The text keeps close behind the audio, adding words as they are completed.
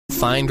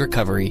Find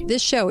recovery.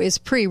 This show is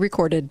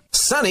pre-recorded.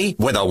 Sunny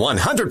with a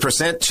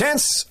 100%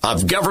 chance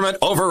of government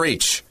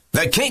overreach.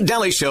 The Kate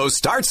Daly Show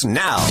starts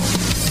now.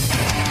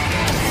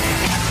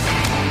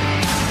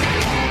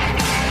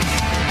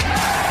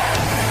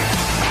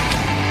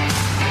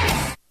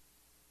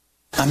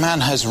 A man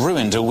has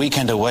ruined a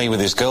weekend away with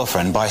his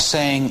girlfriend by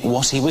saying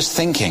what he was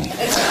thinking.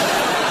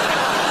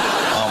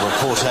 Our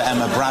reporter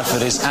Emma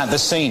Bradford is at the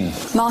scene.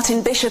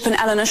 Martin Bishop and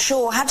Eleanor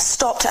Shaw had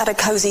stopped at a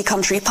cosy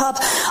country pub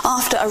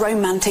after a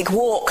romantic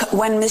walk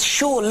when Miss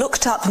Shaw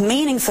looked up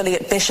meaningfully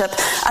at Bishop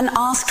and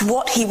asked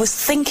what he was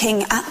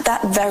thinking at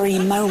that very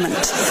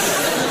moment.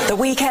 The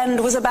weekend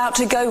was about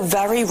to go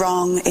very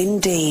wrong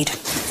indeed.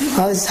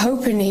 I was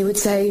hoping he would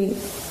say,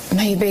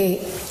 maybe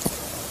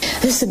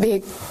this would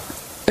be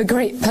a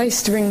great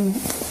place to bring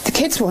the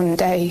kids one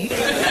day.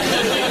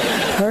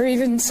 Or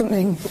even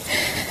something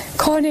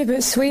corny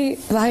but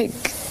sweet, like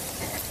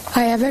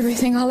I have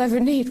everything I'll ever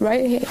need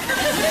right here.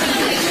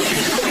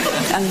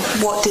 And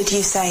what did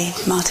you say,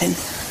 Martin?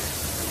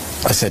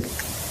 I said,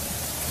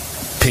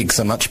 pigs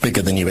are much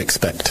bigger than you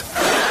expect.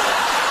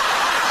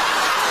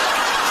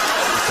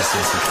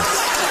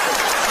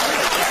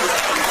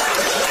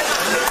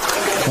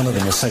 One of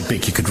them was so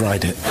big you could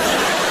ride it.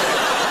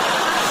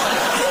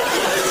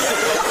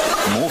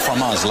 More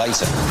from us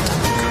later.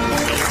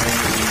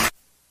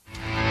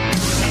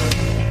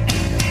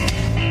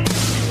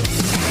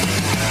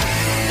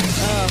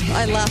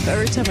 I laugh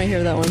every time I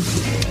hear that one.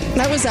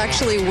 That was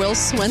actually Will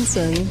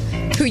Swenson,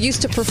 who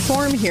used to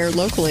perform here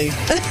locally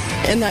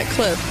in that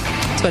clip.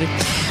 It's funny.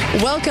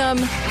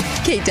 Welcome,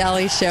 Kate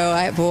Daly Show.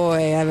 I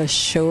have a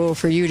show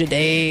for you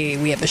today.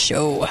 We have a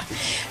show.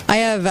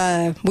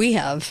 We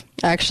have,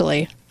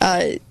 actually.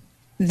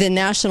 The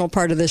national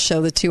part of this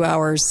show, the 2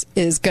 hours,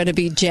 is going to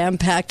be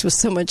jam-packed with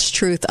so much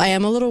truth. I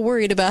am a little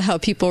worried about how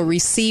people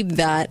receive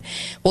that.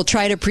 We'll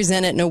try to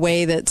present it in a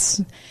way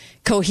that's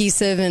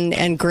cohesive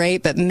and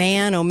great, but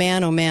man, oh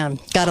man, oh man,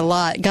 got a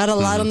lot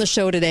on the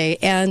show today.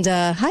 And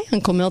hi,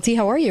 Uncle Milty,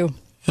 how are you?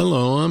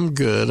 Hello, I'm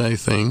good, I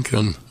think.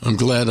 I'm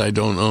glad I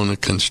don't own a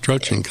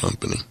construction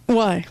company.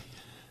 Why?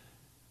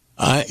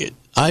 I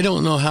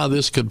don't know how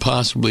this could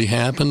possibly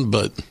happen,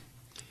 but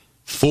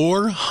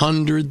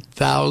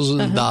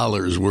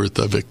 $400,000 worth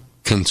of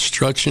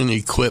construction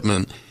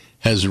equipment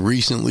has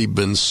recently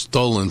been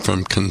stolen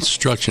from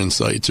construction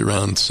sites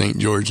around St.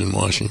 George and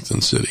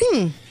Washington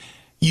City.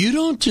 You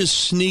don't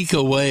just sneak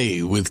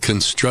away with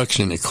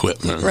construction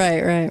equipment.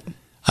 Right.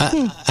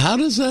 How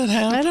does that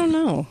happen? I don't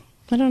know.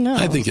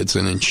 I think it's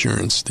an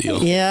insurance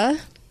deal. Yeah?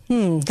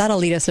 That'll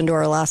lead us into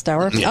our last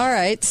hour. Yeah. All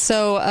right.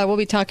 So we'll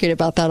be talking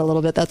about that a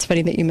little bit. That's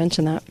funny that you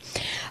mentioned that.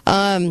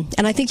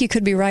 And I think you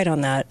could be right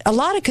on that. A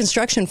lot of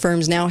construction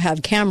firms now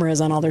have cameras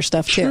on all their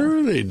stuff, too.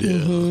 Sure they do.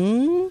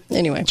 Mm-hmm.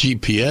 Anyway.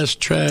 GPS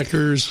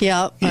trackers.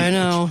 Yeah, I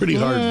know. It's pretty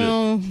hard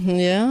to...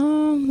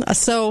 Yeah.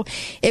 So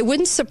it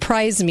wouldn't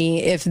surprise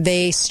me if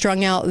they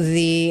strung out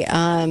the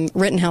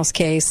Rittenhouse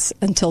case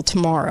until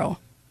tomorrow.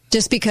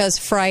 Just because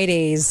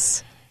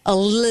Friday's a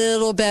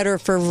little better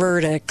for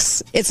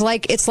verdicts. It's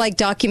like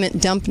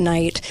document dump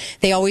night.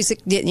 They always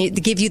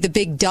give you the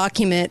big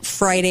document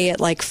Friday at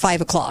like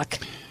 5 o'clock.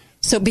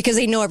 So because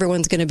they know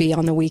everyone's going to be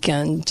on the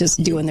weekend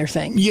just doing their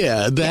thing.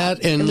 Yeah,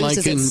 that and like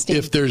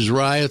if there's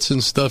riots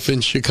and stuff in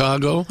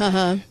Chicago,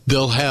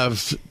 they'll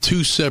have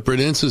two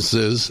separate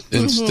instances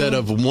instead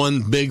of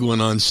one big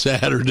one on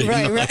Saturday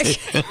night.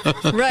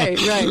 Right.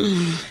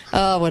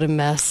 Oh, what a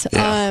mess.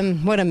 Yeah.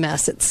 What a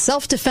mess. It's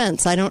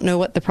self-defense. I don't know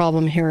what the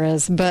problem here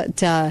is, but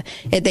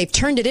they've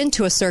turned it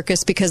into a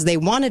circus because they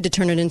wanted to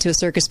turn it into a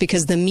circus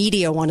because the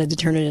media wanted to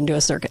turn it into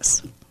a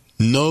circus.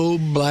 No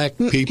black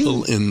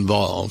people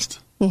involved.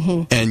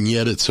 And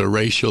yet it's a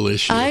racial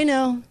issue. I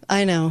know.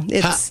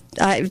 It's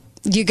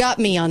you got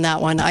me on that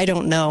one. I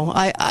don't know.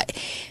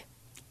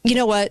 You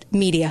know what?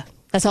 Media.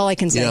 That's all I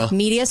can say. Yeah.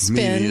 Media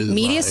spin,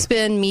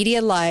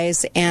 media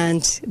lies,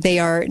 and they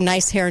are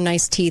nice hair,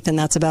 nice teeth, and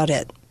that's about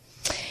it.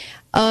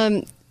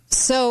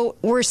 So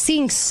we're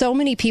seeing so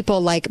many people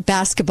like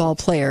basketball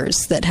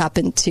players that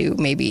happen to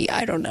maybe,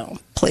 I don't know,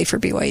 play for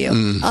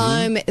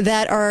BYU,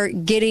 that are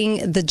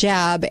getting the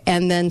jab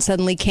and then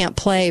suddenly can't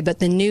play. But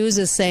the news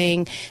is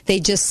saying they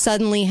just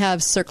suddenly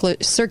have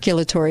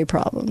circulatory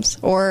problems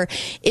or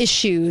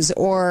issues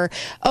or,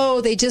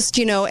 they just,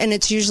 and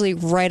it's usually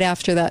right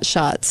after that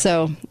shot.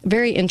 So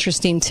very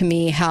interesting to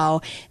me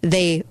how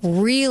they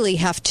really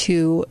have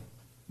to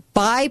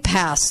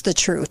bypass the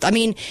truth. I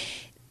mean,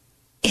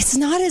 it's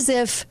not as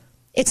if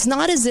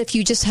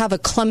you just have a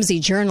clumsy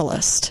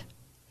journalist.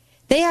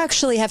 They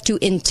actually have to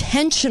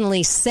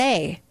intentionally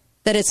say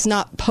that it's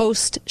not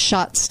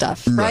post-shot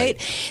stuff, right?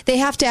 They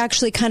have to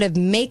actually kind of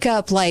make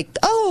up like,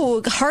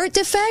 heart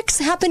defects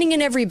happening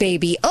in every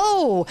baby.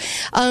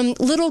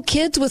 Little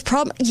kids with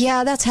problems.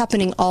 Yeah, that's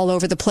happening all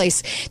over the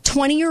place.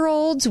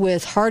 20-year-olds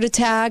with heart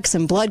attacks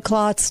and blood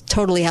clots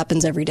totally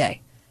happens every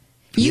day.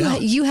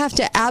 You have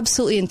to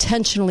absolutely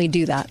intentionally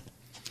do that.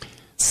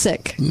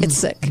 Sick. It's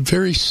sick.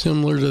 Very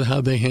similar to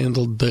how they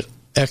handled the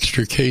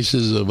extra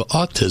cases of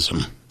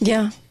autism.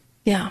 Yeah.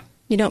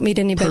 You don't meet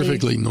anybody.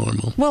 Perfectly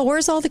normal. Well,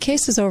 where's all the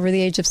cases over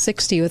the age of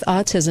 60 with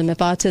autism if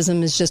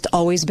autism has just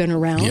always been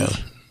around? Yeah.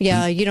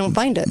 Yeah, you don't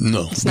find it.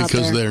 No, it's not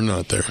because there. they're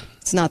not there.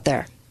 It's not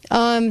there.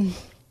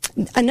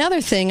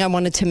 Another thing I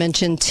wanted to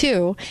mention,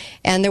 too,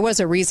 and there was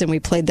a reason we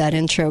played that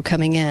intro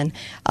coming in,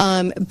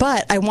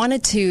 but I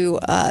wanted to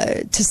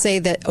say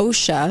that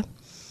OSHA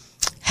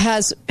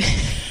has...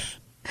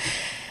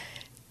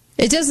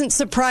 It doesn't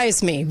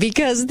surprise me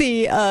because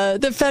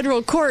the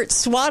federal court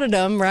swatted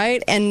them,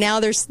 right? And now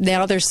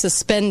they're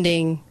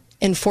suspending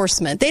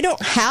enforcement. They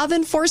don't have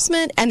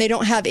enforcement, and they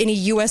don't have any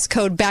U.S.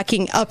 code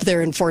backing up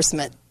their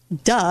enforcement.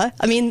 Duh.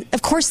 I mean,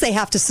 of course they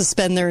have to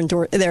suspend their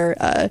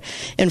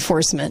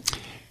enforcement.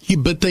 Yeah,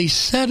 but they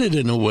said it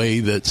in a way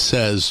that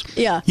says,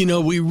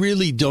 we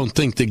really don't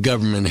think the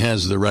government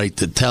has the right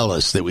to tell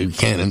us that we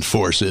can't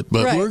enforce it,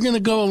 but we're going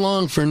to go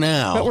along for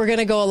now.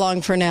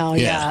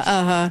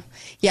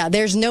 Yeah,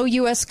 there's no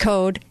U.S.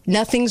 code,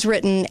 nothing's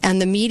written,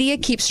 and the media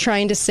keeps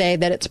trying to say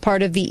that it's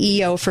part of the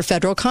EO for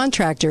federal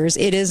contractors.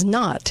 It is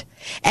not.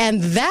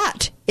 And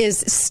that is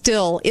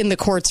still in the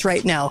courts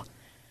right now.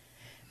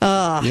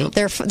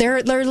 Their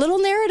little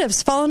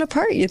narratives falling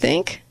apart, you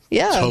think?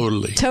 Yeah.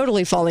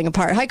 Totally falling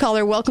apart. Hi,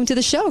 caller. Welcome to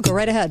the show. Go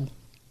right ahead.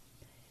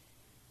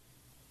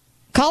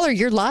 Caller,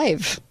 you're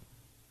live.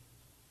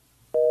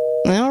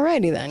 All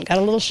righty then. Got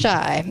a little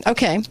shy.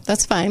 Okay,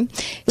 that's fine.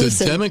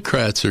 Listen. The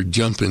Democrats are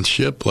jumping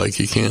ship like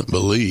you can't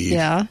believe.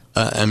 Yeah.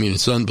 I mean,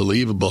 it's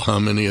unbelievable how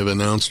many have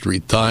announced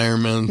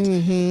retirement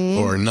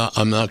or not.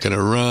 I'm not going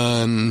to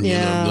run.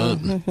 Yeah.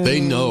 They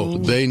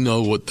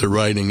know what the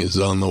writing is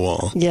on the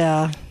wall.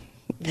 Yeah.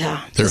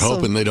 Yeah. They're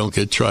hoping they don't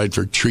get tried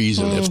for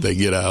treason if they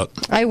get out.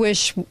 I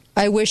wish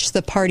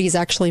the parties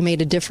actually made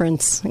a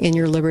difference in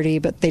your liberty,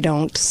 but they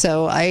don't.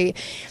 So I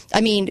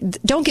mean,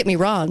 don't get me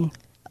wrong.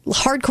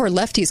 Hardcore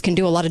lefties can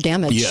do a lot of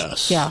damage.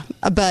 Yes. Yeah.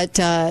 But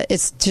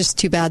it's just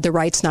too bad the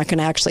right's not going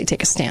to actually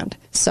take a stand.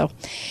 So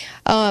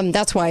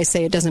that's why I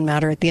say it doesn't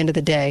matter at the end of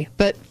the day.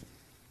 But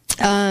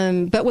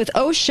with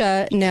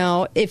OSHA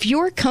now, if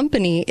your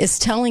company is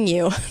telling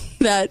you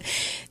that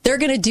they're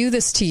going to do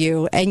this to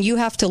you and you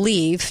have to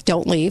leave,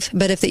 don't leave.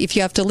 But if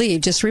you have to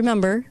leave, just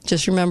remember,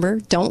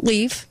 don't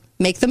leave.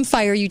 Make them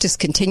fire you. Just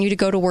continue to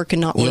go to work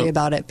and not worry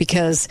about it,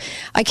 because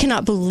I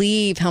cannot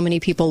believe how many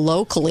people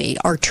locally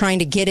are trying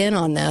to get in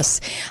on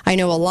this. I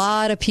know a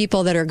lot of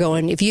people that are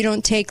going, if you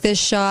don't take this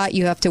shot,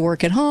 you have to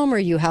work at home, or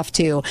you have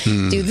to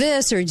do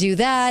this or do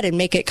that, and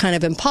make it kind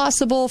of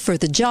impossible for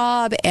the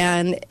job.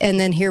 And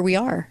then here we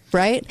are,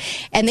 right?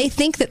 And they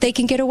think that they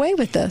can get away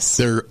with this.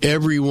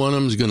 Every one of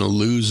them is going to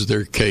lose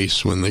their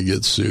case when they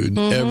get sued.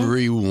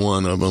 Every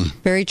one of them.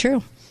 Very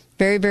true.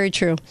 Very, very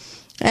true.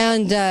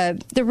 And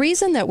the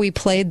reason that we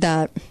played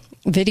that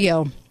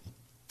video,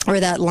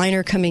 or that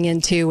liner coming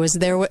into, was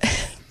there was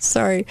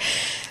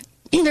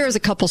a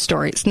couple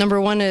stories. Number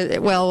one,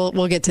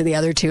 we'll get to the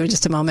other two in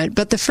just a moment.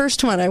 But the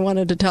first one I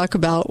wanted to talk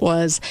about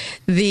was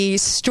the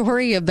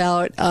story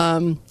about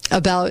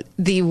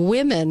the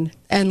Women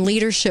and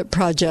Leadership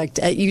Project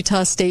at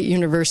Utah State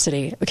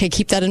University. Okay,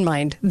 keep that in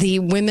mind. The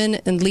Women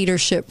and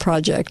Leadership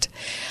Project.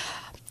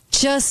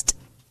 Just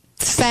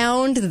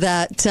found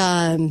that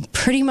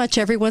pretty much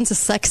everyone's a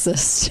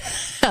sexist,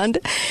 and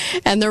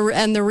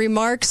the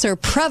remarks are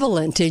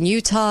prevalent in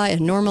Utah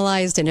and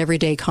normalized in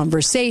everyday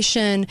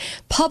conversation,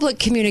 public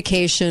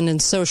communication,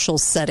 and social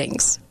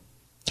settings.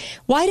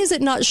 Why does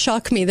it not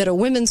shock me that a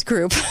women's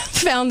group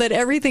found that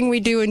everything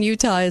we do in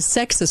Utah is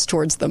sexist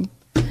towards them?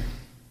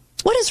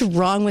 What is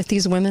wrong with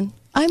these women?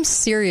 I'm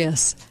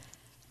serious.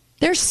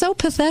 They're so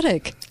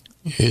pathetic.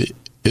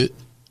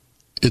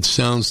 It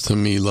sounds to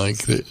me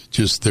like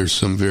there's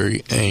some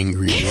very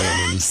angry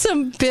women.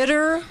 Some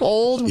bitter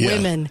old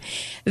women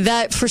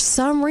that for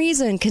some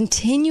reason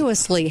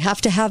continuously have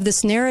to have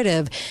this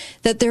narrative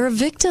that they're a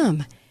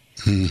victim.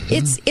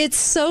 It's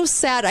so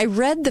sad. I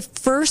read the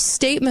first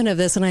statement of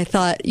this and I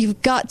thought,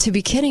 you've got to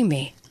be kidding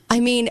me.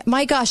 I mean,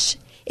 my gosh,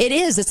 it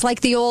is. It's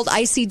like the old,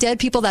 I see dead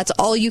people, that's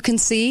all you can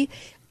see.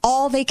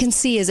 All they can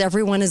see is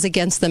everyone is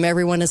against them,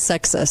 everyone is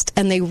sexist.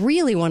 And they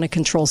really want to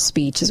control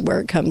speech is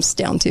where it comes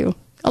down to.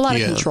 A lot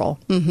of control.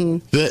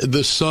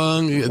 The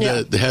song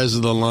that has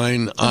the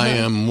line, I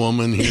am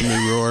woman, hear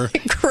me roar.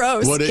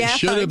 Gross. What it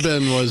should have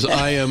been was,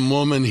 I am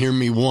woman, hear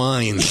me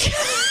whine.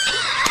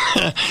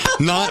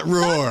 Not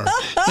roar.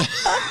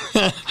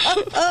 That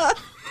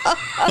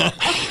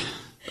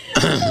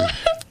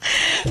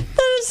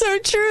is so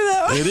true,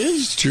 though. It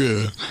is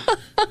true.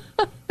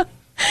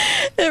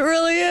 It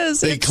really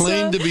is. They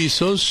claim to be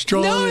so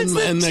strong,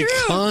 and they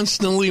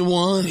constantly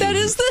whine. That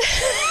is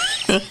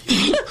that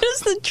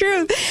is the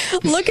truth.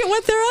 Look at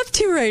what they're up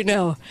to right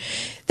now.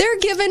 They're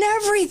given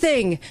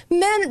everything.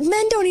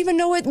 Men don't even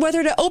know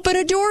whether to open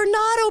a door or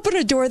not open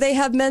a door. They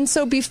have men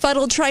so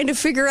befuddled trying to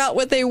figure out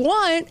what they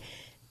want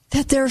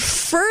that they're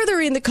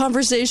furthering the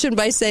conversation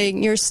by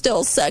saying, you're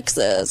still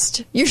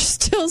sexist. You're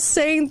still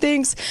saying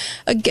things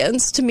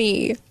against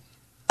me.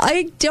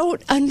 I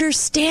don't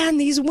understand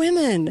these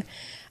women.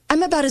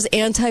 I'm about as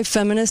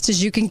anti-feminist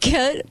as you can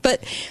get,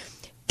 but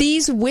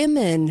these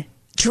women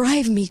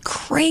drive me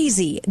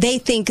crazy. They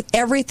think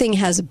everything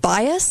has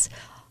bias.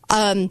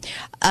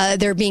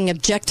 They're being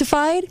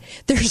objectified.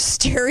 There's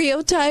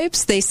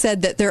stereotypes. They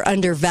said that they're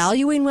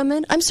undervaluing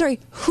women. I'm sorry,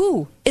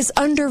 who is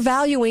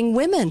undervaluing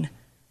women?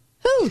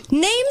 Who?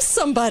 Name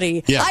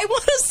somebody. Yeah. I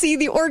want to see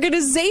the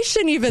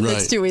organization even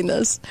that's doing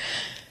this.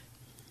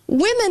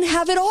 Women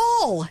have it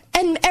all.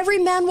 And every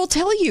man will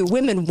tell you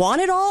women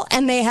want it all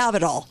and they have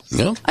it all.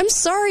 No. I'm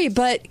sorry,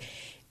 but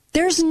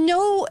there's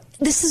no...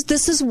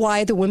 This is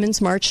why the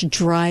Women's March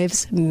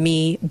drives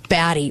me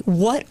batty.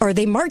 What are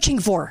they marching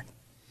for?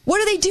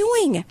 What are they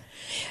doing?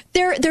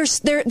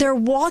 They're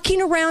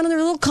walking around in their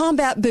little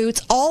combat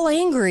boots, all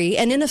angry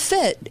and in a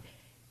fit.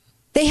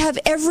 They have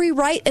every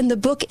right in the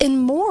book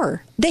and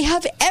more. They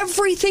have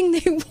everything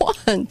they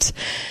want.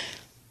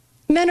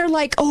 Men are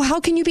like, oh, how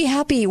can you be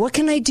happy? What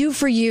can I do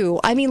for you?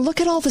 I mean, look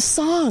at all the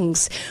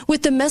songs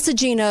with the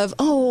messaging of,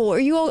 oh,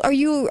 are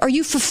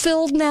you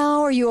fulfilled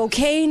now? Are you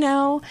okay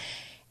now?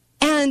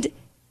 And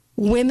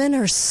women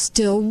are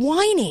still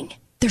whining.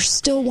 They're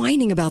still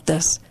whining about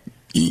this.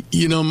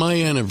 You know,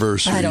 my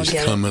anniversary is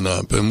coming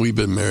up, and we've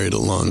been married a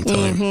long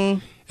time.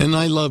 Mm-hmm. And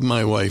I love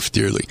my wife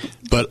dearly.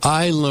 But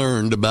I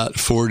learned about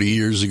 40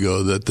 years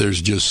ago that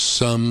there's just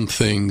some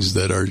things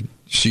that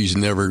she's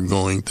never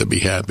going to be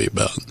happy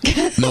about,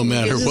 no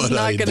matter what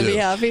I do. Not going to be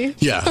happy?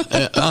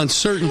 Yeah, on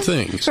certain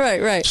things.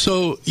 Right.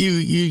 So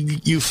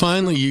you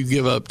finally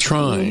give up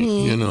trying,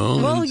 you know.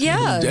 Well,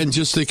 yeah. And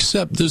just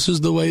accept this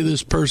is the way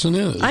this person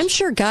is. I'm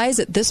sure guys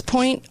at this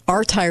point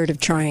are tired of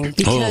trying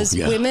because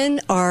women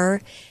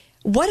are...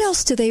 What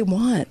else do they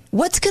want?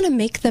 What's going to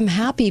make them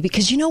happy?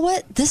 Because you know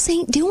what? This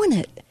ain't doing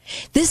it.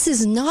 This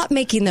is not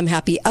making them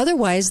happy.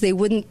 Otherwise, they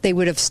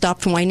would have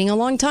stopped whining a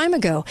long time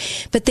ago.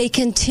 But they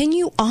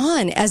continue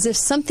on as if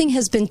something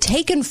has been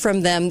taken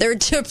from them. They're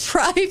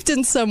deprived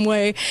in some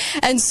way.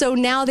 And so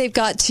now they've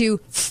got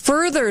to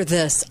further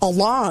this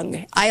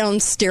along. On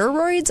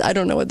steroids? I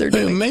don't know what they're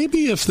doing.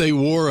 Maybe if they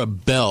wore a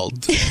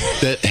belt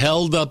that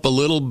held up a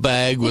little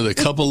bag with a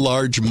couple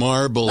large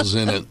marbles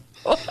in it,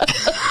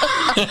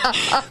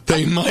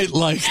 they might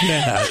like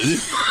that.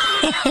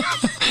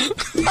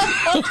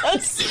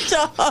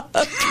 Stop.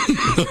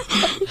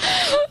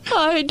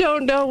 I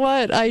don't know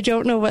what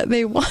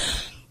they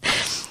want.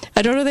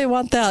 I don't know they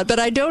want that, but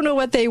I don't know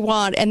what they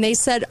want. And they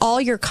said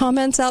all your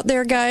comments out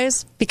there,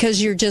 guys,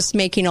 because you're just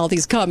making all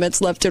these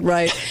comments left and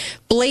right.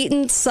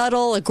 Blatant,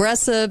 subtle,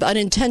 aggressive,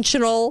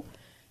 unintentional.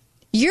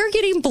 You're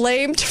getting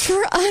blamed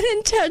for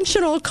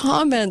unintentional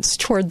comments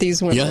toward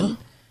these women. Yeah.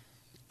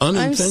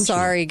 I'm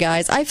sorry,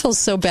 guys. I feel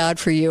so bad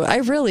for you. I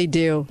really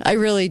do.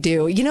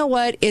 You know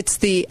what?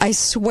 I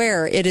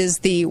swear it is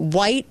the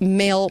white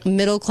male,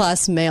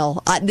 middle-class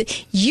male.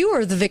 You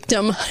are the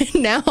victim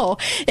now.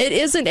 It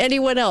isn't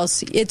anyone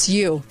else. It's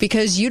you,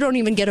 because you don't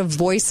even get a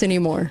voice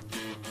anymore.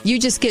 You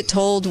just get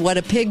told what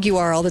a pig you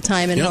are all the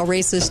time and how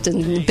racist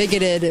and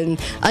bigoted and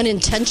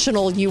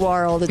unintentional you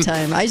are all the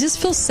time. I just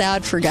feel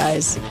sad for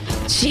guys.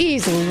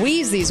 Jeez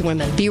Louise, these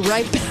women. Be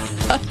right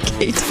back.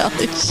 Kate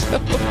Daly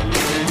Show.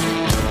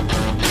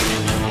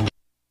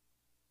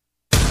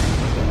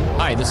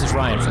 Hi, this is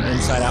Ryan from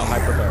Inside Out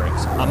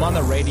Hyperbarics. I'm on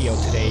the radio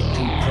today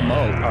to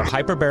promote our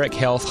Hyperbaric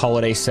Health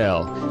Holiday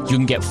Sale. You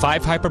can get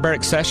 5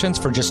 hyperbaric sessions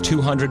for just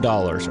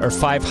 $200, or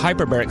 5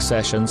 hyperbaric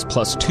sessions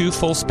plus 2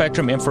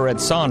 full-spectrum infrared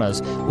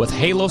saunas with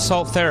halo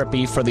salt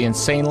therapy for the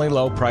insanely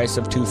low price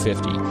of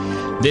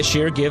 $250. This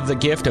year, give the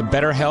gift of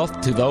better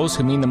health to those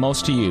who mean the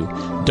most to you.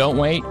 Don't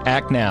wait,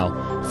 act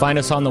now. Find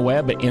us on the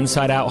web at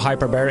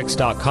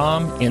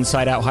InsideOutHyperbarics.com.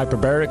 Inside Out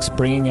Hyperbarics,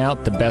 bringing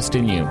out the best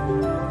in you.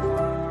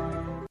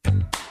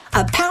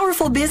 A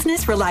powerful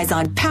business relies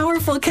on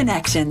powerful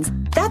connections.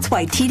 That's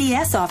why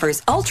TDS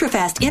offers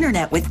ultra-fast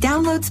internet with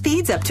download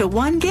speeds up to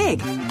 1 gig.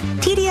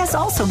 TDS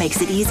also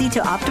makes it easy to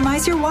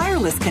optimize your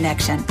wireless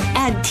connection.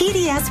 Add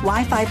TDS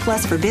Wi-Fi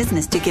Plus for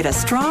Business to get a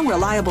strong,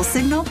 reliable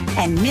signal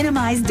and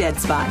minimize dead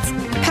spots.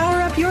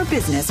 Power up your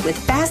business with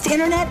fast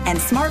internet and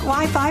smart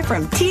Wi-Fi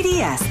from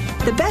TDS,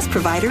 the best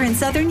provider in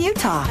Southern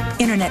Utah.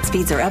 Internet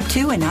speeds are up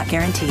to and not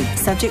guaranteed.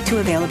 Subject to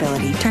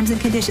availability. Terms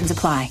and conditions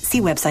apply. See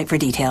website for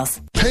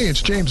details. Hey,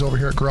 it's James over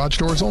here at Garage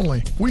Doors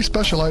Only. We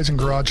specialize in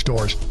garage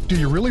doors. Do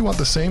you really want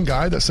the same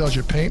guy that sells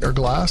you paint or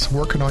glass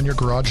working on your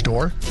garage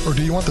door? Or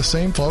do you want the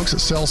same folks that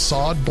sell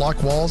sod,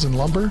 block walls, and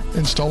lumber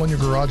installing your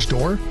garage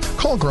door?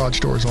 Call Garage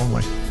Doors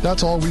Only.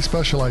 That's all we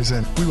specialize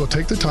in. We will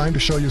take the time to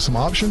show you some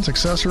options,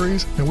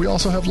 accessories, and we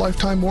also have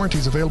lifetime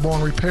warranties available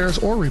on repairs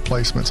or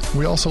replacements.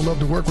 We also love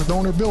to work with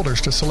owner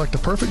builders to select the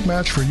perfect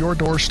match for your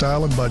door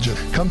style and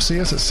budget. Come see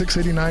us at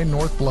 689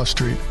 North Bluff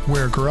Street,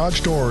 where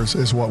garage doors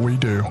is what we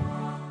do.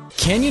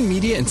 Canyon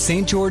Media and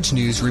St. George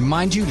News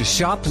remind you to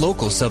shop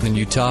local, Southern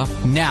Utah.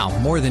 Now,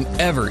 more than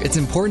ever, it's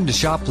important to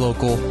shop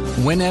local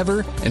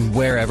whenever and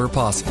wherever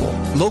possible.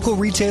 Local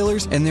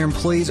retailers and their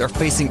employees are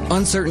facing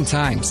uncertain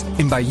times,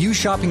 and by you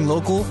shopping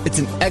local, it's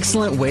an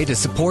excellent way to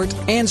support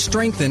and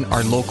strengthen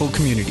our local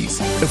communities.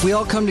 If we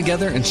all come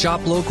together and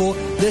shop local,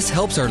 this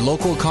helps our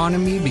local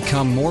economy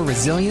become more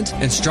resilient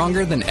and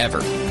stronger than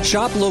ever.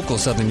 Shop local,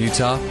 Southern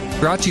Utah.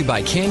 Brought to you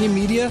by Canyon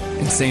Media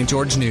and St.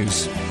 George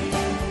News.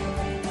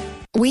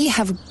 We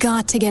have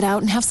got to get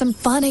out and have some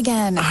fun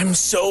again. I'm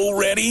so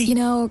ready. You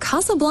know,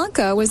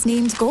 Casablanca was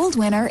named gold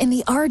winner in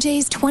the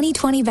RJ's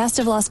 2020 Best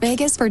of Las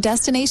Vegas for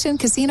Destination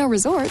Casino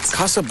Resorts.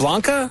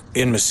 Casablanca?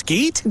 In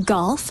Mesquite?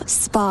 Golf,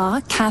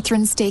 spa,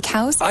 Catherine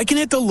Steakhouse. I can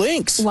hit the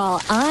links.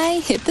 While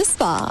I hit the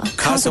spa.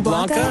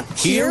 Casablanca,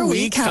 here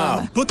we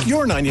come. Book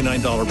your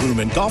 $99 room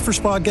and golf or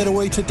spa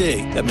getaway today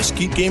at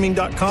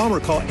MesquiteGaming.com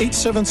or call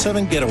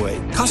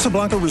 877-GETAWAY.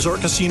 Casablanca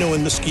Resort Casino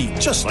in Mesquite,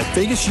 just like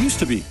Vegas used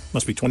to be.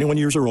 Must be 21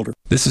 years or older.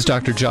 This is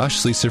Dr. Josh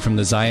Sleeser from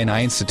the Zion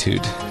Eye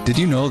Institute. Did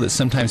you know that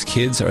sometimes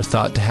kids are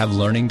thought to have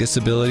learning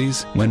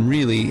disabilities when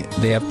really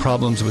they have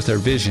problems with their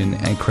vision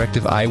and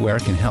corrective eyewear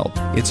can help?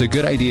 It's a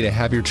good idea to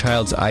have your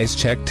child's eyes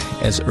checked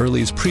as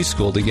early as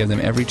preschool to give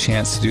them every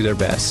chance to do their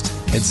best.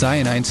 At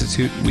Zion Eye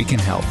Institute, we can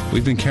help.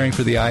 We've been caring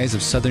for the eyes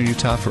of Southern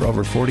Utah for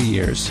over 40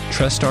 years.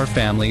 Trust our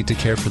family to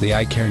care for the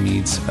eye care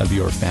needs of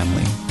your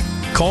family.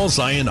 Call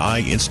Zion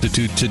Eye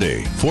Institute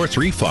today,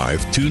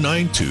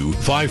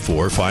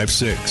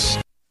 435-292-5456.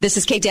 This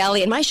is Kate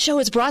Daly, and my show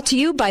is brought to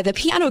you by the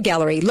Piano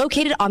Gallery,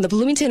 located on the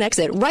Bloomington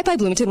exit, right by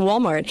Bloomington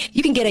Walmart.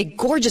 You can get a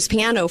gorgeous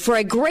piano for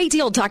a great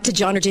deal. Talk to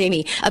John or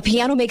Jamie. A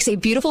piano makes a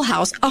beautiful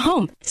house a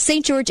home.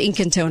 St. George Ink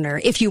and Toner.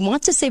 If you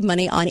want to save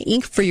money on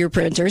ink for your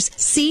printers,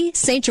 see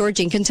St. George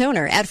Ink and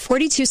Toner at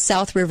 42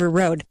 South River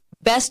Road.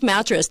 Best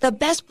Mattress, the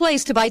best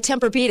place to buy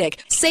Tempur-Pedic.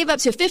 Save up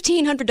to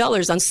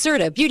 $1,500 on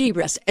Serta,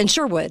 Beautyrest, and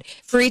Sherwood.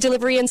 Free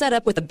delivery and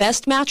setup with the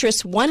Best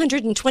Mattress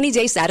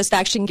 120-day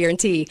satisfaction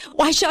guarantee.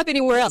 Why shop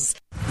anywhere else?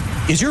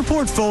 Is your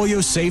portfolio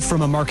safe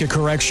from a market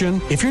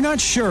correction? If you're not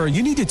sure,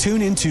 you need to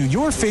tune into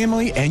Your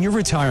Family and Your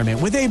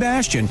Retirement with Abe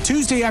Ashton,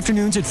 Tuesday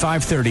afternoons at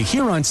 5:30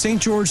 here on St.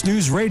 George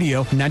News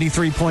Radio,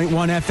 93.1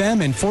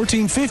 FM and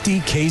 1450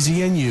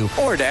 KZNU,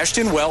 or at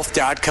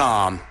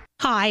AshtonWealth.com.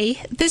 Hi,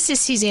 this is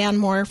Suzanne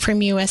Moore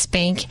from U.S.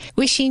 Bank,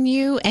 wishing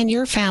you and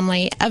your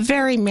family a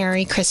very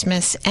Merry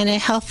Christmas and a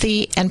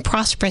healthy and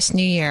prosperous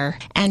New Year.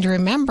 And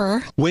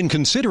remember, when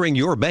considering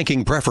your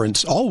banking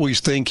preference, always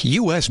think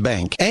U.S.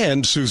 Bank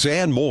and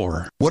Suzanne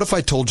Moore. What if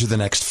I told you the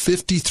next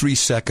 53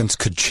 seconds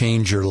could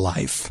change your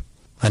life?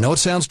 I know it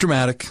sounds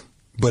dramatic,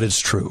 but it's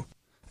true.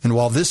 And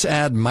while this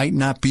ad might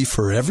not be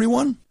for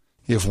everyone,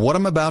 if what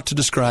I'm about to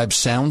describe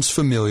sounds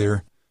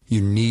familiar,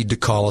 you need to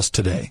call us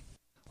today.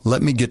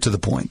 Let me get to the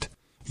point.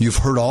 You've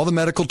heard all the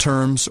medical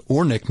terms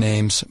or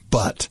nicknames,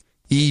 but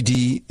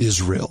ED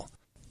is real.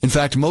 In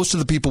fact, most of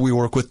the people we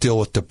work with deal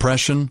with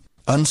depression,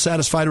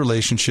 unsatisfied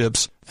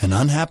relationships, an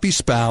unhappy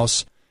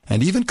spouse,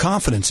 and even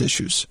confidence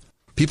issues.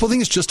 People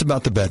think it's just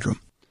about the bedroom.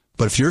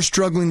 But if you're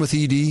struggling with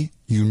ED,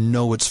 you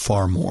know it's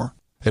far more.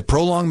 At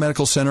Prolong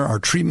Medical Center, our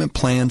treatment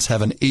plans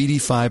have an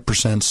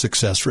 85%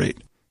 success rate.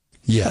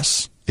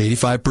 Yes,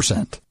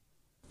 85%.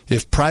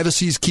 If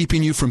privacy is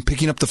keeping you from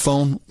picking up the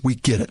phone, we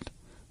get it.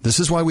 This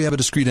is why we have a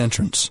discreet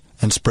entrance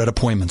and spread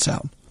appointments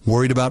out.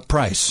 Worried about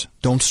price?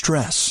 Don't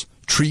stress.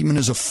 Treatment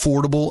is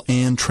affordable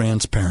and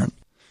transparent.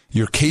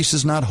 Your case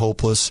is not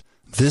hopeless.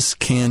 This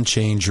can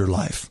change your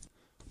life.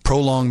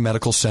 Prolong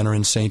Medical Center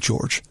in St.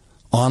 George.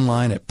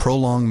 Online at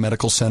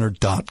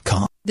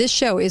prolongmedicalcenter.com. This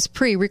show is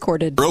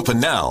pre-recorded. We're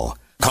open now.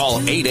 Call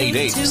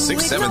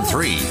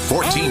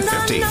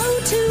 888-673-1450.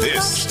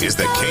 This is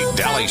the Kate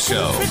Daly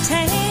Show.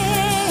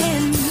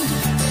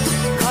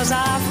 Cause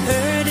I've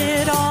heard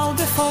it all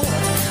before,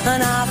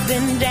 and I've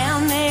been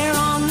down there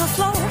on the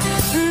floor.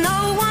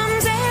 No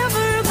one's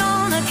ever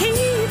gonna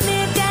keep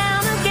me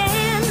down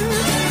again.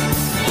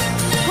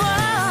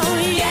 Whoa,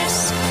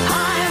 yes,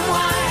 I'm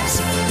wise,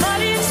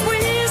 but it's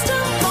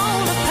wisdom for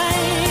the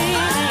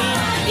pain.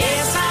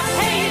 Yes, I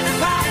paid the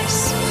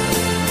price,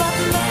 but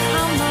look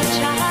how much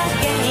I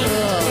gain.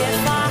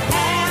 If I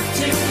have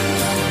to,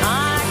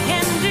 I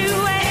can do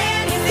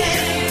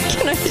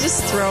anything. Can I just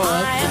throw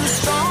up? I am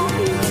strong.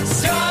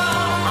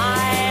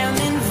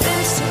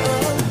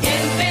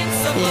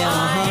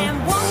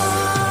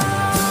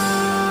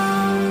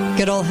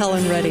 Good old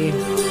Helen Reddy.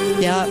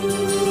 Yeah.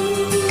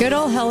 Good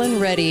old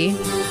Helen Reddy.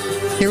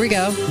 Here we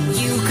go.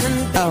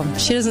 Oh,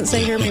 she doesn't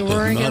say hear me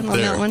roar again on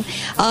that one.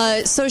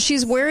 So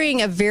she's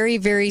wearing a very,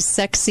 very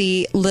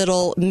sexy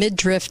little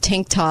midriff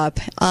tank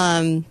top.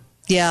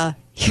 Yeah.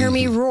 Hear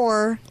me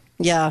roar.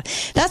 Yeah.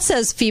 That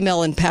says female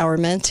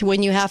empowerment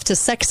when you have to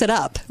sex it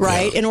up,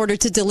 right, in order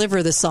to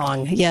deliver the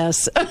song.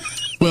 Yes.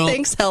 Well,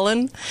 thanks,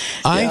 Helen.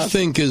 I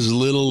think as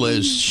little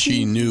as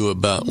she knew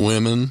about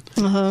women,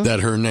 that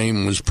her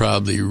name was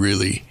probably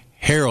really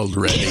Harold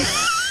Reddy.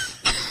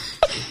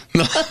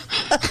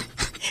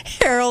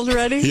 Harold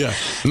Reddy? Yeah,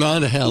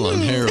 not Helen,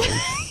 Harold.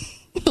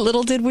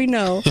 Little did we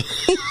know.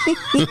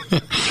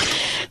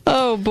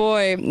 Oh,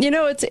 boy. You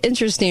know, it's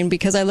interesting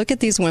because I look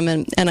at these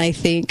women and I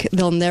think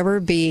they'll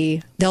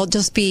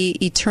just be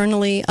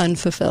eternally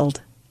unfulfilled.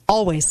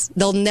 Always.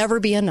 They'll never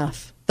be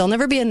enough. They'll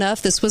never be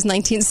enough. This was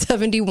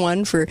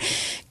 1971 for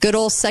good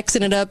old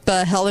sexing it up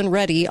Helen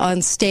Reddy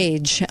on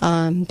stage.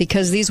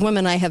 Because these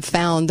women I have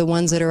found, the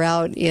ones that are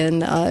out in,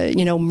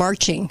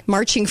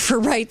 marching for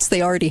rights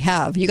they already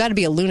have. You got to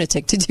be a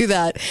lunatic to do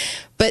that.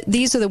 But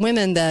these are the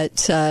women that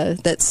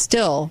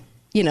still,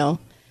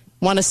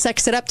 want to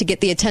sex it up to get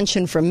the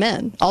attention from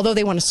men, although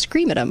they want to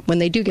scream at them when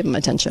they do give them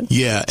attention.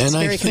 Yeah, and It's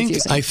very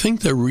confusing. I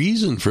think the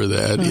reason for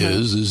that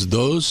is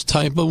those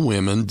type of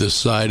women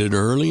decided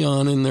early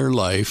on in their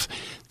life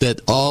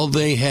that all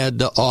they had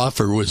to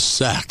offer was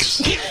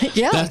sex.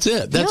 Yeah. That's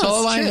it. That's No,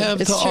 all it's I true.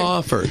 have It's to true.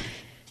 offer.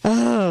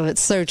 Oh,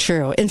 it's so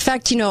true. In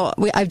fact,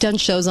 I've done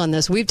shows on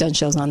this. We've done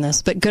shows on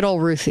this, but good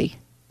old Ruthie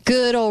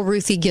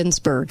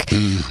Ginsburg.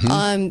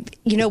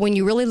 When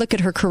you really look at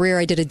her career,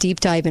 I did a deep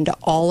dive into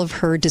all of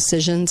her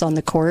decisions on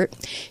the court.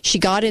 She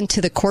got into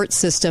the court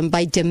system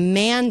by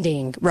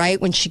demanding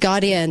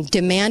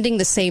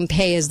the same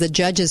pay as the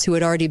judges who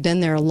had already been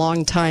there a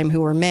long time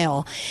who were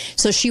male.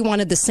 So she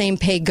wanted the same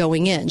pay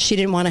going in. She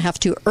didn't want to have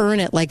to earn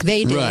it like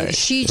they did. Right.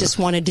 She just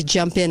wanted to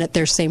jump in at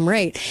their same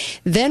rate.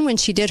 Then when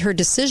she did her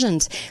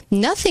decisions,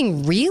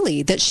 nothing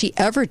really that she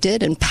ever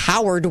did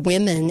empowered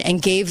women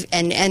and gave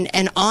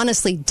and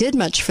honestly did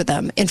much for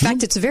them. In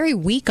fact, it's very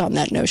weak on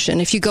that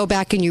notion if you go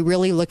back and you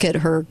really look at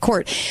her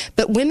court.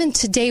 But women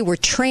today were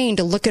trained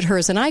to look at her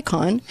as an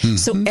icon,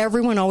 so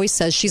everyone always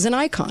says she's an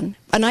icon.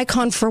 An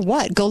icon for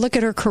what? Go look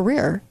at her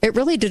career.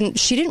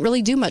 She didn't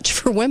really do much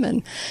for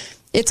women.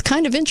 It's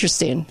kind of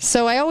interesting.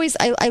 So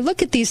I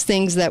look at these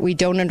things that we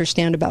don't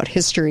understand about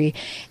history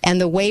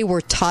and the way we're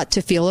taught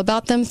to feel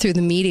about them through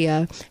the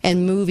media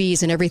and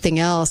movies and everything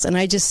else. And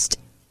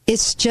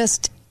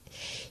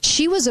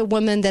she was a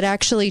woman that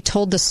actually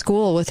told the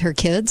school with her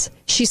kids,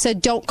 she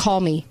said, don't call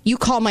me. You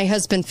call my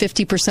husband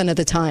 50% of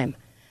the time.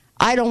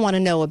 I don't want to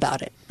know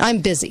about it. I'm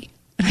busy.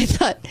 And I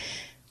thought,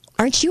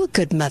 aren't you a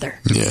good mother?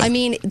 Yeah. I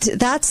mean,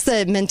 that's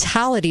the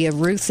mentality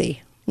of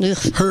Ruthie.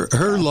 Ugh.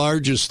 Her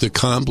largest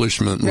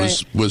accomplishment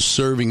was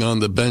serving on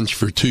the bench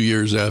for 2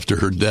 years after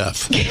her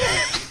death.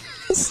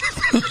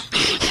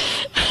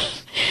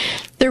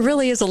 There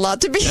really is a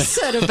lot to be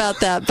said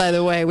about that, by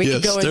the way. We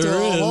could go into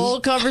a whole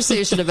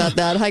conversation about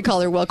that. Hi,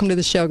 caller. Welcome to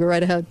the show. Go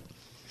right ahead.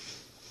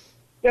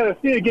 Yeah, the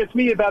thing that gets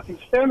me about these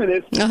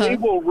feminists, they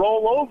will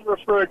roll over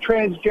for a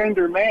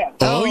transgender man.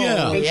 Oh,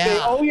 yeah. And say,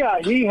 oh, yeah,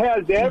 he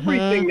has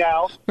everything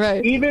now.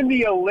 Right. Even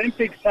the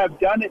Olympics have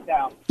done it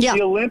now. Yeah.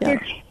 The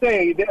Olympics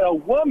say that a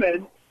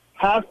woman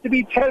has to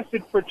be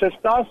tested for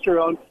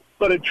testosterone,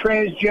 but a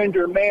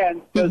transgender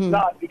man does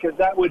not, because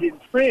that would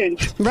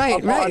infringe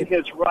upon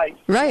his rights.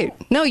 Right.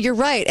 No, you're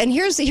right. And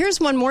here's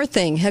one more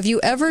thing. Have you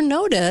ever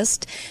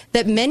noticed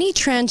that many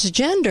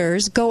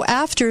transgenders go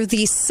after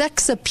the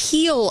sex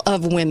appeal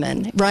of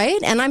women,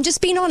 right? And I'm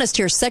just being honest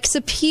here, sex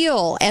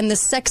appeal and the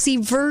sexy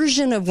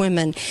version of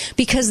women,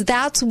 because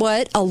that's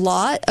what a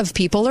lot of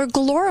people are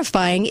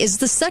glorifying is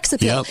the sex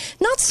appeal. Yep.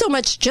 Not so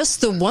much just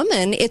the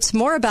woman. It's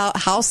more about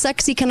how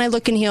sexy can I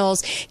look in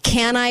heels?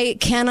 Can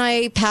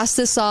I pass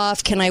this off?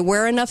 Can I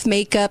wear enough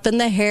makeup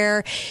and the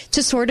hair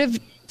to sort of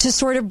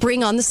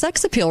bring on the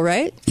sex appeal,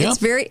 right? Yep.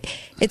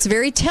 It's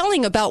very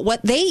telling about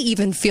what they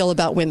even feel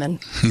about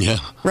women. Yeah.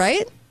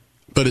 Right?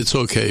 But it's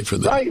okay for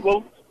them. Right.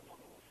 Well,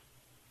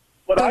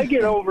 what I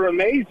get over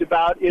amazed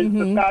about is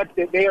the fact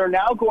that they are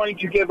now going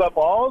to give up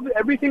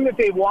everything that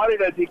they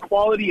wanted as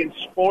equality in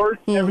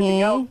sports and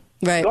everything else.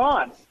 Right.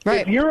 Gone.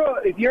 Right.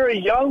 If you're a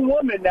young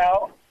woman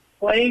now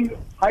playing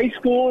high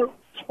school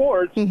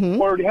sports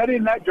or heading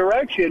in that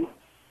direction,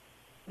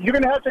 you're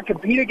going to have to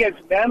compete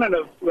against men on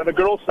a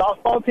girls'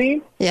 softball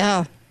team.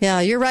 Yeah,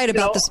 you're right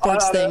about the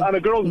sports thing. On a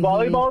girls'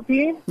 volleyball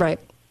team. Right.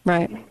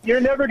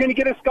 You're never going to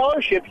get a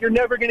scholarship. You're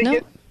never going to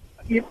get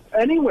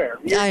anywhere.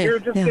 You're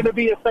just going to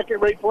be a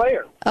second-rate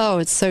player. Oh,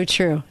 it's so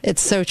true.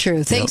 It's so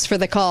true. Thanks for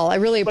the call. I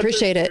really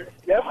appreciate it.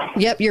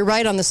 Yep, you're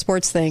right on the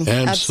sports thing.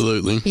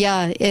 Absolutely.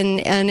 Yeah,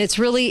 and it's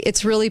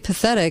really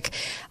pathetic.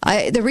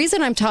 The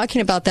reason I'm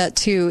talking about that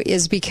too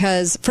is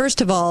because,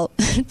 first of all,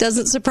 it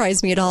doesn't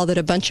surprise me at all that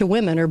a bunch of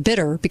women are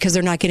bitter because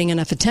they're not getting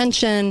enough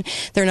attention,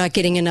 they're not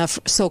getting enough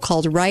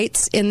so-called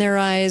rights in their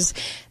eyes,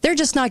 they're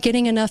just not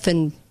getting enough,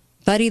 and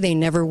buddy, they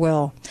never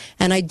will.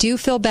 And I do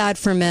feel bad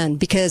for men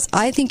because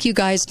I think you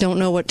guys don't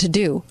know what to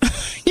do.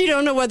 You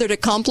don't know whether to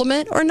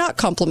compliment or not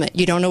compliment.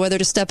 You don't know whether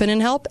to step in and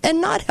help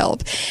and not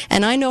help.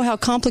 And I know how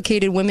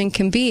complicated women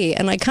can be.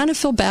 And I kind of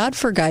feel bad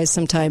for guys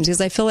sometimes because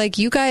I feel like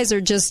you guys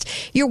are just,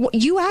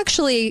 you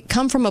actually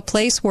come from a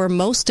place where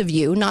most of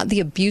you, not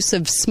the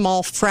abusive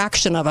small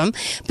fraction of them,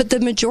 but the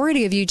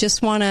majority of you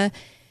just want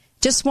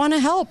to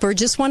help or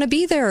just want to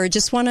be there or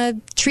just want to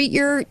treat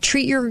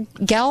your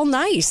gal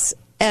nice.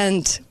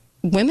 And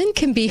women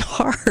can be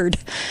hard.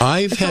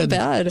 I've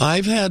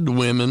had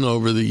women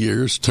over the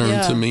years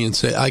turn to me and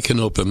say, I can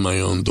open my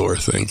own door,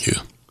 thank you.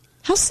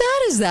 How sad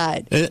is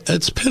that?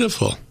 It's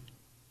pitiful.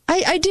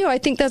 I do. I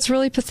think that's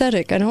really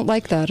pathetic. I don't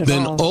like that at all.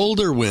 Then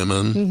older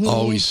women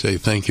always say,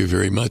 thank you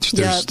very much.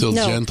 There's still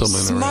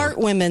gentlemen smart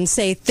around. women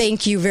say,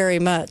 thank you very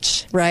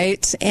much,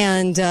 right?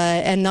 And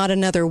not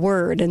another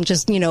word. And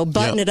just,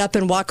 button it up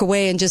and walk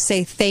away and just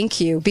say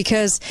thank you.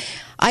 Because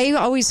I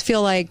always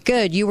feel like,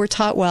 good, you were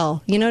taught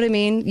well. You know what I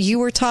mean? You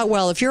were taught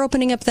well. If you're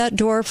opening up that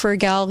door for a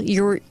gal,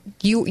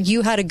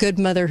 you had a good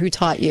mother who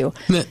taught you.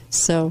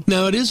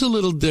 Now, it is a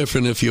little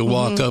different if you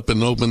walk up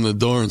and open the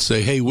door and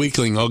say, hey,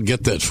 weakling, I'll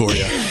get that for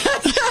you.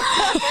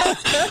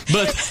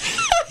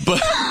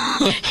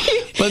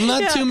 But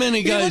not too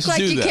many guys you look like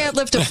do you that. can't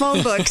lift a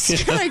phone book.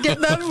 Can I get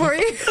that for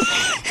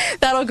you?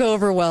 That'll go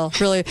over well.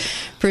 Really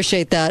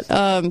appreciate that.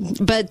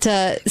 But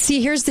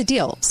see, here's the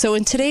deal. So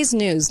in today's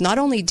news, not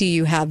only do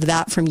you have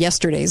that from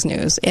yesterday's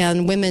news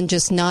and women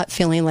just not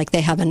feeling like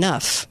they have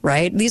enough,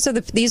 right? These are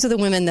the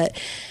women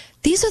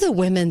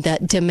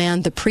that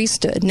demand the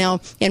priesthood. Now,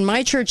 in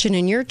my church and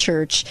in your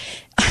church,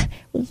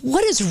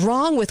 what is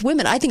wrong with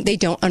women? I think they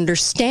don't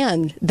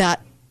understand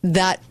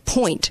that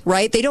point,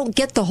 right? They don't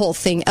get the whole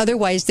thing.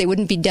 Otherwise, they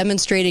wouldn't be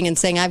demonstrating and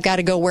saying, I've got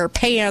to go wear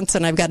pants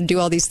and I've got to do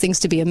all these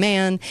things to be a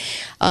man.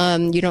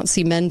 You don't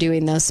see men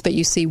doing this, but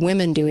you see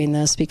women doing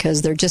this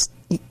because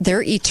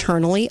they're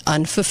eternally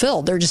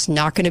unfulfilled. They're just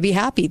not going to be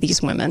happy,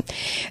 these women.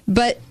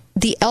 But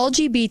the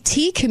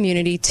LGBT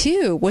community,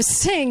 too, was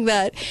saying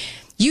that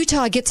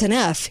Utah gets an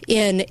F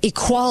in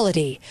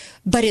equality,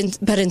 but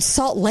in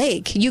Salt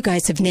Lake, you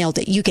guys have nailed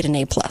it. You get an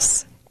A+.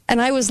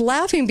 And I was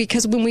laughing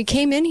because when we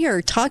came in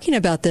here talking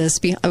about this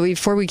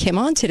before we came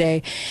on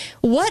today,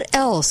 what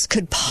else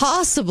could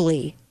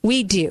possibly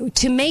we do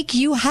to make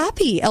you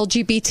happy,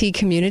 LGBT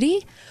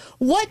community?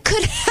 What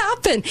could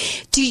happen?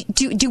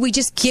 Do we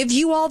just give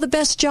you all the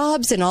best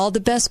jobs and all the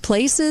best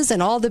places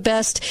and all the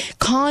best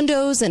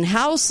condos and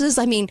houses?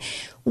 I mean,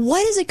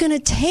 what is it going to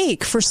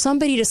take for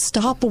somebody to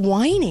stop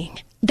whining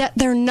that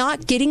they're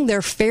not getting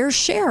their fair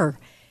share?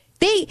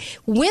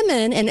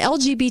 Women and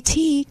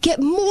LGBT get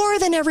more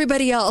than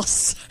everybody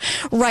else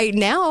right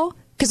now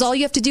because all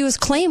you have to do is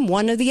claim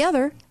one or the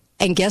other.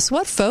 And guess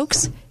what,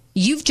 folks?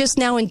 You've just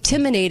now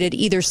intimidated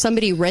either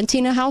somebody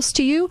renting a house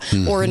to you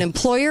or an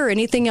employer or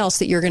anything else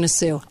that you're going to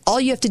sue.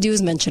 All you have to do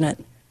is mention it.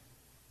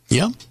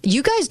 Yeah.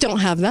 You guys don't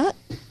have that.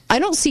 I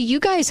don't see you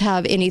guys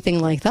have anything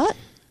like that.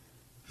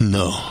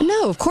 No,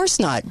 of course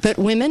not. But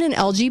women and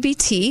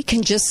LGBT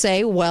can just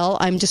say, well,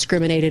 I'm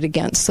discriminated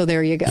against. So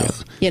there you go. Yeah.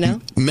 You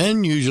know?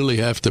 Men usually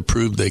have to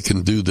prove they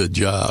can do the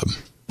job.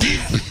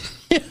 Yeah.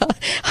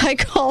 Hi,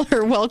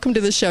 caller. Welcome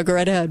to the show. Go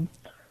right ahead.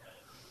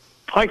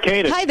 Hi,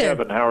 Kate. It's Hi there.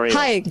 Kevin. How are you?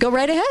 Hi. Go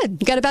right ahead.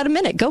 You got about a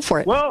minute. Go for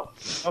it. Well,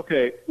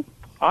 okay.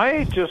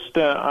 I just,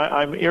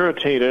 I'm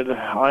irritated.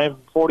 I'm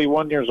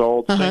 41 years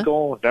old,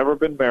 single, never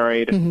been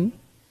married. Mm-hmm.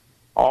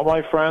 All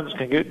my friends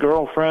can get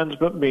girlfriends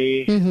but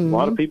me. A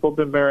lot of people have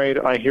been married.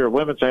 I hear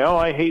women say, oh,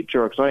 I hate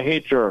jerks. I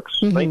hate jerks.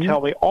 They tell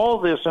me all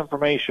this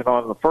information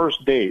on the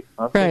first date.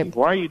 I'm thinking,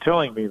 why are you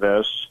telling me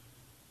this?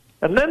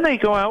 And then they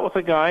go out with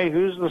a guy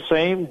who's the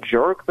same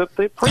jerk that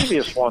the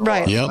previous one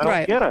was. Yep. I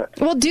don't get it.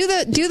 Well, do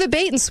the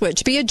bait and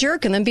switch. Be a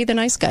jerk and then be the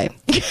nice guy.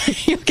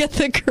 You'll get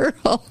the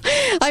girl.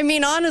 I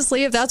mean,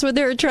 honestly, if that's what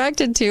they're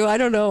attracted to, I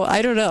don't know.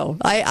 I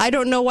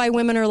don't know why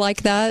women are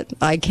like that.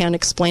 I can't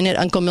explain it.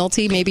 Uncle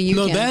Milty, maybe you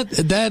can. No,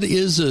 that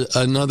is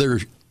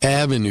another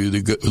avenue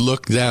to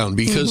look down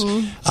because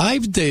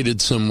I've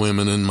dated some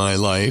women in my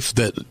life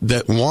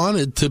that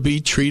wanted to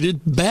be treated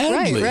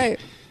badly.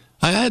 Right.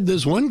 I had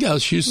this one gal,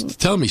 she used to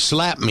tell me,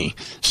 slap me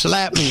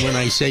when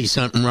I say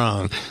something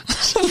wrong.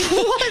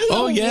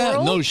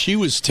 No, she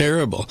was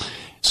terrible.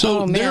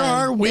 So there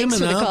are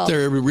women out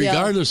there,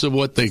 regardless of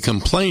what they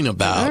complain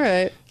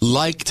about,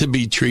 like to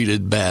be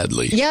treated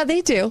badly. Yeah,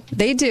 they do.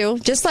 They do.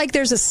 Just like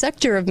there's a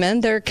sector of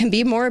men that can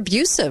be more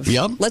abusive.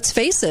 Yep. Let's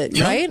face it,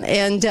 right?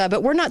 And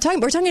but we're not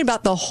talking. We're talking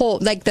about the whole,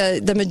 like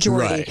the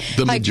majority. Right,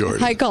 the majority.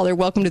 Hi, caller.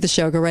 Welcome to the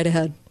show. Go right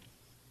ahead.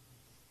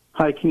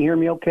 Hi, can you hear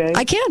me okay?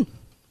 I can.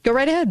 Go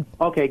right ahead.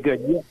 Okay,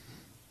 good.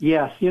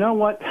 Yes. You know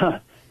what?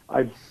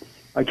 I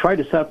tried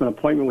to set up an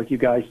appointment with you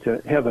guys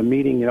to have a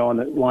meeting, on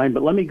the line,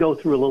 but let me go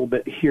through a little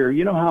bit here.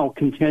 You know how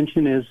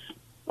contention is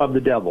of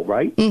the devil,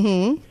 right?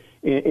 Mm-hmm.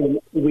 And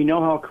we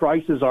know how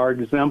Christ is our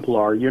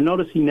exemplar. You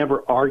notice he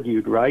never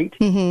argued, right?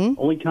 Mm-hmm.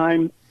 Only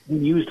time he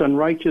used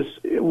unrighteous,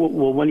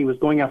 well, when he was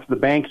going after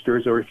the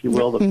banksters, or if you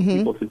will, the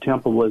people at the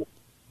temple, was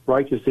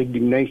righteous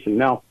indignation.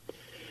 Now,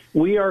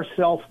 we are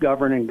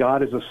self-governed and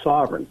God is a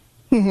sovereign.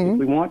 If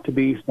we want to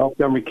be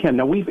self-governed, we can.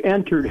 Now, we've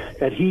entered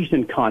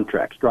adhesion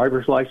contracts,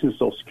 driver's license,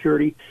 Social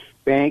Security,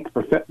 bank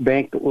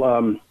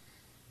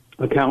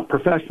account,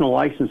 professional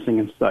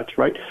licensing and such,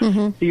 right?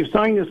 So you've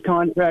signed this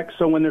contract,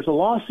 so when there's a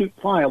lawsuit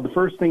filed, the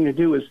first thing to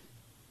do is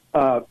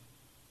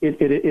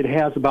it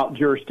has about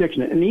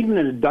jurisdiction. And even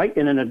in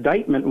an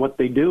indictment, what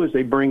they do is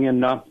they bring in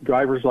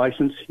driver's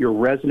license, your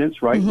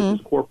residence, right, which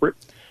is corporate,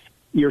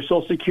 your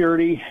Social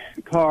Security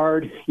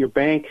card, your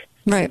bank,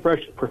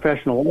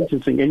 professional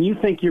licensing, and you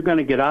think you're going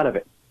to get out of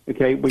it.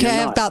 Okay, well, I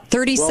have about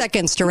 30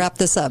 seconds to wrap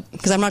this up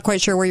because I'm not quite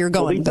sure where you're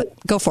going, but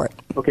go for it.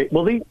 Okay,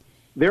 well,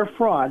 they're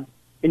fraud,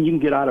 and you can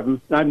get out of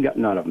them. I've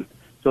gotten out of them.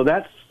 So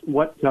that's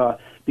what,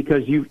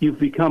 because you've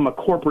become a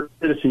corporate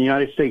citizen in the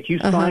United States. You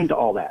signed to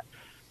all that,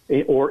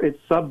 or it's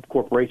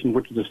sub-corporation,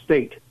 which is a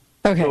state.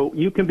 Okay. So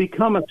you can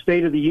become a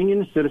State of the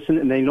Union citizen,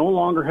 and they no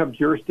longer have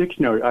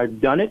jurisdiction. I've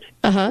done it.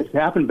 It's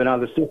happened, been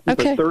out of the system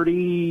for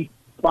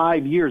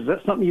 35 years. Is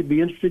that something you'd be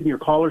interested in, your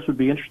callers would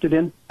be interested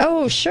in?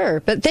 Oh,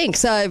 sure. But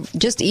thanks.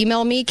 Just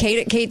email me,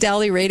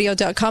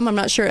 Kate@KateDalleyRadio.com. I'm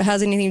not sure it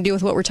has anything to do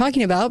with what we're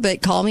talking about,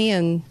 but call me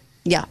and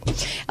Yeah.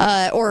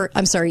 Or,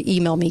 I'm sorry,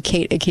 email me,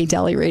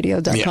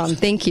 kate@katedalleyradio.com. Yes.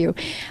 Thank you.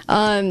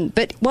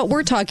 But what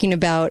we're talking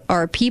about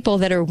are people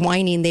that are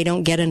whining they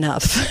don't get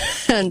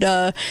enough.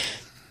 And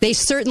they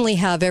certainly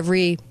have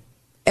every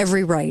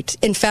right.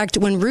 In fact,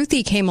 when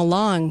Ruthie came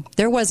along,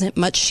 there wasn't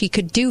much she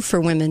could do for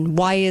women.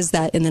 Why is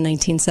that in the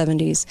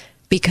 1970s?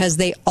 Because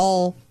they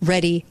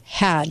already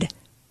had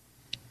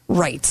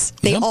rights.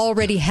 They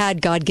already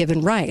had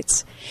God-given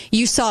rights.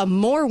 You saw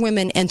more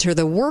women enter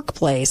the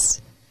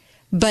workplace,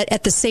 but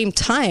at the same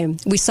time,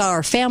 we saw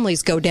our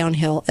families go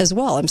downhill as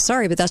well. I'm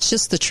sorry, but that's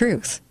just the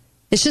truth.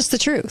 It's just the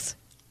truth.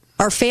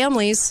 Our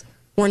families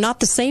were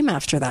not the same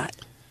after that.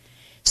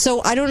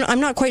 So I'm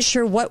not quite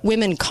sure what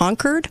women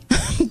conquered,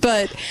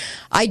 but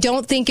I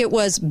don't think it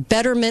was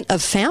betterment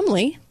of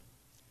family.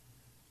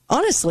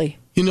 Honestly.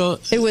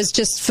 It was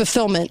just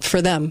fulfillment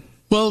for them.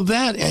 Well,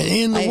 that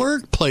in the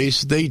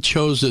workplace, they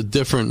chose a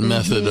different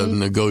method of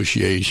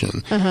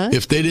negotiation.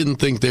 If they didn't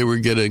think they were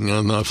getting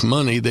enough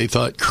money, they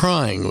thought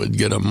crying would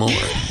get them more.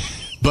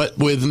 But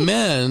with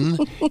men,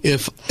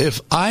 if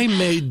I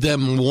made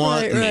them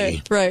want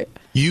me,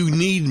 you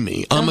need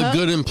me. I'm a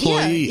good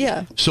employee,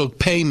 so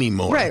pay me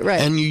more. Right.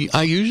 And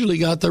I usually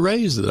got the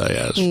raise that I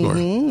asked for.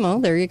 Well,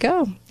 there you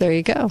go.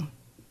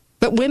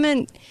 But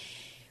women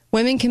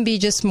can be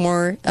just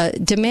more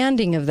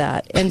demanding of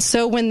that. And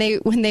so when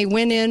they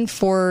went in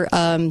for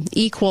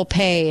equal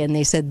pay and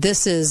they said,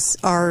 this is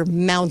our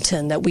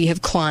mountain that we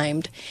have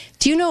climbed,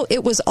 do you know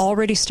it was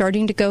already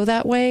starting to go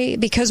that way?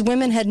 Because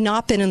women had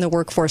not been in the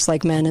workforce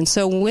like men. And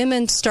so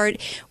women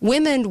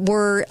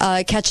were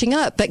catching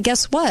up. But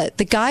guess what?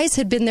 The guys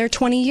had been there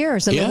 20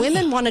 years. And the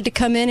women wanted to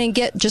come in and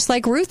get, just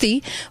like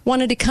Ruthie,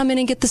 wanted to come in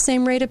and get the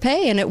same rate of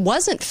pay. And it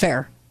wasn't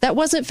fair. That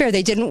wasn't fair.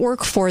 They didn't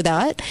work for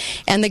that.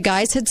 And the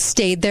guys had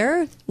stayed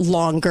there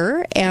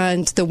longer,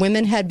 and the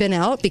women had been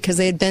out because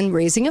they had been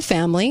raising a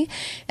family.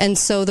 And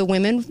so the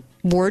women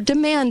were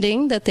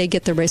demanding that they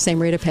get the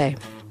same rate of pay.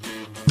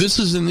 This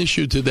is an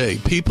issue today.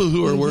 People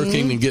who are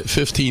working and get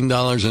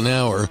 $15 an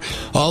hour,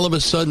 all of a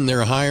sudden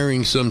they're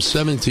hiring some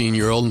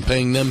 17-year-old and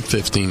paying them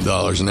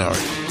 $15 an hour.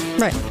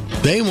 Right.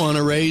 They want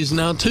a raise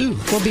now, too.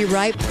 We'll be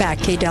right back.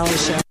 Kate Daly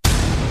Show.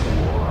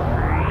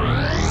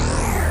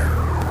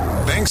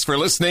 Thanks for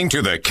listening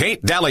to The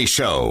Kate Daly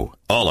Show.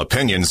 All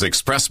opinions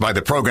expressed by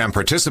the program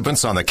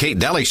participants on The Kate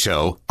Daly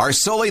Show are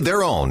solely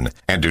their own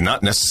and do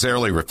not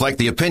necessarily reflect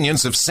the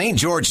opinions of St.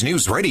 George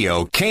News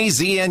Radio,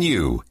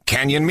 KZNU,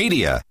 Canyon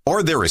Media,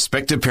 or their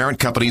respective parent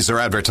companies or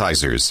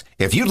advertisers.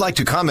 If you'd like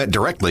to comment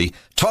directly,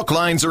 talk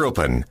lines are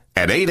open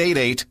at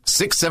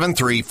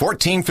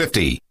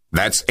 888-673-1450.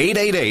 That's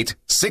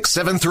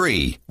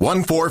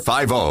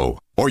 888-673-1450.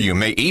 Or you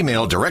may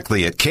email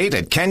directly at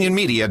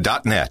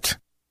kate@canyonmedia.net.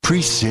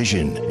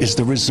 Precision is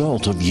the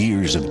result of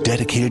years of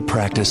dedicated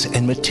practice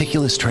and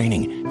meticulous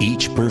training.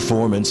 Each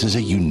performance is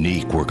a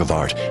unique work of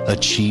art,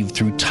 achieved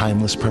through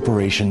timeless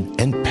preparation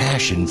and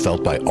passion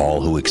felt by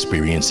all who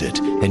experience it.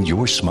 And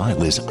your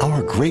smile is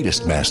our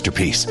greatest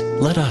masterpiece.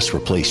 Let us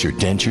replace your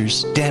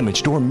dentures,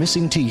 damaged or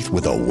missing teeth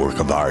with a work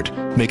of art.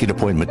 Make an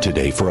appointment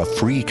today for a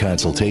free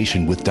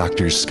consultation with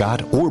Drs.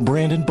 Scott or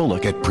Brandon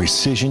Bullock at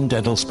Precision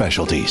Dental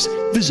Specialties.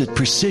 Visit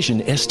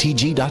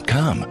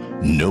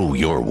precisionstg.com. Know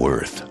your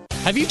worth.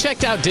 Have you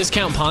checked out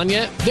Discount Pawn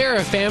yet? They're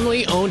a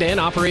family-owned and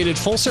operated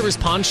full-service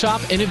pawn shop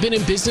and have been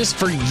in business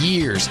for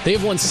years. They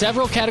have won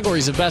several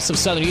categories of Best of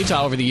Southern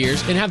Utah over the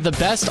years and have the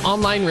best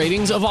online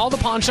ratings of all the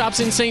pawn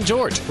shops in St.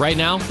 George. Right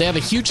now, they have a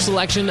huge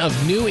selection of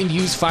new and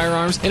used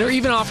firearms and are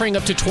even offering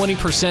up to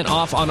 20%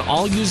 off on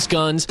all used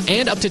guns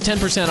and up to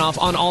 10% off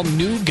on all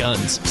new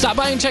guns. Stop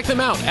by and check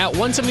them out at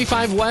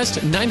 175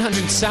 West,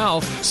 900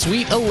 South,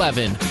 Suite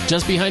 11,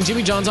 just behind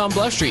Jimmy John's on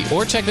Bluff Street,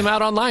 or check them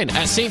out online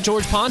at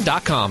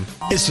stgeorgepawn.com.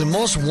 It's the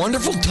most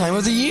wonderful time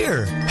of the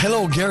year.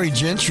 Hello, Gary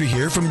Gentry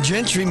here from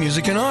Gentry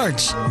Music and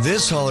Arts.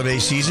 This holiday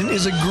season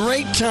is a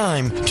great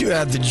time to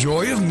add the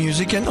joy of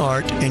music and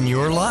art in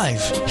your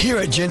life. Here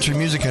at Gentry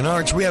Music and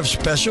Arts, we have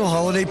special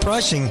holiday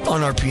pricing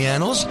on our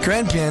pianos,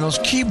 grand pianos,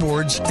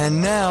 keyboards,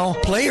 and now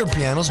player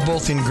pianos,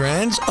 both in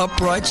grands,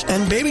 uprights,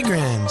 and baby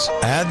grands.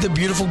 Add the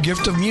beautiful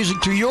gift of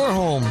music to your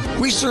home.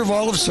 We serve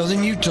all of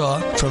Southern Utah,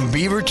 from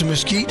Beaver to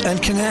Mesquite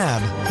and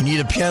Kanab. You need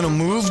a piano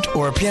moved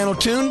or a piano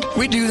tuned?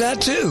 We do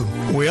that too.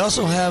 We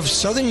also have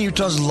Southern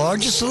Utah's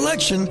largest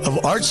selection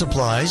of art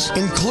supplies,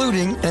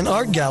 including an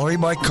art gallery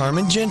by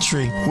Carmen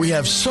Gentry. We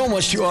have so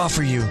much to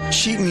offer you.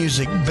 Sheet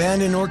music,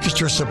 band and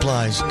orchestra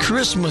supplies,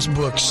 Christmas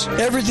books,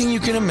 everything you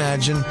can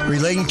imagine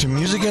relating to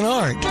music and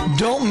art.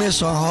 Don't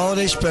miss our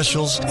holiday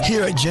specials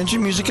here at Gentry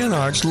Music and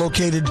Arts,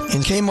 located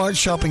in Kmart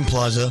Shopping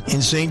Plaza in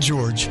St.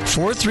 George,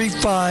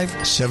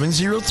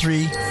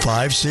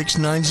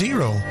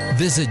 435-703-5690.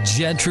 Visit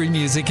Gentry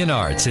Music and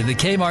Arts in the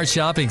Kmart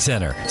Shopping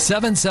Center,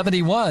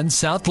 771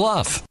 South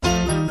Bluff.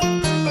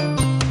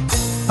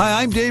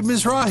 Hi, I'm Dave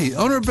Mizrahi,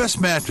 owner of Best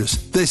Mattress.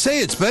 They say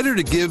it's better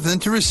to give than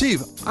to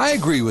receive. I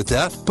agree with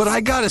that, but I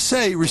gotta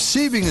say,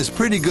 receiving is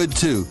pretty good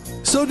too.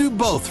 So do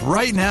both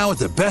right now at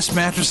the Best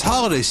Mattress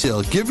Holiday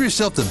Sale. Give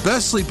yourself the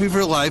best sleep of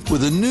your life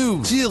with a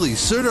new Sealy,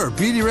 Serta, or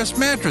Beautyrest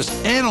mattress,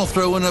 and I'll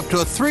throw in up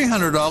to a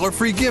 $300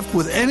 free gift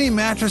with any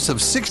mattress of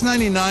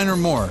 $699 or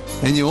more.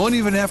 And you won't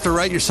even have to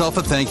write yourself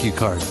a thank you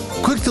card.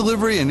 Quick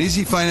delivery and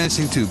easy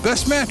financing too.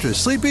 Best Mattress.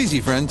 Sleep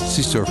easy, friends.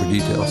 See store for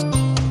details.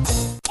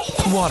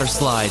 Water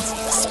slides,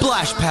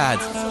 splash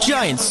pads,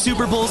 giant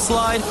Super Bowl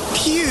slide,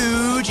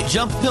 huge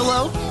jump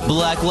pillow,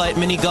 blacklight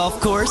mini golf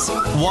course,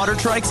 water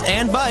trikes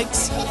and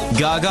bikes,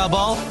 gaga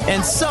ball,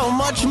 and so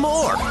much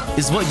more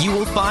is what you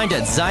will find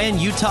at Zion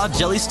Utah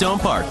Jellystone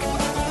Park.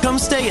 Come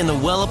stay in the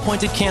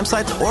well-appointed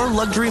campsites or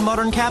luxury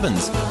modern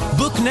cabins.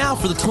 Book now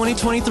for the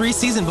 2023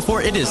 season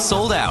before it is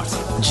sold out.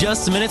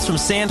 Just minutes from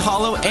Sand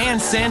Hollow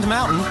and Sand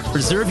Mountain.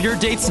 Reserve your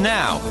dates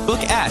now. Book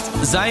at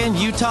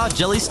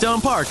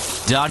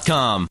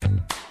ZionUtahJellystonePark.com.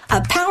 A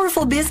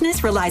powerful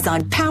business relies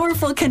on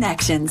powerful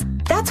connections.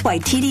 That's why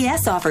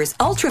TDS offers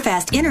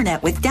ultra-fast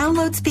internet with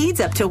download speeds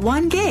up to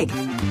 1 gig.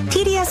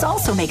 TDS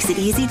also makes it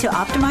easy to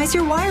optimize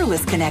your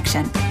wireless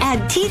connection.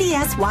 Add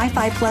TDS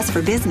Wi-Fi Plus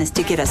for Business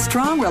to get a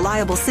strong,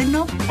 reliable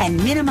signal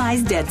and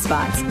minimize dead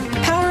spots.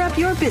 Power up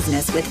your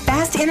business with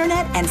fast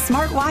internet and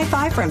smart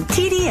Wi-Fi from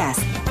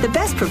TDS, the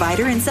best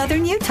provider in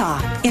Southern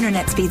Utah.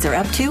 Internet speeds are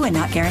up to and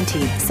not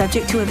guaranteed.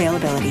 Subject to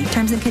availability.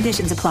 Terms and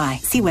conditions apply.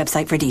 See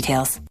website for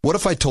details. What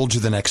if I told you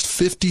the next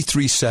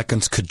 53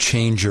 seconds could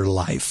change your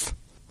life?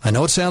 I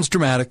know it sounds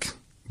dramatic,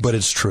 but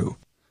it's true.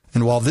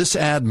 And while this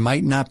ad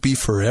might not be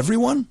for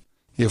everyone,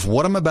 if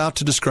what I'm about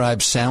to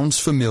describe sounds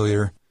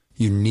familiar,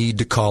 you need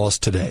to call us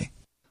today.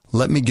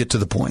 Let me get to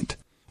the point.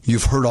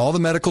 You've heard all the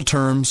medical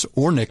terms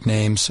or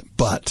nicknames,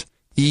 but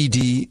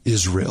ED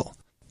is real.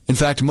 In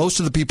fact, most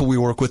of the people we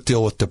work with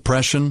deal with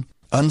depression,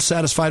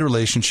 unsatisfied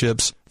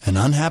relationships, an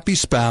unhappy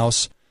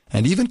spouse,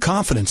 and even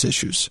confidence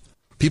issues.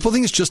 People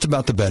think it's just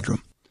about the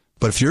bedroom.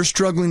 But if you're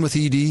struggling with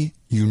ED,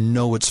 you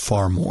know it's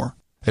far more.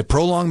 At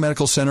Prolong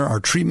Medical Center, our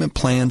treatment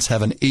plans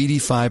have an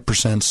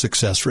 85%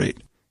 success rate.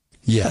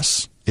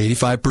 Yes,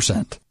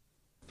 85%.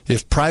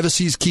 If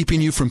privacy is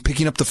keeping you from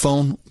picking up the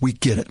phone, we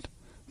get it.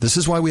 This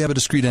is why we have a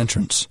discreet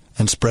entrance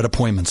and spread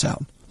appointments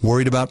out.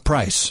 Worried about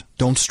price?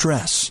 Don't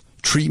stress.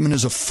 Treatment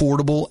is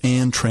affordable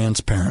and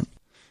transparent.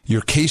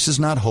 Your case is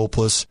not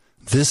hopeless.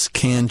 This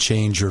can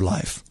change your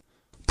life.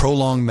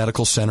 Prolong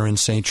Medical Center in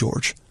St.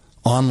 George.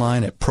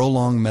 Online at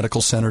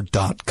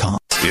prolongmedicalcenter.com.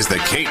 Is the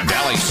Kate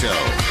Daly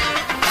Show.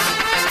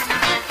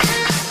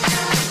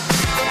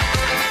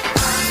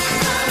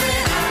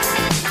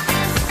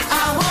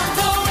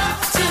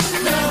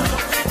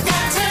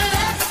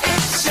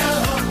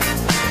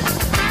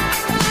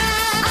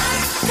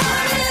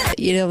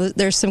 You know,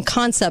 there's some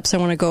concepts I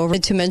want to go over.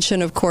 To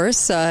mention, of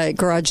course,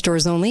 garage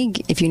doors only.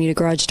 If you need a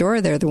garage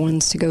door, they're the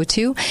ones to go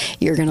to.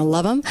 You're going to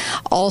love them.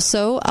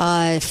 Also,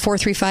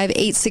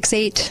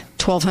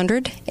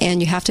 435-868-1200,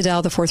 and you have to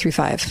dial the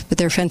 435. But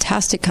they're a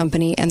fantastic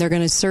company, and they're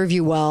going to serve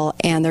you well,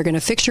 and they're going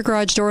to fix your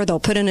garage door.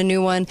 They'll put in a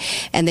new one,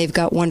 and they've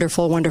got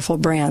wonderful, wonderful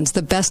brands.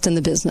 The best in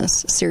the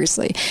business,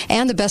 seriously.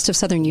 And the best of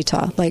Southern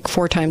Utah, like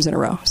 4 times in a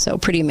row. So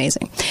pretty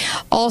amazing.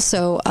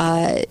 Also,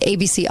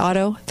 ABC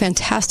Auto,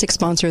 fantastic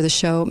sponsor of the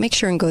show. Make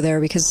sure and go there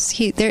because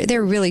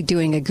they're really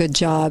doing a good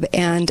job.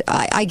 And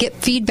I get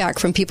feedback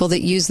from people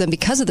that use them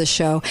because of the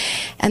show,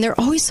 and they're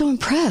always so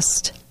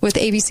impressed with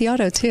ABC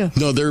Auto, too.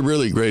 No, they're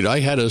really great. I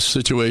had a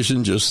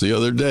situation just the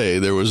other day.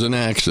 There was an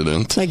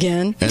accident.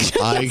 Again? And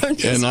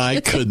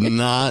I could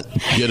not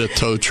get a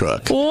tow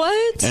truck.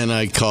 What? And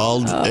I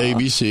called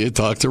ABC, I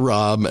talked to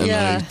Rob, and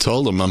I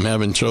told him I'm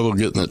having trouble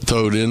getting it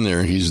towed in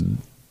there.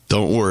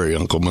 Don't worry,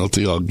 Uncle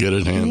Milty, I'll get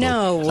it handled.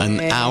 No way. An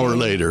hour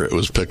later, it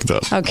was picked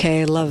up.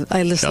 Okay,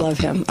 I just love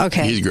him.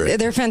 Okay. He's great.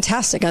 They're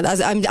fantastic.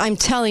 I'm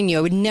telling you,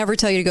 I would never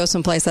tell you to go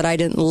someplace that I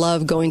didn't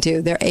love going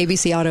to. Their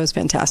ABC Auto is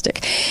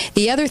fantastic.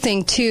 The other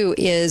thing, too,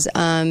 is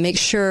make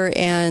sure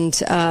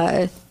and...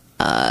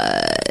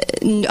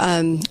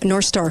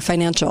 North Star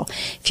Financial.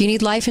 If you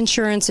need life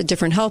insurance, a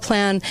different health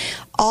plan,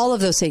 all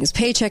of those things,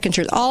 paycheck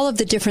insurance, all of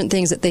the different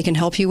things that they can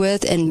help you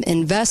with, and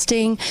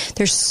investing,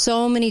 there's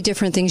so many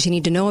different things you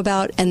need to know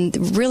about,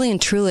 and really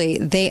and truly,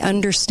 they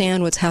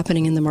understand what's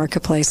happening in the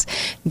marketplace.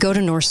 Go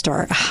to North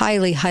Star.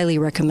 Highly, highly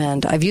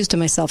recommend. I've used it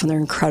myself, and they're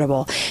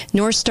incredible.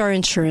 North Star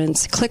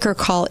Insurance,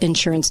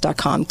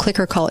 clickorcallinsurance.com,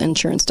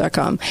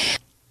 clickorcallinsurance.com.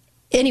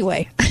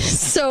 Anyway,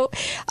 so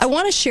I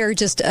want to share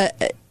just a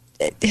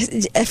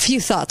few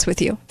thoughts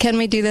with you. Can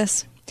we do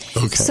this?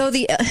 Okay. So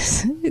the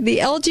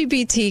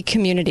LGBT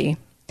community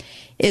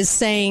is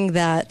saying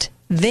that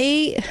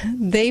they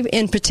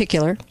in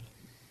particular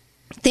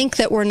think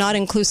that we're not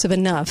inclusive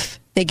enough.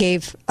 They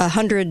gave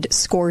 100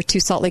 score to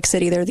Salt Lake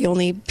City. They're the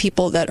only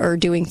people that are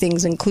doing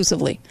things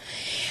inclusively.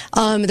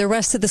 The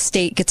rest of the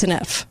state gets an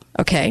F.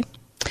 Okay.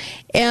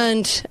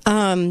 And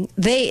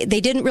they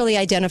didn't really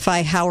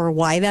identify how or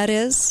why that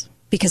is.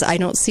 because I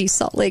don't see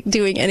Salt Lake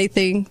doing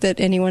anything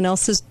that anyone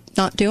else is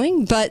not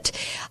doing. But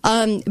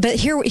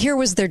here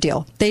was their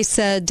deal. They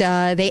said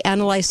they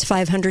analyzed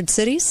 500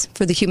 cities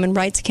for the Human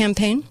Rights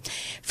Campaign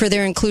for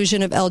their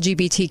inclusion of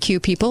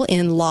LGBTQ people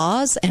in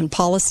laws and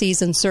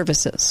policies and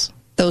services.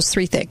 Those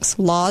three things: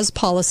 laws,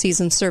 policies,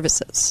 and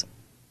services.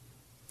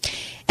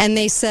 And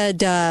they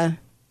said,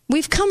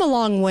 we've come a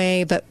long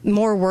way, but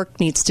more work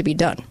needs to be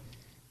done.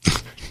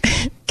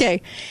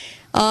 Okay.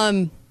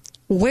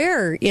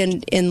 Where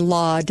in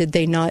law did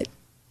they not,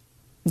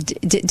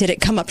 did it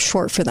come up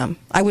short for them?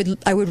 I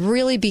would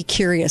really be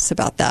curious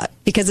about that,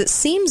 because it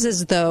seems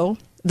as though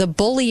the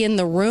bully in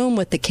the room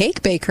with the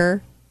cake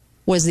baker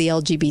was the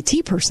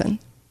LGBT person,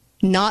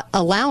 not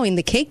allowing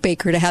the cake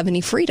baker to have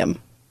any freedom.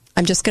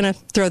 I'm just going to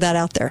throw that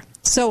out there.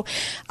 So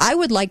I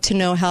would like to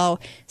know how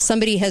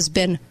somebody has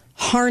been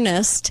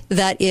harnessed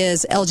that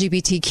is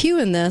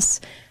LGBTQ in this.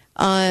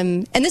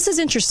 And this is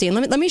interesting.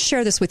 Let me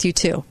share this with you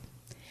too.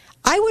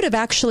 I would have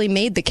actually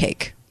made the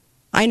cake.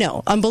 I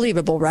know,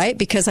 unbelievable, right?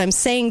 Because I'm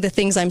saying the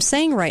things I'm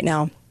saying right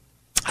now.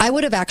 I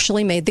would have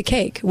actually made the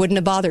cake. Wouldn't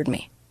have bothered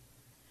me.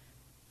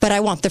 But I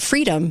want the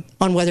freedom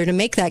on whether to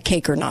make that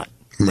cake or not.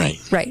 Right.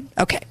 Right.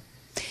 Okay.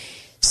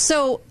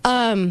 So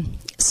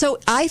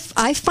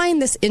I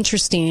find this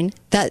interesting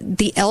that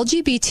the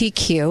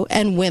LGBTQ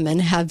and women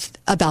have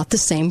about the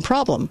same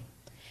problem.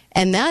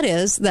 And that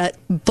is that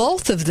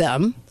both of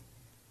them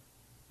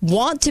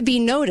want to be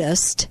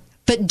noticed,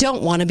 but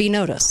don't want to be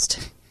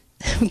noticed.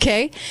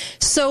 Okay?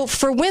 So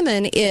for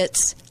women,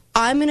 it's,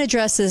 I'm going to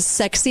dress as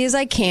sexy as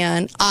I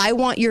can. I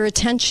want your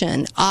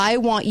attention. I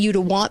want you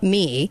to want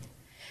me.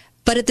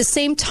 But at the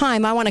same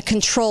time, I want to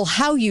control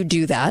how you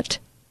do that.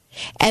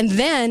 And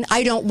then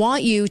I don't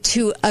want you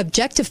to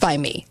objectify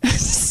me.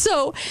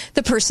 So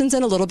the person's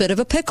in a little bit of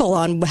a pickle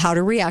on how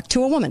to react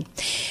to a woman.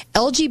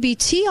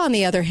 LGBT, on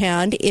the other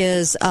hand,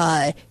 is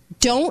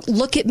don't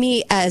look at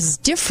me as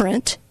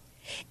different,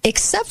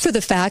 except for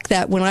the fact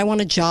that when I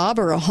want a job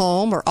or a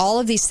home or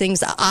all of these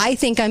things I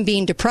think I'm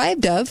being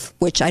deprived of,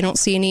 which I don't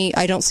see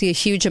a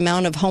huge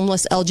amount of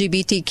homeless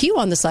LGBTQ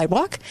on the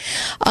sidewalk.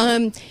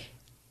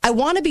 I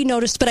want to be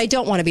noticed, but I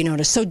don't want to be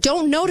noticed. So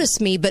don't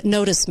notice me, but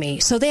notice me.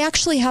 So they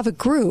actually have a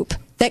group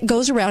that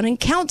goes around and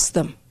counts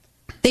them.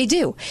 They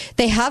do.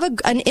 They have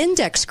an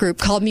index group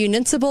called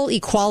Municipal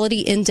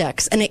Equality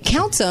Index, and it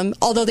counts them,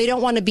 although they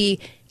don't want to be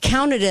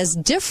counted as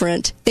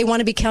different. They want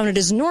to be counted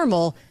as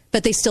normal,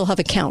 but they still have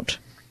a count.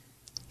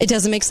 It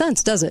doesn't make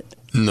sense, does it?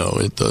 No,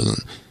 it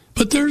doesn't.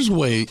 But there's a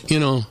way,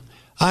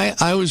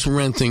 I was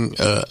renting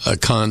a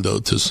condo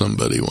to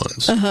somebody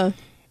once. Uh-huh.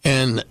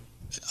 And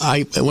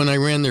when I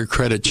ran their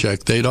credit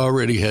check, they'd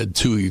already had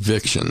 2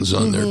 evictions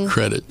on their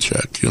credit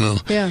check,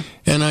 Yeah.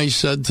 And I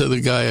said to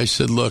the guy, I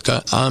said, look,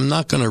 I'm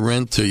not going to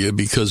rent to you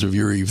because of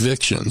your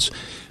evictions.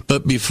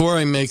 But before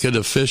I make it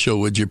official,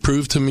 would you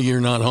prove to me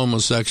you're not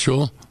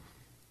homosexual?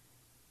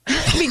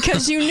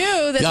 Because you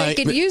knew that they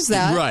could use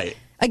that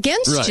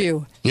against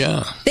you.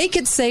 Yeah. They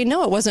could say,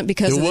 no, it wasn't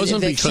because of the evictions.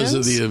 It wasn't because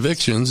of the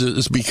evictions.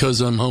 It's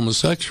because I'm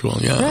homosexual.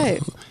 Yeah.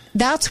 Right.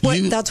 That's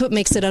what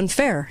makes it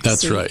unfair.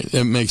 That's right.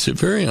 It makes it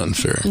very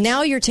unfair.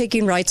 Now you're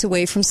taking rights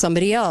away from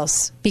somebody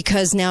else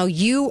because now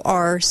you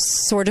are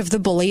sort of the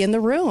bully in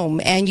the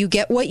room, and you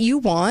get what you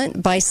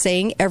want by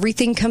saying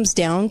everything comes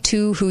down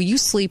to who you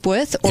sleep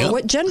with or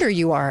what gender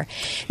you are.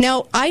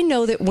 Now, I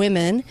know that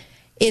women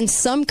in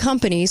some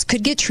companies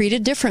could get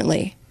treated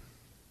differently.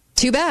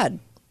 Too bad.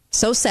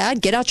 So sad.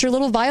 Get out your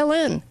little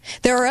violin.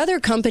 There are other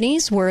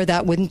companies where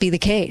that wouldn't be the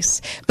case.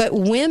 But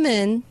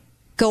women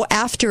go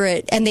after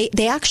it, and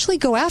they actually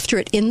go after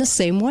it in the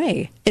same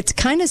way. It's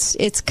kind of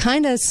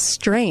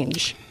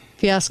strange,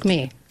 if you ask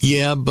me.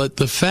 Yeah, but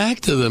the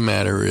fact of the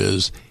matter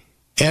is,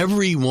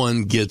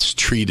 everyone gets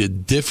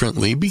treated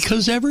differently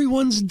because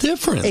everyone's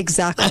different.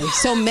 Exactly.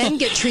 So men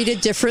get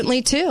treated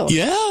differently too.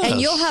 Yeah. And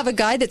you'll have a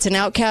guy that's an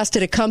outcast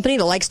at a company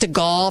that likes to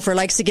golf or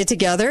likes to get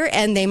together,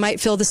 and they might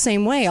feel the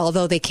same way,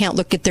 although they can't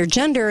look at their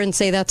gender and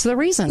say that's the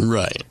reason.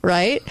 Right.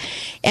 Right?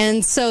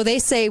 And so they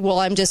say, well,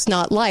 I'm just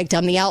not liked.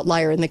 I'm the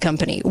outlier in the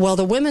company. Well,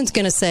 the woman's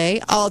going to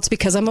say, oh, it's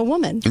because I'm a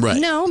woman. Right.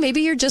 No,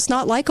 maybe you're just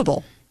not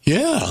likable.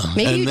 Yeah.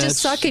 Maybe you just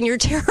suck and you're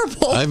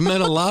terrible. I've met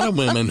a lot of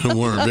women who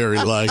weren't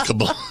very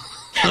likable.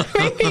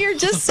 Maybe you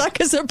just suck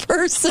as a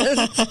person.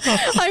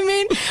 I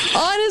mean,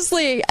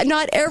 honestly,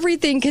 not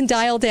everything can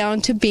dial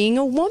down to being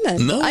a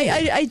woman. No.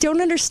 I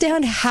don't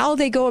understand how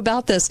they go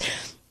about this.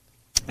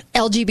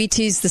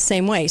 LGBT's the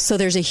same way. So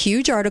there's a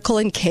huge article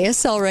in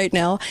KSL right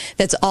now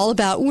that's all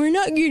about we're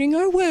not getting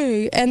our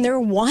way, and they're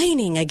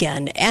whining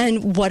again.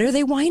 And what are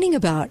they whining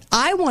about?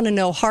 I want to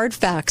know hard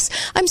facts.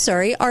 I'm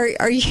sorry,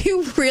 are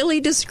you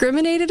really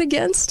discriminated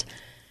against?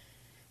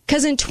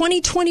 Because in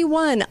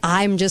 2021,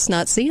 I'm just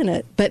not seeing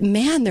it. But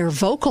man, they're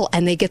vocal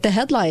and they get the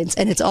headlines.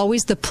 And it's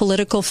always the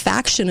political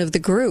faction of the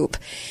group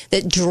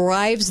that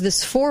drives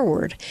this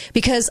forward.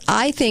 Because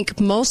I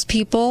think most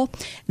people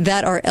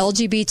that are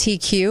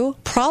LGBTQ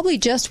probably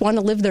just want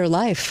to live their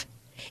life.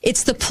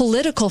 It's the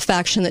political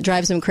faction that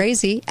drives them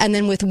crazy. And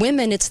then with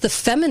women, it's the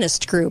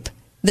feminist group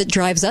that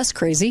drives us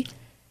crazy.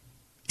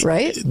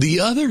 right? The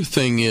other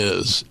thing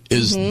is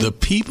the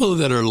people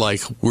that are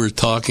like we're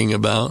talking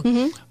about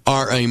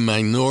are a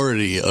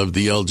minority of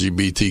the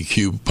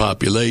LGBTQ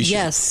population.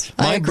 Yes,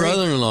 my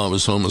brother-in-law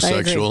was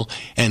homosexual,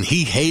 and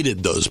he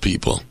hated those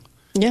people.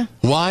 Yeah.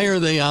 Why are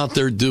they out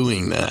there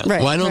doing that?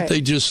 Right, Why don't right. they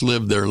just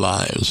live their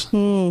lives?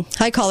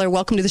 Hi, caller.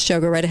 Welcome to the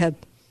show. Go right ahead.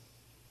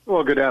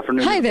 Well, good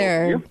afternoon. Hi to both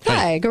there. of you.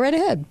 Hi. Go right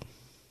ahead.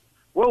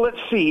 Well, let's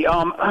see.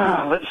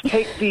 Let's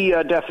take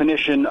the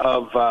definition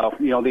of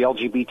the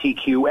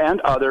LGBTQ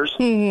and others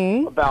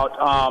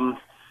about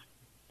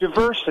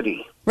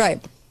diversity.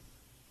 Right.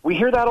 We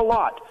hear that a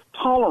lot.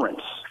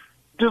 Tolerance,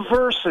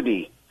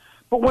 diversity.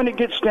 But when it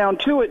gets down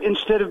to it,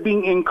 instead of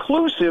being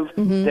inclusive,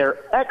 they're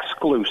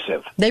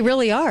exclusive. They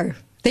really are.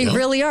 They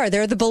really are.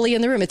 They're the bully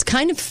in the room. It's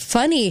kind of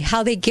funny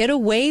how they get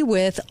away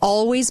with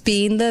always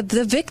being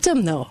the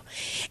victim, though.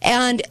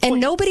 And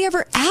nobody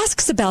ever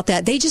asks about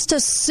that. They just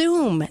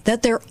assume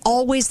that they're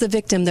always the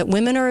victim, that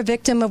women are a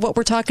victim of what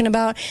we're talking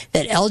about,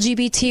 that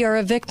LGBT are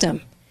a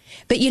victim.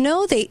 But,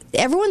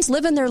 everyone's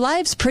living their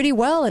lives pretty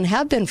well and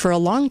have been for a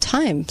long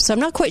time. So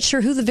I'm not quite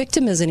sure who the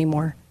victim is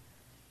anymore.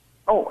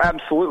 Oh,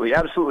 absolutely,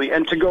 absolutely.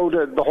 And to go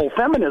to the whole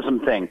feminism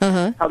thing,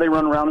 how they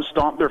run around and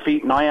stomp their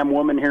feet, and I am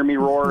woman, hear me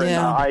roar, and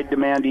I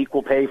demand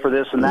equal pay for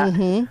this and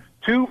that.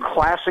 Two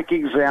classic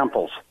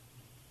examples.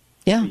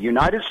 Yeah. The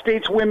United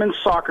States women's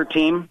soccer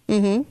team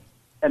and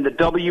the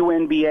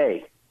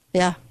WNBA.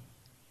 Yeah.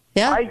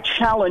 Yeah. I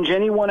challenge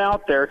anyone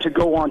out there to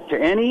go on to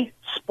any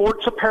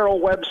sports apparel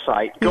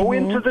website, go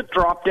into the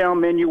drop-down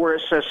menu where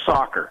it says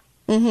soccer.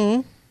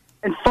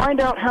 And find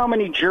out how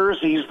many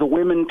jerseys the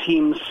women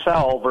teams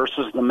sell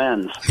versus the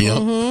men's.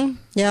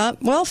 Yeah.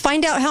 Well,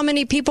 find out how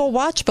many people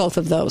watch both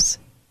of those.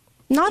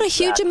 Not a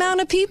huge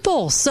amount of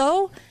people.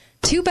 So,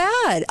 too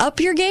bad. Up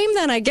your game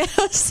then, I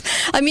guess.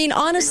 I mean,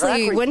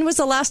 honestly, when was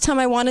the last time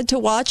I wanted to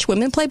watch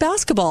women play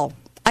basketball?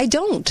 I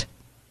don't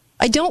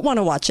want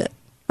to watch it,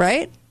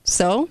 right?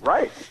 So,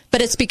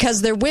 but it's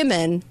because they're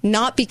women,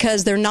 not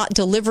because they're not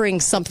delivering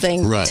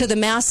something to the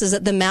masses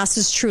that the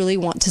masses truly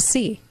want to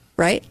see,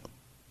 right?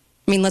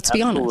 I mean, let's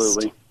be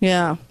honest.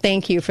 Yeah,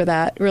 thank you for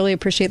that. Really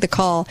appreciate the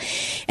call.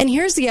 And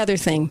here's the other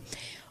thing.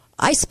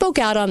 I spoke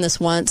out on this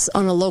once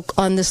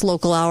on this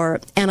local hour,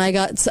 and I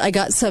got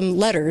some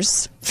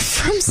letters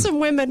from some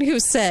women who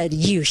said,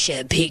 "You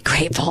should be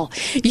grateful.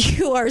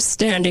 You are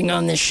standing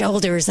on the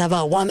shoulders of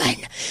a woman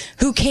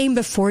who came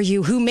before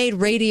you, who made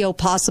radio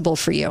possible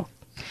for you."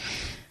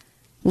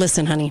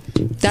 Listen, honey,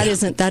 that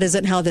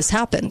isn't how this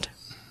happened.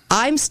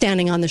 I'm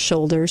standing on the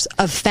shoulders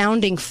of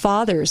founding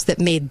fathers that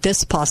made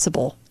this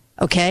possible.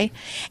 Okay?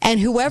 And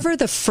whoever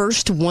the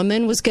first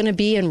woman was going to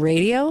be in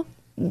radio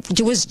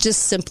was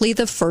just simply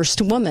the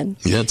first woman.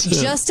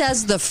 Just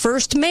as the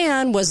first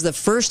man was the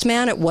first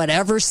man at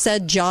whatever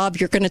said job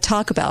you're going to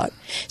talk about.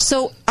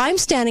 So I'm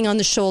standing on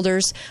the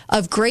shoulders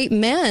of great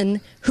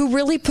men who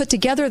really put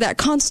together that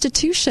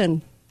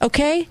Constitution.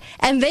 Okay?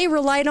 And they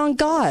relied on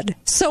God.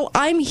 So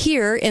I'm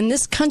here in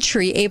this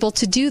country able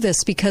to do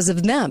this because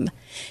of them.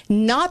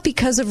 Not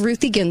because of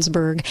Ruthie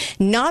Ginsburg.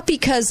 Not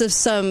because of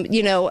some,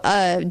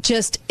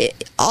 just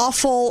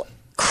awful,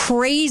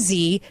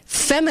 crazy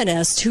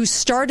feminist who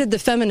started the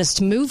feminist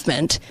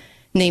movement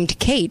named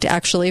Kate.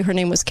 Actually, her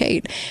name was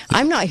Kate.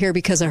 I'm not here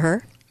because of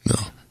her. No.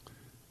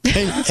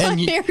 I'm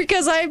here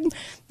because I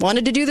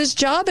wanted to do this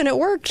job and it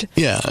worked.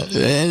 Yeah,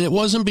 and it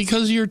wasn't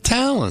because of your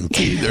talent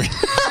either.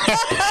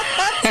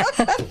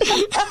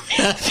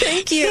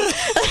 Thank you.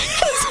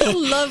 That's a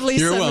lovely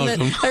sentiment.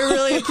 Welcome. I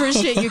really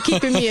appreciate you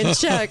keeping me in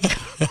check.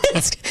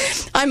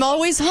 I'm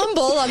always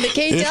humble on the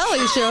Kate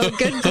Daly Show.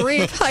 Good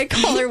grief. Hi,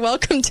 caller.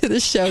 Welcome to the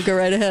show. Go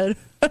right ahead.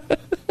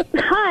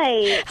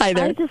 Hi. Hi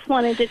there. I just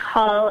wanted to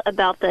call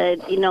about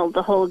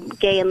the whole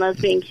gay and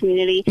lesbian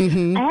community.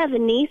 I have a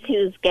niece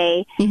who's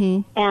gay,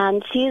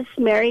 and she's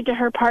married to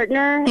her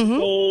partner.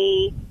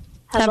 They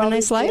have a always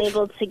nice life. been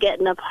able to get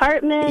an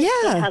apartment.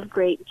 They have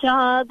great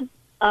jobs.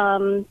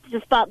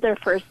 Just bought their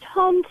first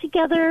home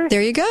together.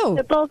 There you go.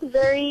 They're both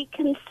very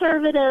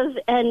conservative,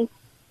 and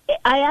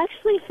I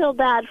actually feel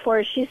bad for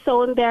her. She's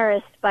so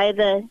embarrassed by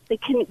the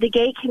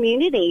gay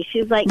community.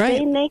 She's like,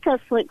 they make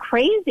us look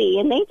crazy,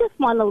 and they just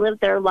want to live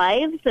their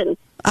lives and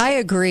I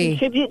agree.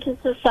 Contribute to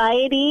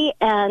society,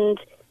 and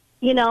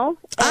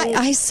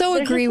I so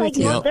agree with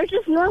you. They're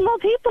just normal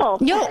people.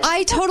 No,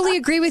 I totally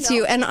agree with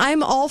you, and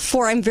I'm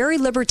very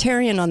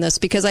libertarian on this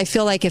because I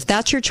feel like if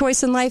that's your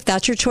choice in life,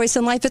 that's your choice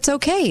in life. It's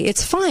okay.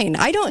 It's fine.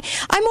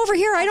 I'm over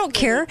here. I don't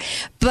care.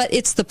 But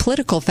it's the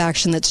political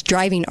faction that's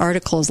driving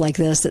articles like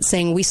this that's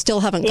saying we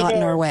still haven't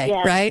gotten our way,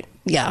 right?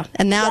 Yeah,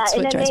 and that's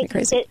what drives me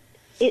crazy.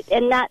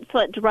 And that's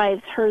what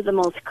drives her the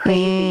most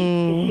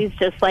crazy. She's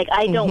just like,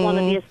 I don't want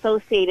to be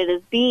associated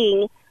as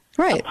being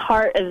a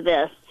part of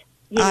this.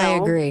 I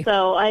agree.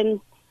 So I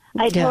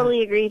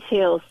totally agree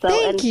too. So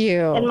Thank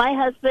you. And my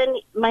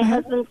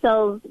husband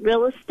sells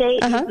real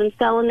estate. He's been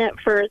selling it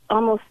for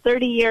almost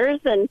 30 years,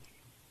 and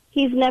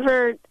he's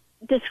never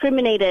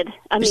discriminated.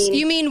 I mean,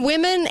 you mean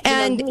women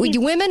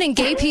and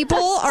gay people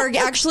are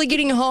actually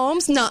getting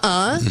homes?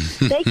 Nuh-uh.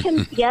 They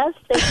can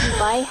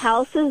buy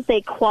houses.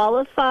 They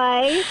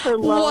qualify for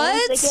loans.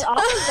 What? They get all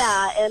of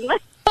that. And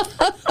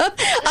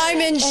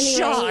I'm in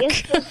shock.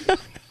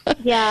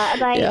 Yeah,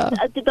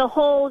 and the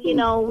whole,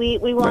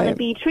 we want to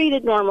be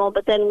treated normal,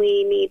 but then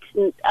we need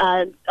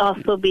to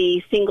also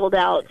be singled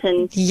out,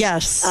 and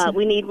yes,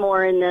 we need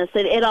more in this.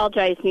 It all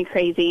drives me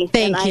crazy.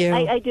 Thank you.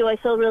 I do. I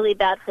feel really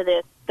bad for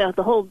the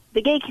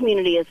gay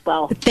community as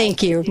well.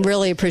 Thank you.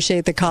 Really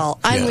appreciate the call.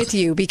 I'm with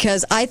you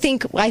because I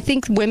think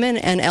women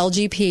and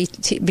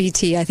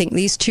LGBT, I think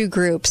these two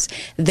groups,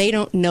 they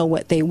don't know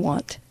what they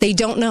want. They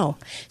don't know.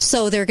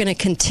 So they're going to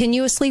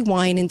continuously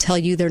whine and tell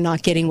you they're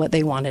not getting what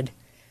they wanted.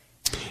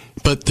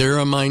 But they're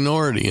a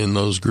minority in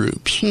those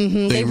groups.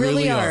 Mm-hmm. They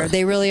really are.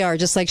 They really are,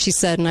 just like she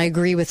said, and I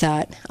agree with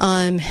that.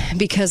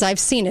 Because I've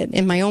seen it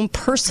in my own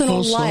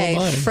personal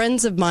life.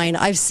 Friends of mine,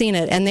 I've seen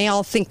it, and they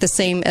all think the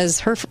same as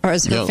her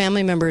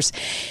family members.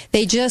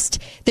 They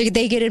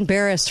get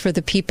embarrassed for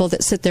the people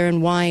that sit there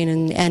and whine.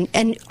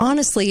 And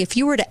honestly, if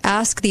you were to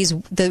ask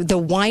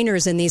the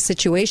whiners in these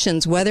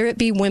situations, whether it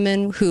be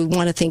women who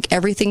want to think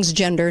everything's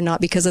gender, not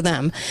because of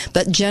them,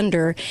 but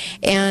gender,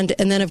 and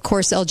then of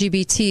course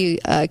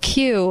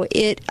LGBTQ.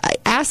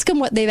 Ask them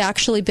what they've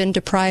actually been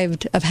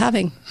deprived of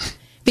having,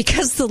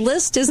 because the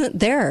list isn't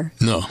there.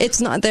 No, it's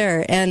not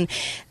there, and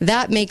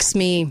that makes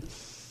me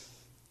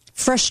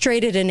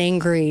frustrated and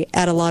angry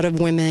at a lot of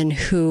women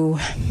who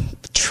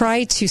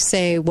try to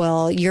say,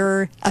 well,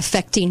 you're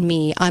affecting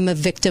me. I'm a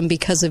victim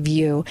because of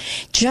you.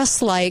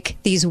 Just like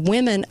these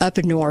women up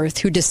north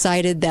who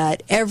decided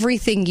that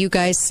everything you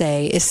guys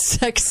say is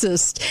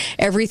sexist.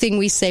 Everything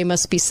we say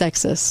must be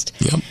sexist.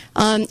 Yep.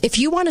 If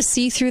you want to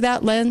see through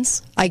that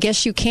lens, I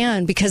guess you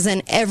can, because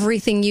then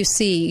everything you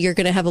see, you're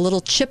going to have a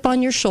little chip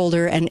on your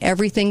shoulder and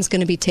everything's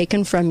going to be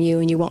taken from you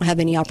and you won't have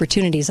any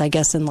opportunities, I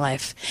guess, in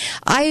life.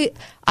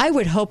 I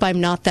would hope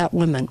I'm not that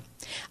woman.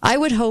 I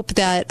would hope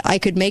that I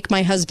could make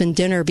my husband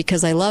dinner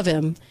because I love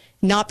him,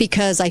 not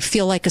because I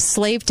feel like a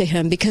slave to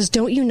him, because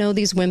don't you know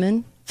these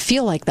women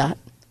feel like that?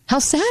 How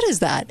sad is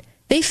that?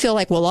 They feel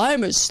like, well,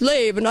 I'm a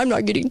slave and I'm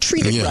not getting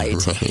treated right.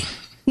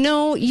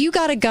 No, you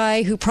got a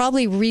guy who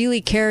probably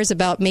really cares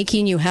about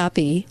making you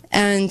happy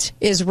and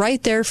is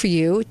right there for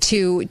you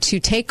to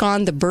take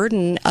on the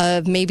burden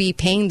of maybe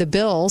paying the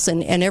bills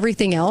and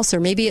everything else, or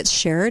maybe it's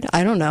shared.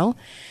 I don't know.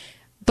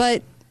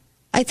 But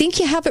I think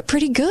you have it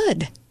pretty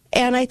good.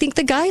 And I think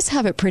the guys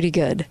have it pretty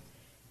good.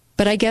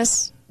 But I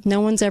guess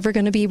no one's ever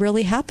going to be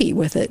really happy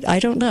with it. I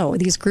don't know.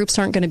 These groups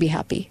aren't going to be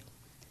happy.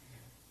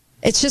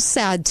 It's just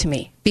sad to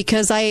me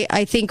because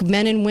I think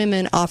men and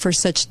women offer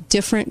such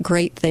different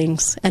great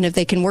things. And if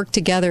they can work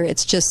together,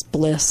 it's just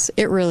bliss.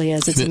 It really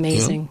is. It's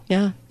amazing.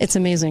 Yeah, it's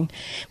amazing.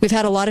 We've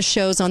had a lot of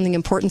shows on the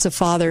importance of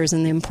fathers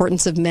and the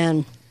importance of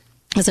men,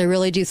 because I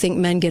really do think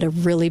men get a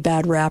really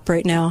bad rap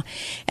right now.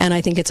 And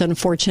I think it's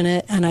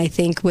unfortunate. And I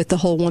think with the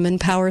whole woman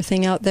power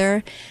thing out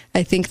there,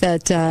 I think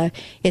that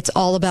it's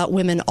all about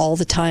women all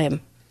the time.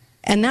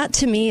 And that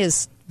to me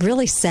is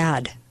really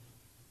sad.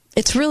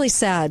 It's really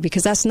sad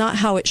because that's not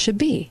how it should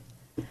be.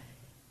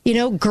 You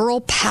know, girl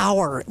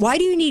power. Why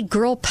do you need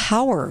girl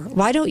power?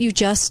 Why don't you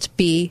just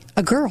be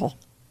a girl?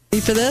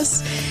 Ready for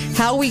this?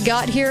 How we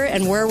got here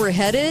and where we're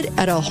headed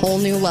at a whole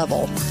new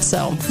level.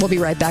 So we'll be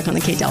right back on the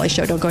Kate Daly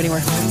Show. Don't go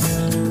anywhere.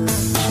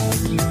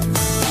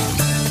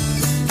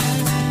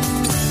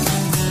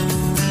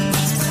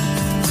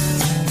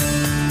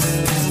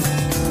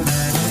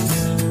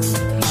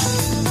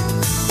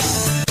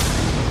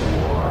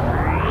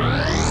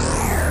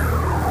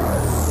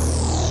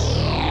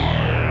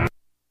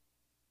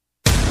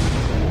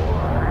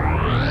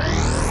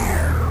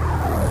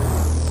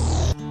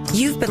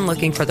 You've been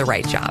looking for the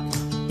right job.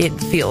 It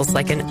feels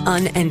like an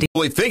unending...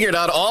 We figured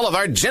out all of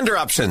our gender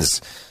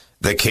options.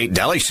 The Kate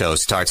Daly Show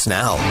starts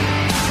now.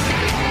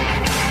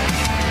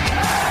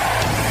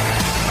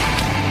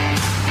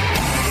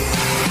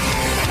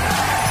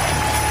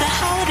 The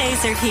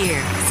holidays are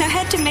here, so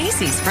head to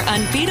Macy's for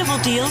unbeatable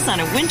deals on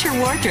a winter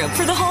wardrobe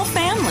for the whole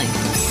family.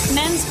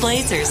 Men's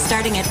blazers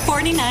starting at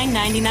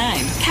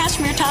 $49.99.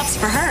 Cashmere tops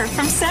for her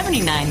from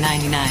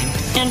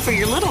 $79.99. And for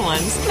your little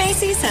ones,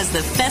 Macy's has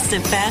the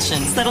festive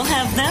fashions that'll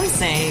have them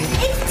saying,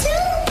 "It's too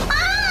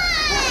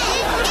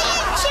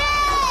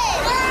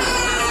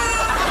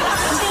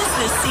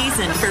the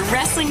season for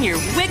wrestling your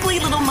wiggly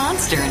little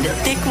monster into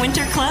thick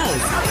winter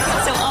clothes.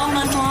 So all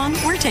month long,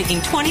 we're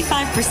taking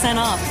 25%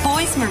 off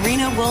boys'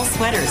 merino wool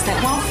sweaters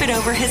that won't fit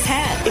over his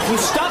head. If you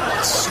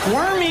stop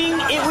squirming,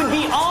 it would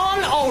be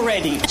on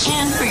already.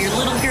 And for your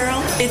little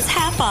girl, it's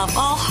half off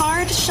all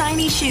hard,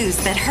 shiny shoes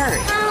that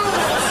hurt.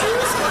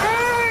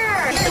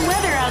 The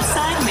weather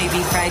outside may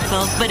be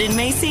frightful, but in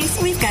Macy's,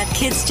 we've got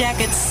kids'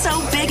 jackets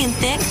so big and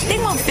thick, they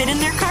won't fit in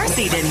their car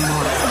seat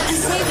anymore. And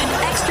save an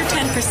extra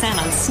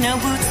 10% on snow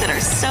boots that are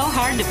so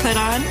hard to put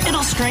on,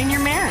 it'll strain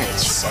your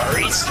marriage.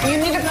 Sorry. You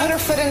need to put her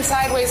foot in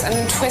sideways and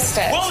then twist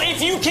it. Well,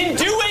 if you can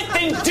do it,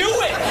 then do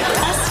it!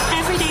 Plus,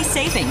 everyday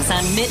savings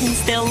on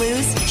mittens they'll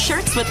lose,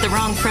 shirts with the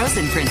wrong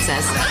Frozen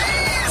princess,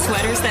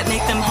 Sweaters that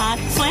make them hot,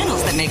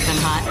 flannels that make them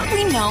hot.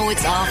 We know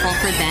it's awful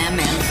for them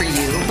and for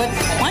you, but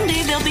one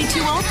day they'll be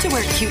too old to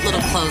wear cute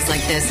little clothes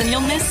like this and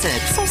you'll miss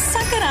it. So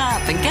suck it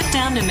up and get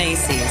down to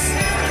Macy's.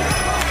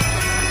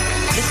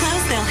 The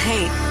clothes they'll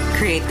hate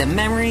create the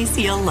memories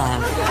you'll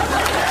love.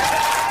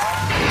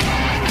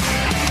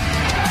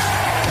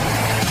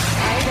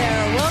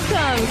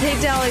 Welcome,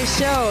 Kate Daly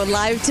Show,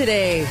 live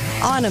today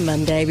on a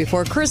Monday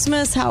before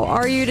Christmas. How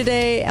are you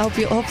today?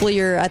 Hopefully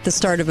you're at the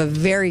start of a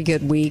very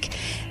good week,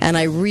 and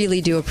I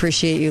really do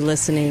appreciate you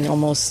listening.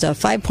 Almost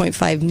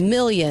 5.5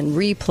 million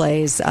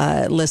replays,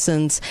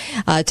 listens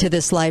to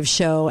this live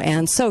show,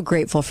 and so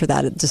grateful for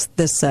that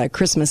this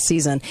Christmas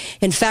season.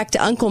 In fact,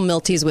 Uncle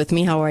Milty's with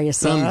me. How are you,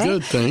 son? I'm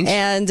good, thanks.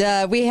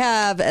 And we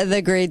have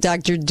the great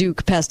Dr.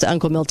 Duke Pesta.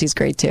 Uncle Milty's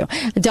great, too.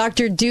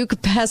 Dr.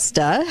 Duke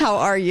Pesta, how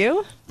are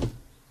you?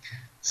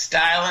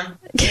 Styling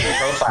and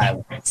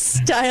profiling.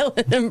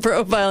 Styling and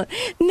profiling.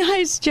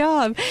 Nice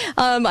job.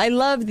 I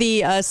love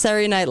the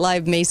Saturday Night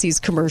Live Macy's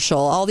commercial.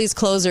 All these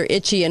clothes are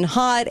itchy and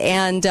hot,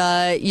 and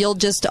you'll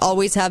just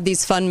always have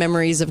these fun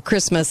memories of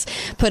Christmas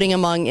putting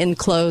them on in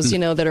clothes,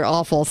 that are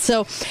awful.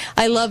 So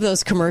I love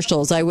those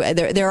commercials.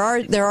 There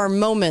are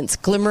moments,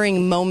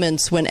 glimmering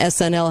moments when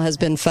SNL has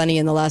been funny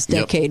in the last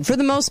decade. Yep. For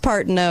the most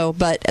part, no,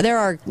 but there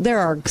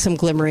are some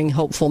glimmering,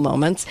 hopeful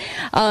moments.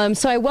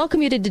 So I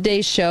welcome you to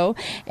today's show.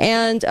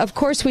 And, of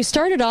course, we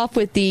started off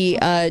with the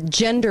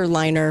gender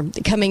liner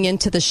coming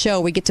into the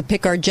show. We get to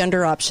pick our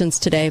gender options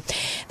today.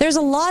 There's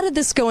a lot of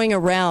this going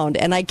around,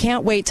 and I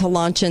can't wait to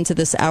launch into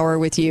this hour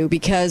with you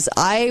because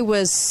I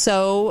was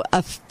so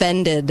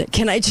offended.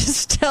 Can I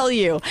just tell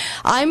you?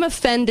 I'm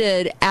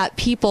offended at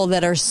people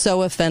that are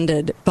so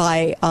offended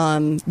by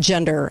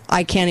gender.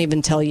 I can't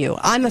even tell you.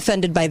 I'm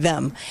offended by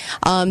them.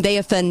 They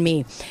offend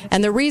me.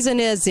 And the reason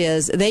is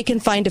they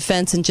can find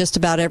offense in just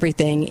about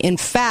everything. In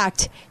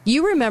fact,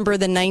 you remember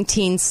the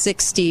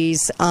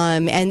 1960s,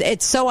 and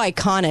it's so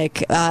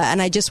iconic,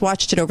 and I just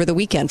watched it over the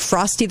weekend,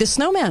 Frosty the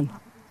Snowman.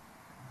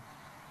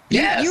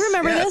 Yes, you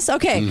remember this?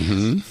 Okay.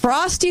 Mm-hmm.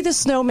 Frosty the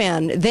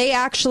Snowman, they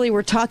actually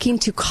were talking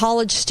to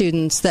college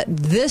students that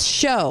this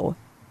show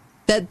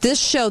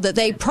that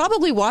they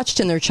probably watched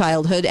in their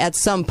childhood at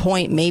some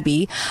point,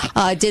 maybe,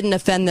 didn't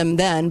offend them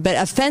then, but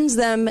offends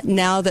them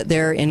now that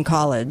they're in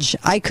college.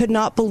 I could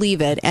not believe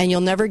it, and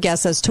you'll never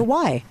guess as to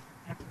why.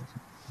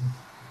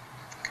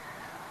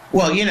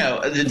 Well,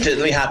 let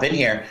me hop in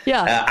here.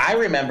 Yeah. I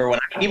remember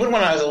even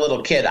when I was a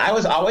little kid, I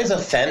was always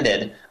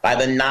offended by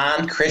the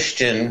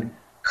non-Christian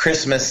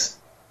Christmas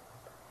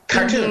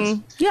cartoons.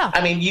 Mm-hmm. Yeah.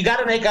 I mean, you got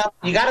to make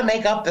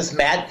up this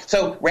mad.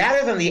 So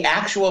rather than the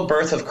actual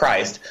birth of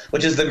Christ,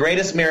 which is the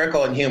greatest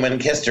miracle in human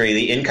history,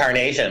 the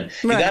incarnation,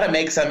 right, you got to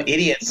make some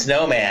idiot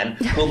snowman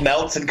who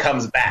melts and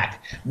comes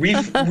back.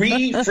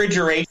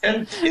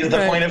 Refrigeration is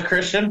the point of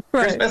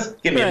Christmas.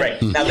 Give me a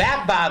break. Now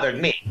that bothered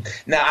me.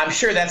 Now I'm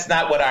sure that's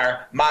not what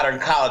our modern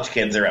college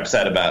kids are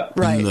upset about.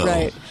 Right. No.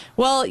 Right.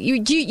 Well, you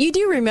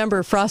do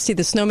remember Frosty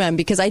the Snowman,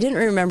 because I didn't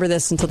remember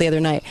this until the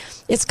other night.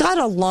 It's got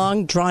a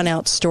long,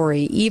 drawn-out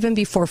story, even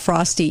before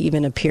Frosty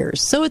even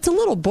appears. So it's a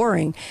little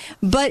boring.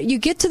 But you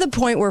get to the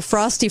point where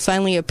Frosty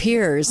finally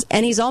appears,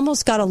 and he's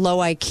almost got a low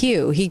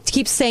IQ. He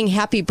keeps saying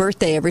happy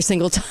birthday every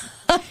single time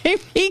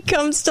he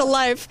comes to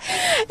life.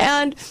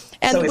 And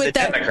so with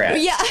that, Democrat.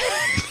 Yeah,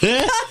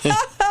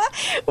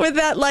 with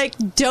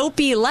that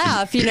dopey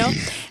laugh,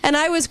 and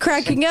I was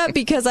cracking up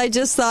because I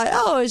just thought,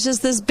 it's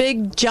just this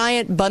big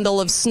giant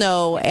bundle of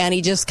snow, and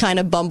he just kind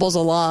of bumbles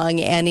along,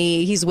 and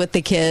he's with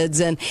the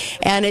kids, and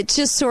it's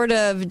just sort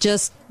of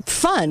just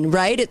fun,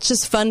 right? It's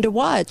just fun to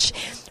watch.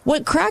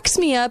 What cracks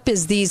me up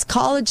is these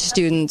college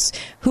students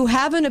who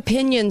have an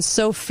opinion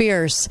so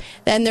fierce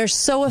and they're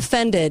so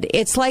offended.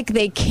 It's like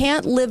they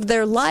can't live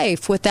their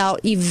life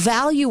without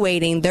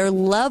evaluating their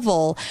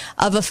level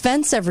of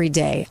offense every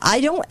day.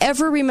 I don't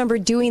ever remember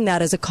doing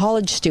that as a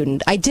college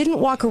student. I didn't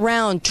walk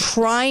around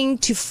trying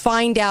to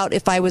find out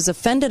if I was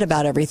offended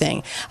about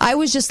everything. I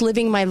was just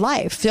living my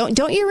life.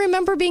 Don't you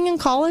remember being in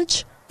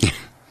college?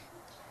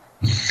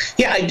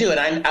 Yeah, I do,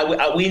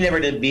 and we never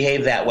did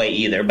behave that way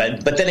either.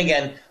 But then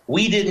again,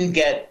 we didn't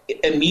get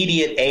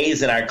immediate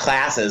A's in our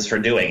classes for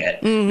doing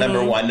it. Mm-hmm.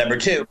 Number one. Number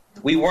two,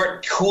 we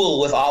weren't cool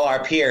with all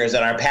our peers,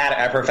 and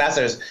our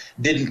professors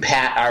didn't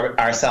pat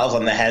ourselves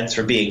on the heads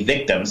for being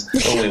victims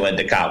when we went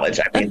to college.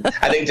 I mean,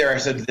 I think there are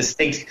some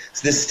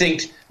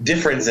distinct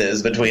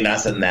differences between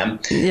us and them.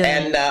 Yeah.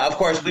 And of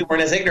course, we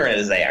weren't as ignorant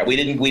as they are. We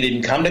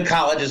didn't come to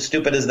college as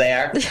stupid as they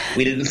are.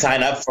 We didn't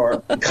sign up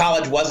for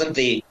college. Wasn't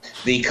the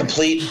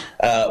complete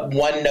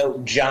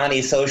one-note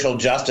Johnny social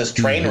justice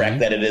train wreck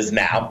that it is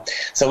now.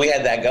 So we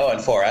had that going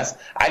for us.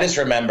 I just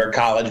remember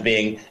college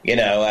being,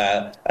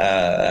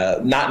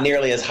 not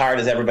nearly as hard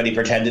as everybody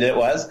pretended it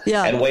was,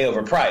 and way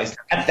overpriced.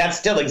 That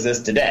still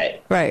exists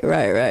today.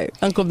 Right.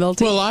 Uncle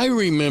Milton? Well, I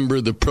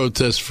remember the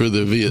protests for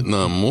the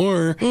Vietnam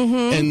War,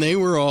 and they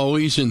were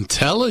always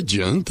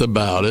intelligent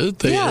about it.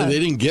 They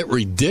didn't get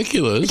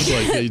ridiculous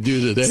like they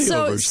do today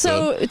over stuff.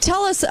 So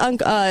tell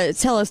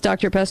us,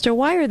 Dr. Pesta,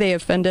 why are they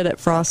offended at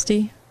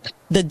Frosty?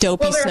 The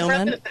dopey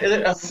snowman?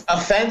 They're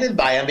offended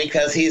by him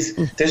because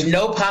there's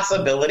no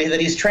possibility that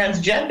he's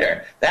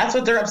transgender. That's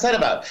what they're upset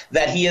about,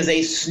 that he is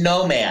a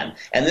snowman,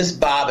 and this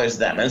bothers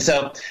them. And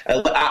so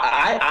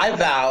I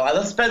vow,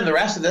 let's spend the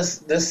rest of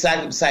this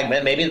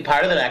segment, maybe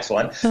part of the next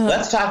one,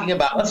 let's talk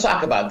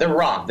about, they're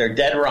wrong. They're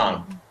dead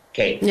wrong,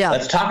 Kate. Yeah.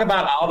 Let's talk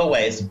about all the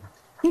ways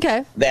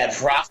that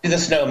Frosty the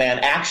Snowman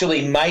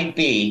actually might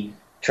be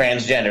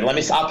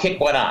transgender. I'll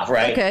kick one off,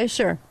 right? Okay,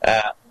 sure.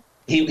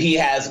 He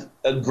has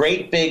a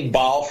great big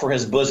ball for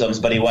his bosoms,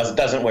 but he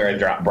doesn't wear a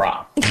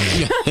bra.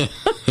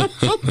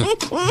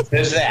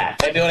 There's that.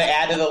 Maybe you want to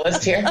add to the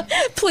list here?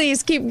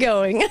 Please keep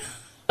going.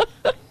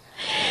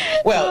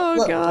 Well,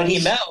 look,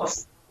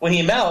 when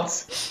he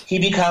melts, he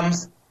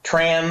becomes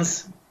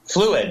trans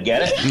fluid.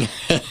 Get it?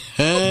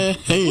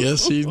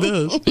 Yes, he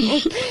does.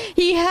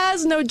 He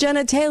has no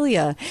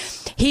genitalia.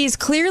 He's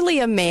clearly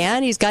a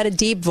man. He's got a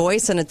deep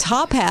voice and a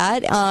top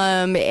hat,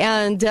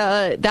 and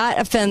that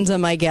offends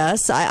him, I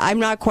guess. I'm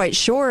not quite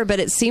sure, but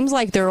it seems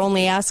like they're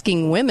only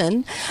asking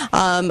women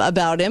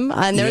about him,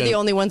 and they're the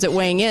only ones that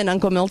weighing in.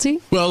 Uncle Milty?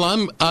 Well,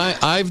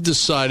 I've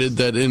decided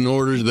that in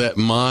order that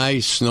my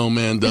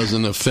snowman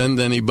doesn't offend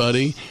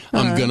anybody,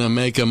 I'm going to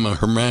make him a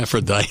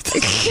hermaphrodite.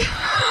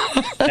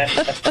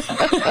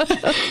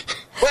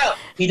 Well,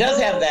 he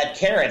does have that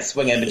carrot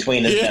swinging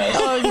between his nose.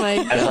 Oh,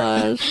 my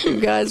gosh.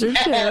 You guys are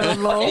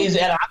terrible.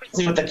 And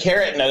obviously with the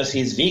carrot nose,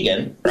 he's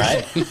vegan,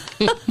 right?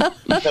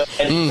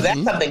 And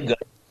that's something good.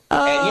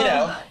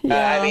 And,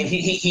 I mean,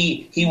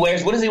 he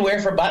wears, what does he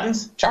wear for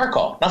buttons?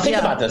 Charcoal. Now, think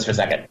about this for a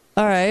second.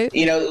 All right.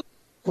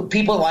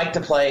 People like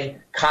to play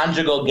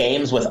conjugal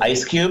games with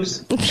ice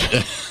cubes.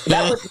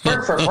 That would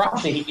work for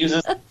Frosty. He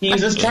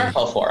uses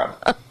charcoal for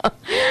them.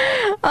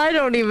 I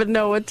don't even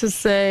know what to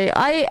say.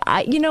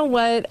 I you know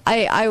what?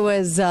 I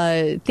was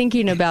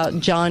thinking about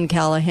John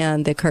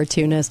Callahan, the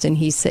cartoonist, and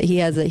he said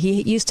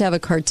he used to have a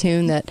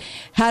cartoon that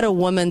had a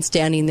woman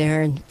standing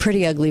there, a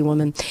pretty ugly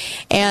woman,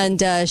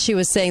 and she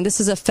was saying, "This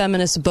is a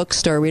feminist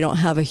bookstore. We don't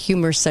have a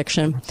humor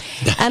section,"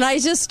 and I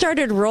just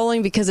started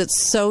rolling because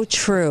it's so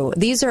true.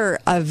 These are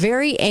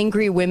very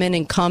angry women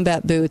in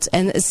combat boots,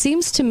 and it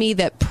seems to me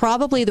that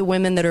probably the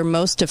women that are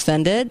most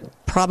offended,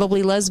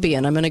 probably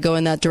lesbian. I'm going to go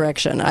in that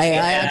direction. I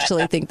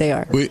actually think they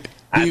are.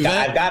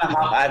 I've got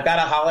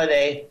a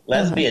holiday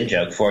lesbian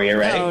joke for you.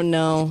 Ready? Oh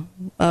no!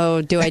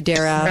 Oh, do I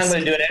dare ask? I'm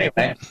going to do it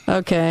anyway.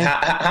 Okay.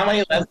 How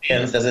many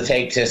lesbians does it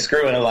take to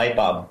screw in a light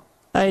bulb?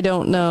 I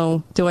don't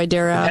know. Do I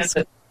dare ask?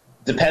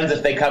 Depends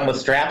if they come with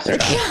straps or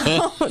not.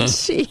 Oh,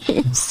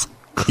 jeez.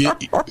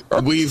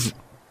 We've.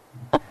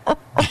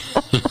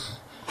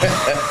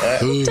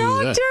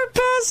 Dr.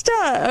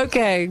 Pesta.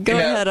 Okay, go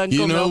ahead,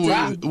 Uncle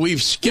Milton.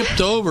 We've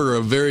skipped over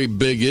a very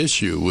big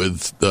issue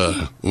with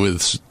the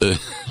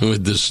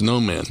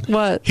snowman.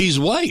 What? He's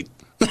white.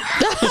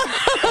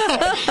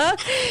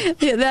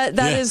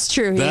 That is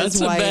true. That's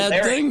is white. a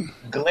bad thing.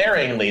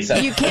 Glaringly so.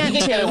 You can't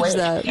change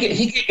that.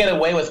 He could get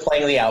away with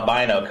playing the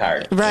albino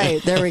card.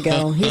 Right, there we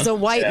go. He's a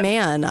white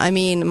man. I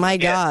mean, my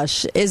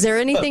gosh. Is there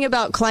anything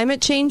about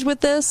climate change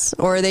with this,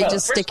 or are they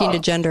just sticking to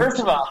gender?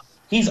 First of all,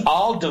 he's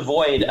all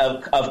devoid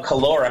of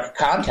caloric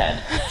content.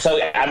 So,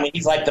 I mean,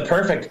 he's like the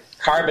perfect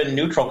carbon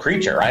neutral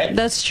creature, right?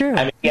 That's true.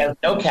 I mean, he has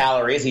no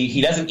calories.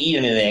 He doesn't eat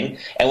anything.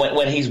 And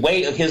when his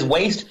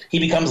waste, he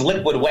becomes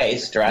liquid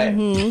waste, right?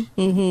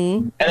 Mm-hmm.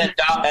 Mm-hmm. And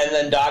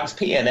then dogs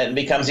pee in it and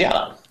becomes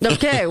yellow.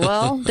 Okay,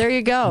 well, there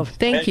you go.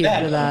 Thank you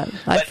for that.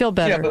 I feel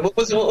better. What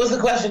was the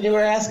question you were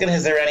asking?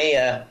 Is there any...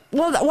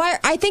 Well,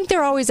 I think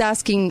they're always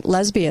asking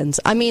lesbians.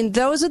 I mean,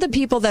 those are the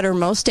people that are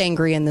most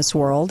angry in this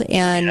world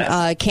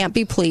and can't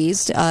be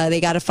pleased.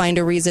 They got to find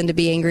a reason to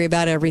be angry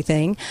about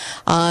everything.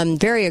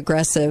 Very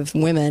aggressive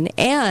women.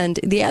 And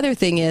the other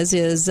thing is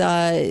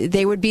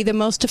they would be the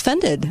most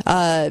offended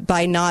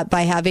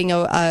by having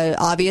a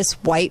obvious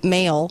white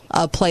male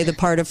play the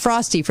part of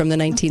Frosty from the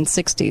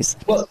 1960s.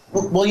 Well,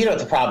 you know what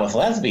the problem with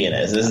lesbian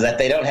is that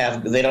they don't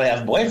have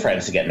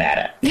boyfriends to get mad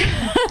at.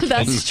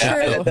 That's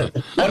true.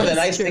 One of the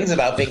nice things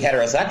about being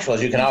heterosexual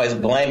is you can always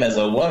blame as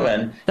a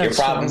woman your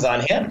problems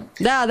on him.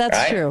 Yeah,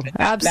 that's true.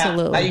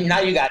 Absolutely. Now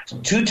you got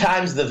 2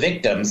 times the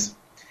victims.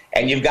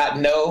 And you've got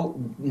no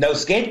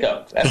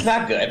scapegoat. That's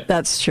not good.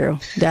 That's true.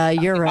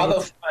 You're right.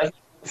 Although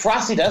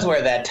Frosty does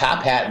wear that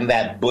top hat and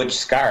that butch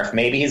scarf.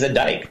 Maybe he's a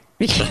dyke.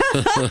 You ever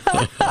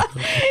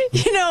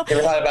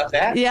thought about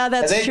that? Yeah,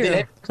 that's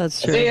true.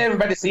 That's true. Did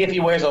everybody see if he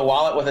wears a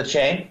wallet with a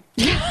chain?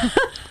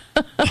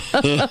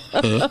 He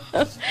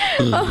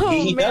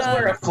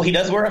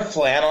does wear a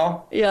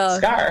flannel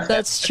scarf.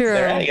 That's true.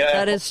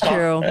 That is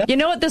true. You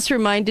know what this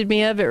reminded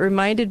me of? It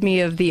reminded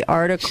me of the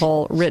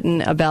article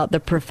written about the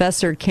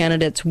professor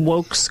candidates'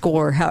 woke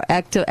score, how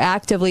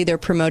actively they're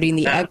promoting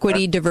the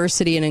equity,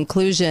 diversity, and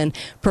inclusion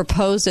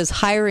proposed as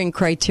hiring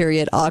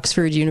criteria at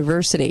Oxford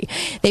University.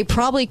 They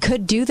probably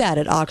could do that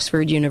at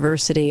Oxford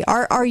University.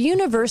 Our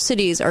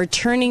universities are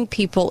turning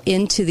people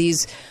into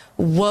these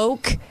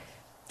woke,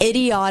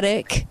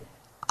 idiotic,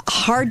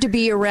 hard to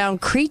be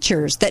around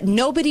creatures that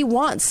nobody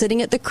wants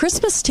sitting at the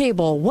Christmas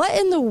table. What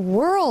in the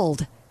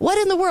world? What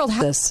in the world?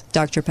 This,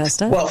 Dr.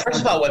 Pesta? Well, first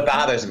of all, what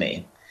bothers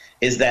me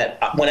is that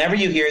whenever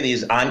you hear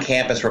these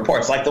on-campus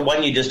reports, like the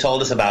one you just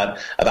told us about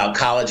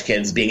college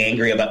kids being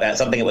angry about that,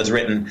 something that was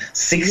written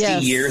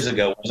 60 years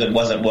ago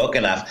wasn't woke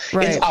enough,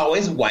 Right. it's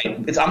always white.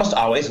 It's almost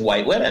always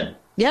white women.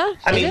 Yeah,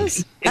 I mean, it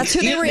is. That's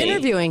who they were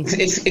interviewing.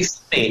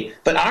 Excuse me,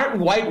 but aren't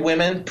white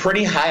women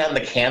pretty high on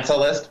the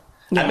cancel list?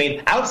 Yeah. I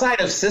mean, outside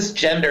of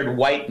cisgendered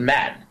white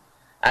men,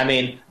 I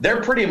mean,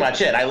 they're pretty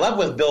much it. I love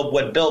what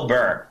Bill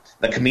Burr,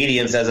 the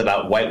comedian, says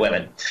about white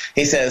women.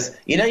 He says,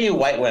 you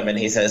white women,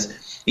 he says,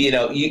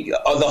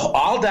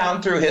 all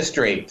down through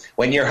history,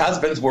 when your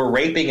husbands were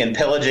raping and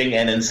pillaging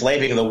and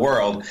enslaving the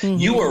world,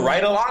 you were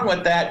right along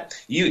with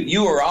that.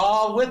 You were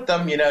all with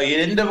them. You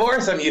didn't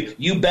divorce them.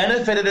 You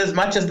benefited as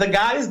much as the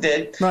guys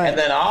did. Right. And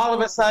then all of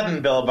a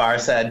sudden, Bill Barr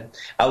said,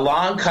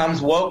 along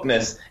comes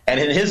wokeness. And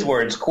in his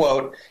words,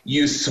 quote,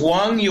 you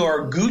swung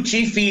your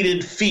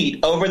Gucci-feeted feet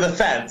over the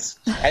fence,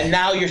 and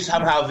now you're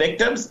somehow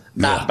victims?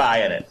 Not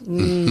buying it.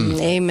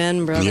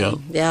 Amen, brother.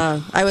 Yeah.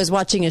 I was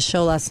watching a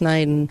show last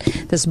night, and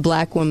this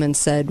black woman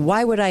said,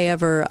 why would I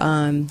ever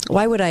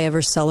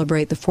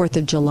celebrate the 4th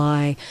of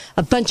July?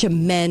 A bunch of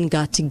men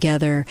got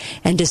together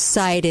and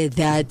decided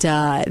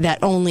that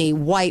only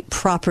white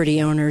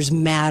property owners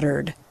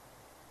mattered.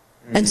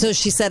 And so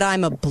she said,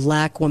 I'm a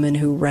black woman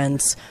who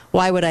rents.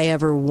 Why would I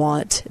ever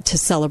want to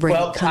celebrate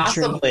a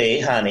country? Well,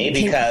 possibly, honey,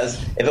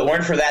 because if it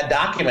weren't for that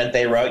document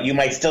they wrote, you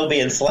might still be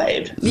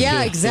enslaved.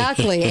 Yeah,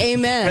 exactly.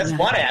 Amen. That's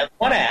one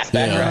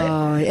aspect, right?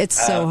 Oh,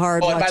 it's so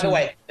hard. Well, by the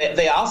way,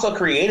 they also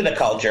created a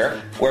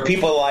culture where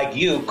people like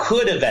you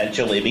could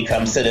eventually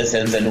become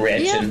citizens and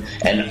rich and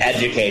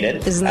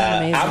educated. Isn't that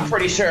amazing? I'm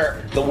pretty sure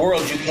the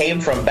world you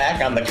came from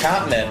back on the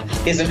continent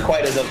isn't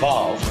quite as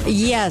evolved.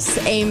 Yes,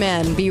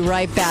 amen. Be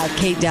right back.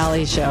 Kate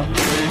Daly Show.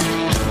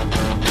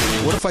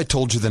 What if I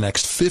told you the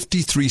next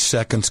 53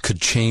 seconds could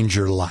change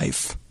your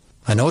life?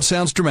 I know it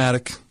sounds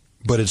dramatic,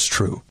 but it's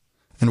true.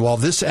 And while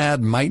this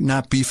ad might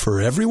not be for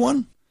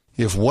everyone,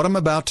 if what I'm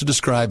about to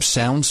describe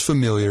sounds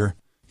familiar,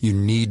 you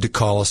need to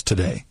call us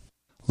today.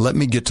 Let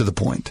me get to the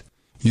point.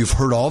 You've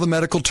heard all the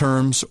medical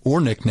terms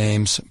or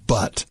nicknames,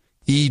 but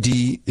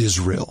ED is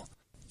real.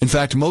 In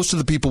fact, most of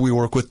the people we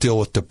work with deal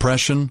with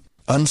depression,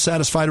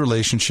 unsatisfied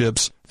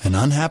relationships, an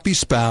unhappy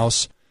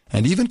spouse,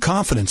 and even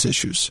confidence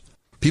issues.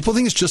 People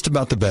think it's just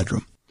about the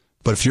bedroom.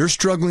 But if you're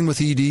struggling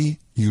with ED,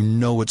 you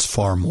know it's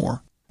far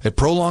more. At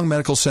Prolong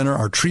Medical Center,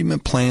 our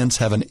treatment plans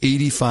have an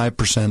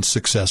 85%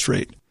 success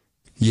rate.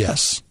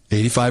 Yes,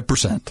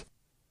 85%.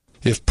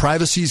 If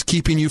privacy is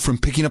keeping you from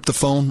picking up the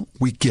phone,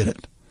 we get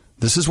it.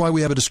 This is why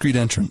we have a discreet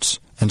entrance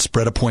and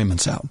spread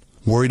appointments out.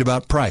 Worried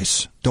about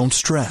price? Don't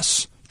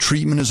stress.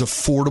 Treatment is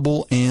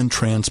affordable and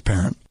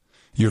transparent.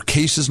 Your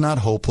case is not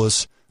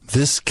hopeless.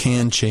 This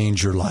can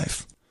change your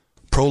life.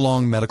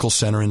 Prolong Medical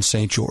Center in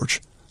St.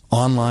 George.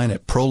 Online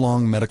at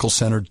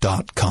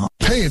prolongmedicalcenter.com.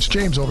 Hey, it's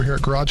James over here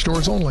at Garage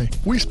Doors Only.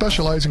 We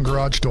specialize in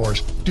garage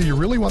doors. Do you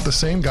really want the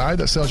same guy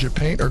that sells you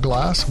paint or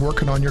glass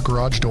working on your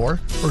garage door?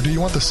 Or do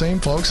you want the same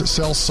folks that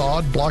sell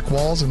sod, block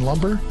walls, and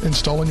lumber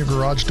installing your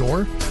garage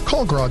door?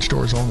 Call Garage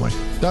Doors Only.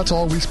 That's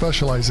all we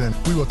specialize in.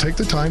 We will take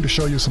the time to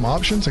show you some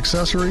options,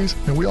 accessories,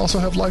 and we also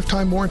have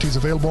lifetime warranties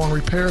available on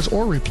repairs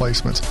or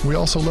replacements. We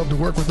also love to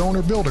work with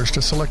owner builders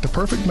to select the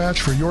perfect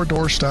match for your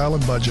door style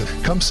and budget.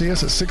 Come see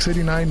us at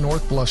 689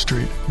 North Bluff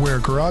Street, where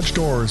garage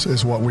doors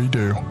is what we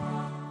do.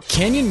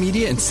 Canyon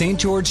Media and St.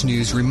 George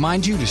News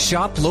remind you to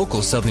shop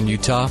local, Southern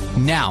Utah.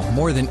 Now,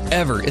 more than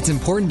ever, it's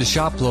important to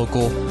shop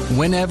local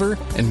whenever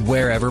and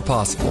wherever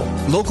possible.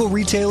 Local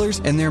retailers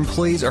and their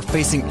employees are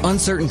facing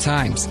uncertain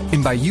times,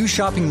 and by you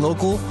shopping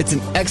local, it's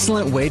an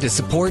excellent way to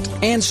support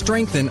and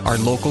strengthen our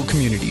local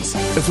communities.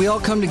 If we all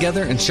come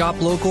together and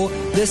shop local,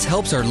 this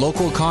helps our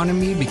local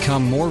economy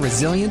become more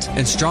resilient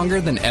and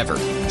stronger than ever.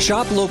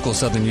 Shop local,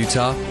 Southern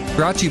Utah.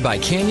 Brought to you by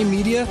Canyon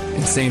Media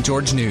and St.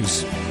 George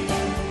News.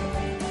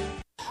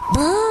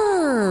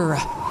 Brrr!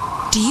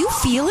 Do you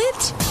feel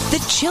it?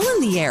 The chill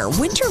in the air.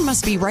 Winter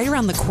must be right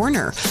around the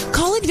corner.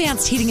 Call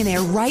Advanced Heating and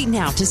Air right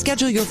now to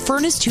schedule your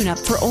furnace tune-up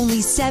for only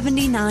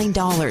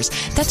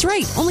 $79. That's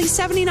right, only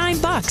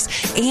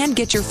 $79. And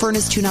get your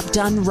furnace tune-up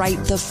done right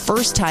the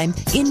first time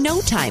in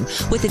no time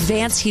with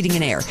Advanced Heating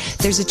and Air.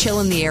 There's a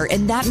chill in the air,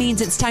 and that means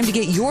it's time to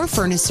get your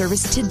furnace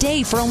service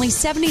today for only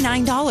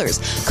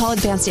 $79. Call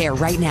Advanced Air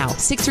right now,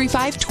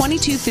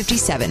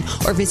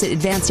 635-2257, or visit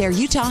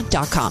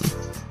advancedAirUtah.com.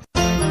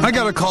 I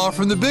got a call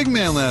from the big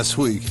man last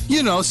week.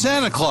 You know,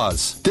 Santa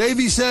Claus. Dave,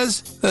 he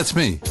says. That's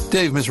me,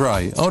 Dave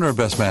Mizrahi, owner of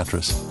Best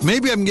Mattress.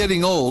 Maybe I'm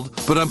getting old,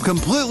 but I'm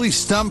completely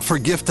stumped for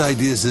gift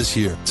ideas this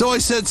year. So I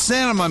said,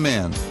 Santa, my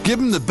man, give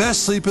them the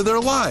best sleep of their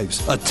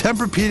lives, a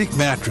Tempur-Pedic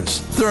mattress.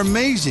 They're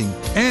amazing,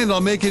 and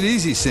I'll make it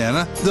easy,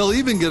 Santa. They'll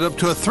even get up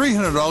to a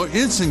 $300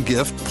 instant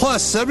gift,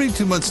 plus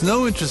 72 months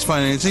no-interest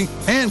financing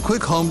and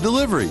quick home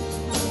delivery.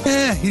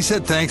 He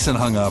said thanks and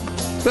hung up.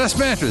 Best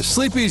Mattress.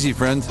 Sleep easy,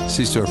 friends.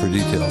 See store for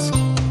details.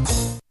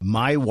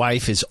 My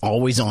wife is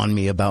always on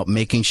me about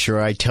making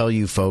sure I tell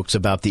you folks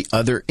about the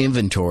other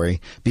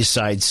inventory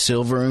besides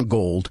silver and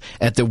gold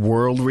at the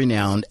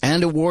world-renowned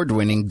and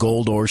award-winning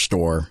Gold Ore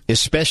Store,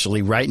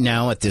 especially right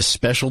now at this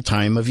special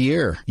time of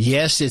year.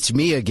 Yes, it's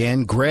me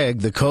again, Greg,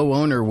 the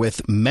co-owner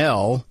with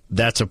Mel.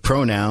 That's a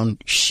pronoun,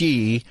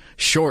 she,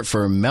 short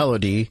for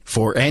Melody,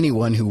 for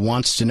anyone who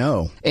wants to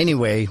know.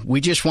 Anyway, we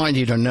just want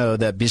you to know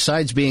that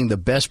besides being the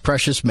best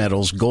precious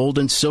metals, gold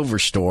and silver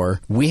store,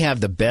 we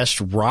have the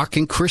best rock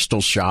and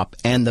crystal shop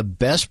and the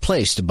best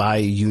place to buy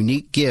a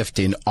unique gift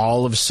in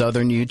all of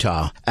southern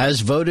Utah.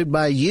 As voted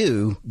by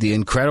you, the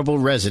incredible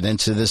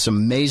residents of this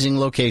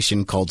amazing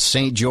location called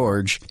St.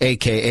 George,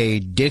 a.k.a.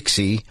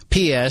 Dixie.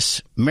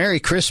 P.S. Merry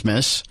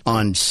Christmas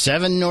on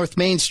 7 North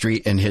Main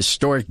Street in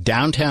historic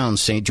downtown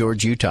St.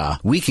 George, Utah.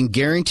 We can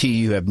guarantee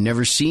you have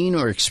never seen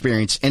or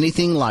experienced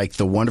anything like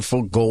the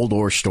wonderful Gold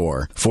Ore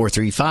Store.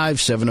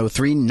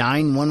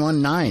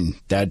 435-703-9119.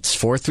 That's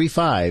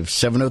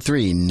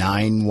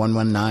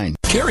 435-703-9119.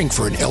 Caring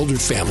for an elder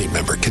family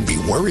member can be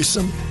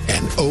worrisome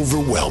and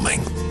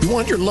overwhelming. You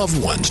want your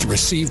loved ones to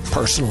receive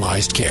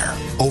personalized care.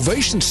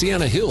 Ovation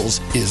Sienna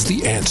Hills is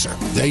the answer.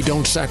 They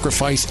don't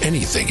sacrifice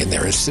anything in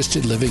their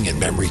assisted living and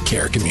memory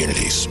care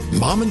communities.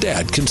 Mom and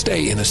Dad can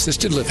stay in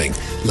assisted living,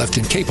 left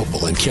in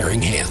capable and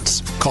caring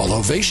hands. Call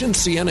Ovation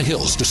Sienna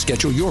Hills to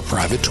schedule your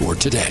private tour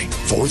today.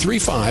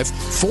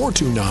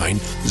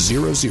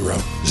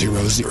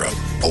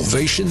 435-429-0000.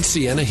 Ovation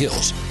Sienna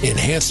Hills,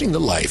 enhancing the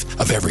life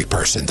of every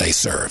person they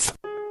serve.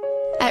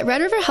 At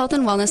Red River Health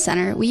and Wellness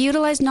Center, we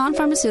utilize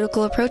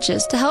non-pharmaceutical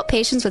approaches to help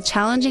patients with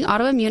challenging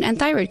autoimmune and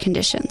thyroid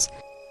conditions.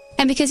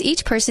 And because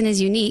each person is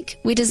unique,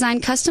 we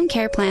design custom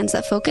care plans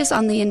that focus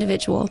on the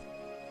individual.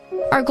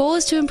 Our goal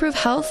is to improve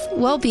health,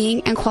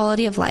 well-being, and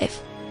quality of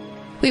life.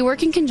 We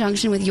work in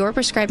conjunction with your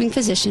prescribing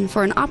physician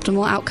for an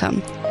optimal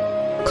outcome.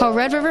 Call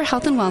Red River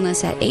Health and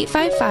Wellness at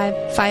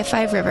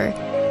 855-55-RIVER,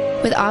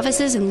 with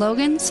offices in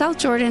Logan, South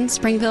Jordan,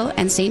 Springville,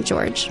 and St.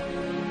 George.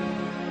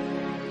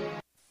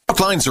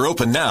 Lines are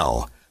open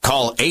now.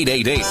 Call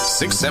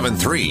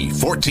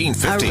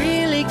 888-673-1450.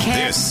 Really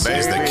this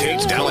is the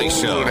Kate Daly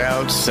Show.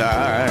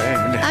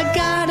 Outside. I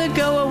gotta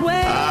go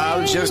away.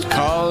 I'll just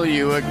call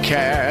you a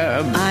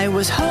cab. I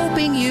was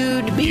hoping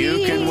you'd be.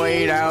 You can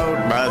wait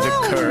out by the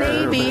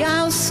curb. Maybe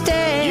I'll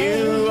stay.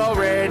 You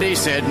already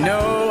said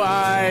no.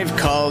 I've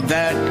called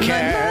that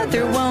cab. My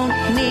mother won't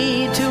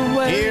need to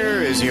wait.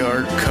 Here is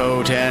your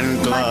coat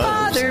and gloves. My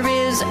father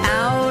is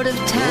out of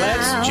town.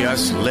 Let's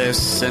just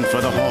listen for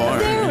the horn.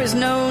 There is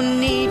no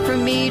need for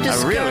me to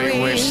scurry. I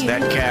really wish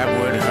that cab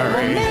would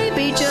hurry. Well,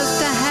 maybe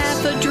just a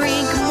half a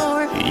drink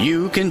more.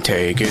 You can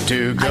take it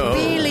to go. I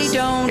really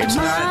don't It's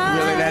mind. not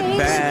really that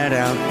bad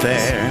out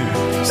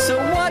there. So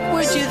what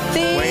would you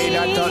think? Wait,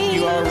 I thought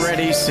you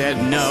already said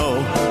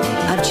no.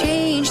 I've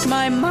changed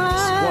my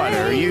mind. What,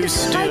 are you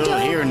still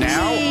here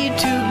now? I don't need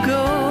to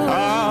go.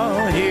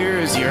 Oh,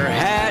 here's your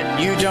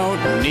hat. You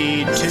don't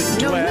need to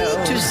dwell. No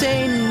need to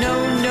say no.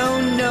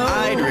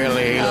 I'd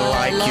really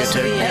like you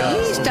to go. At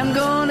least I'm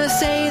gonna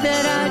say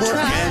that I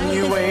tried. Can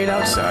you wait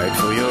outside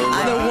for your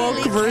ride? The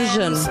woke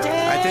version.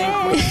 I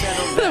think we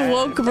settled the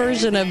woke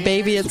version of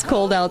Baby It's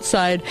Cold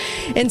Outside.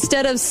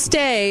 Instead of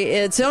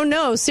stay, it's, oh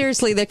no,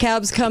 seriously, the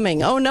cab's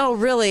coming. Oh no,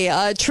 really,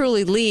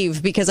 truly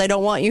leave because I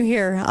don't want you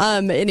here.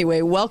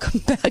 Anyway, welcome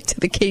back to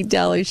the Kate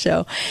Daly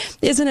Show.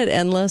 Isn't it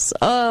endless?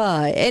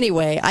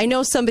 Anyway, I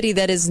know somebody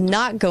that is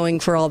not going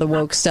for all the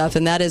woke stuff,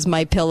 and that is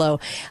MyPillow,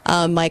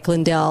 Mike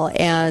Lindell.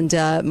 And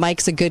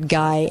Mike's a good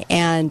guy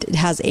and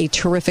has a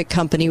terrific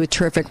company with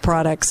terrific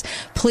products.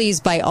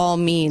 Please, by all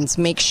means,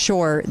 make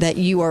sure that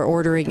you are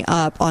ordering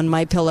up on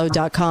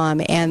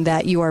MyPillow.com and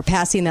that you are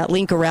passing that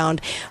link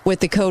around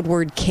with the code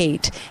word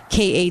Kate,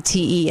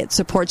 K-A-T-E. It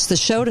supports the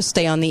show to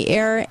stay on the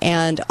air,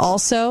 and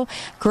also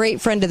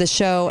great friend of the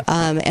show,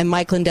 and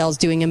Mike Lindell's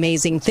doing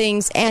amazing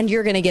things, and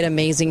you're going to get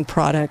amazing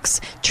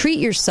products. Treat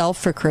yourself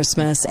for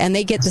Christmas, and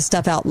they get the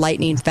stuff out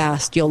lightning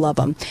fast. You'll love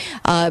them.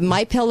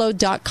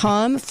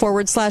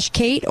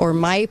 MyPillow.com/Kate or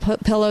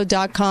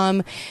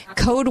MyPillow.com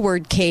code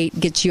word Kate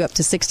gets you up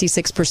to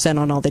 66%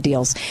 on all the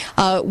deals.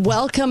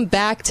 Welcome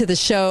back to the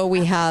show.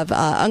 We have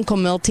Uncle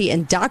Milty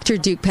and Dr.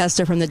 Duke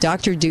Pesta from the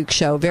Dr. Duke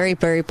Show. Very,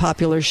 very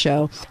popular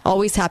show.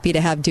 Always happy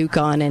to have Duke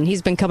on, and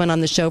he's been coming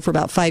on the show for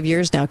about 5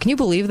 years now. Can you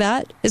believe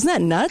that? Isn't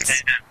that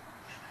nuts?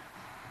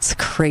 It's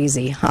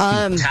crazy.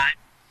 Time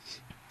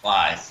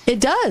flies. It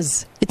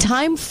does.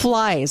 Time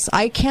flies.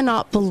 I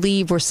cannot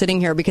believe we're sitting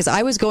here because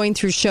I was going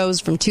through shows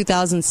from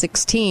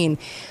 2016.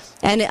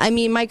 And I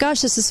mean, my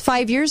gosh, this is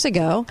 5 years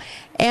ago.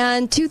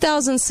 And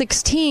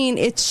 2016,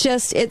 it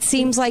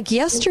seems like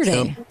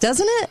yesterday,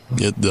 doesn't it?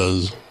 It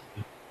does.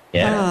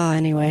 Yeah.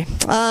 Anyway,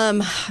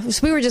 so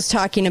we were just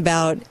talking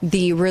about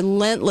the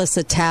relentless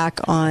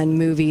attack on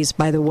movies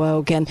by the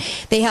woke, and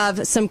they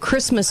have some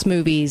Christmas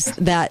movies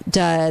that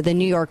the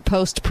New York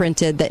Post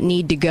printed that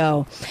need to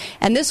go.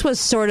 And this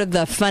was sort of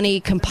the funny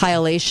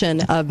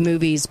compilation of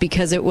movies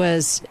because it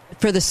was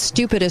for the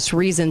stupidest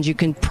reasons you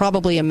can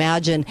probably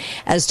imagine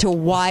as to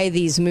why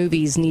these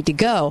movies need to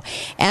go.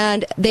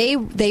 And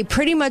they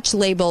pretty much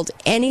labeled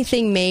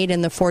anything made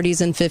in the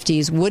 40s and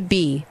 50s would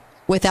be,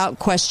 without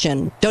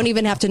question, don't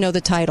even have to know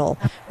the title,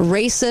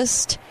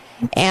 racist,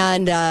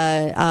 and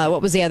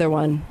what was the other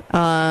one?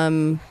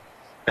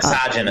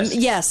 Misogynist.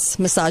 Yes,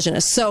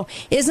 misogynist. So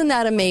isn't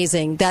that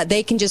amazing that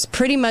they can just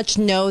pretty much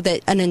know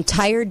that an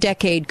entire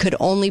decade could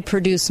only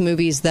produce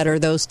movies that are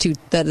those two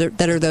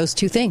that are those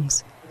two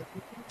things?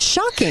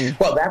 Shocking.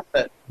 Well,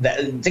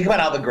 think about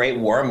all the great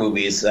war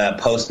movies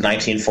post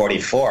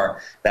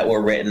 1944 that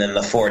were written in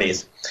the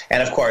 40s,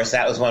 and of course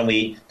that was when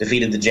we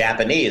defeated the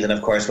Japanese. And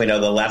of course we know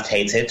the left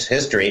hates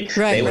history.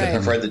 Right, they would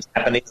have preferred the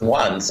Japanese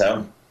won.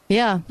 So.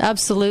 Yeah,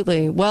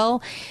 absolutely.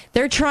 Well,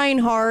 they're trying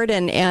hard,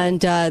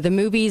 and the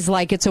movies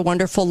like It's a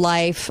Wonderful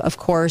Life, of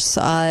course,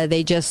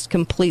 they just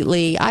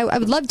completely, I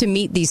would love to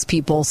meet these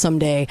people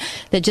someday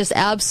that just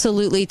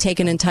absolutely take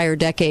an entire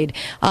decade.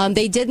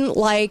 They didn't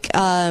like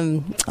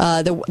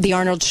the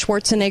Arnold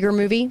Schwarzenegger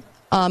movie.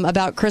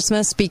 About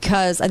Christmas,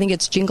 because I think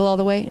it's Jingle All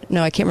the Way.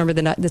 No, I can't remember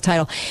the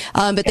title.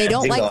 But they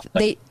don't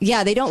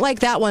they don't like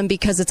that one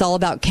because it's all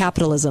about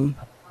capitalism.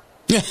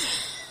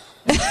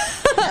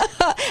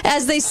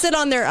 As they sit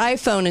on their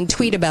iPhone and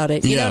tweet about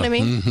it. You know what I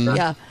mean? Mm-hmm.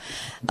 Yeah.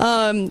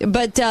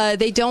 But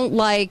they don't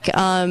like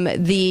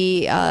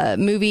the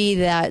movie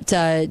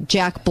that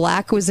Jack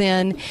Black was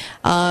in,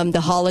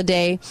 The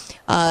Holiday.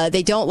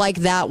 They don't like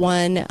that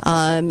one.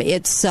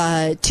 It's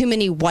too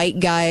many white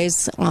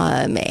guys,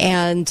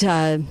 and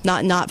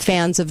not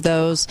fans of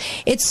those.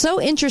 It's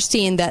so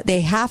interesting that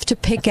they have to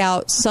pick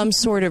out some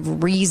sort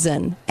of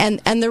reason,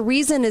 and the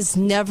reason is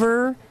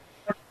never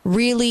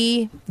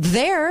really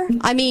there.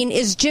 I mean,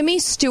 is Jimmy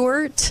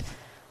Stewart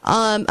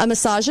a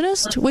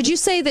misogynist? Would you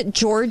say that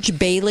George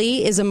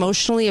Bailey is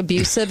emotionally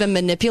abusive and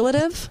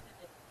manipulative?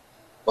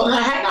 Well,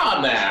 hang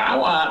on there. I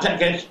want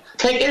to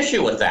take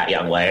issue with that,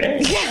 young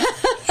lady.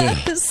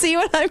 See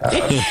what I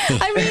mean?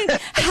 I mean,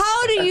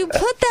 how do you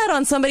put that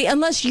on somebody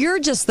unless you're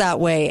just that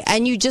way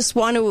and you just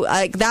want to,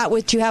 that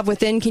what you have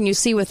within, can you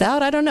see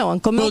without? I don't know,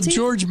 Uncle Milty? Well,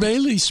 George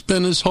Bailey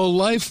spent his whole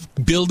life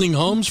building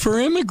homes for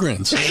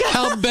immigrants.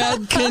 How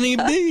bad can he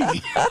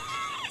be?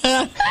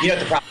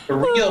 The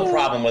real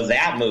problem with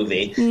that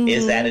movie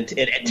is that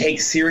it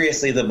takes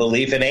seriously the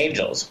belief in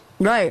angels.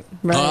 Right.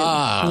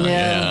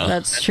 Yeah,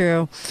 that's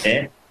true.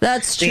 Yeah.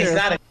 That's true. See, it's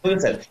not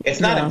inclusive. It's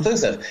not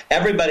inclusive.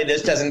 Everybody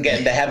just doesn't get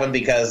into heaven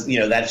because,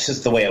 that's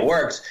just the way it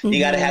works. You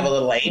got to have a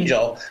little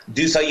angel.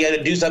 You got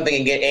to do something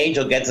and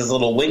angel gets his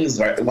little wings.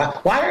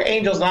 Why are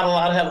angels not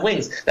allowed to have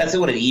wings? That's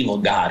what an evil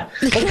God.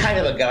 What kind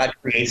of a God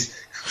creates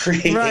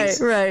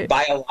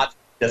biological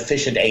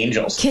deficient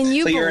angels? Can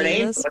you you're an believe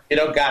angel, this? but you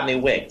don't got any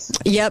wings.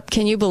 Yep.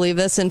 Can you believe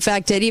this? In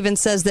fact, it even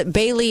says that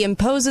Bailey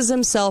imposes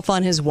himself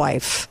on his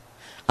wife.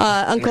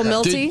 Uncle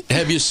Milty?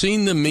 Have you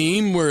seen the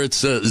meme where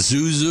it's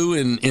Zuzu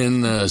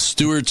in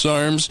Stewart's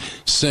arms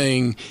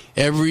saying,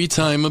 every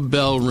time a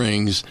bell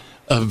rings,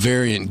 a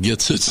variant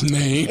gets its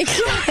name?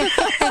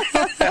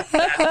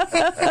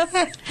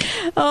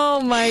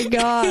 Oh, my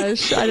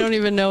gosh. I don't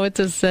even know what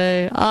to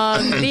say.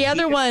 The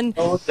other one...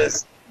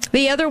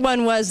 The other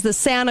one was the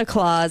Santa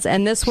Claus,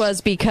 and this was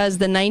because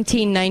the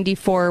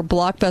 1994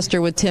 blockbuster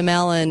with Tim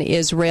Allen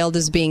is railed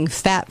as being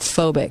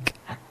fat-phobic.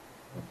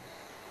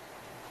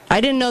 I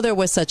didn't know there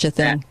was such a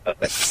thing.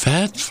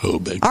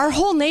 Fat-phobic? Our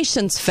whole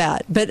nation's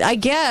fat, but I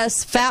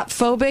guess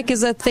fat-phobic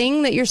is a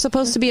thing that you're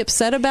supposed to be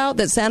upset about,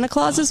 that Santa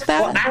Claus is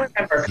fat? Well, I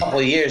remember a couple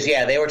of years,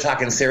 they were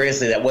talking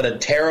seriously that what a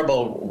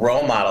terrible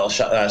role model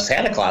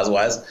Santa Claus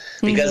was,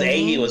 because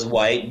A, he was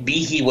white,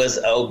 B, he was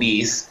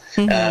obese,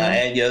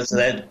 and so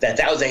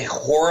that was a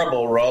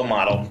horrible role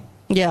model.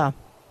 Yeah.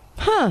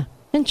 Huh.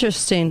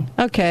 Interesting.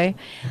 Okay.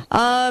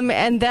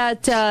 And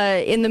that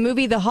in the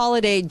movie The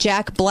Holiday,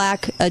 Jack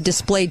Black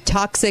displayed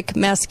toxic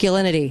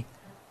masculinity.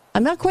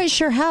 I'm not quite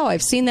sure how.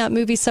 I've seen that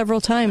movie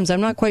several times. I'm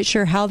not quite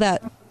sure how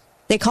that...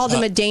 They called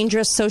him a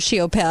dangerous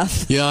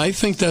sociopath. Yeah, I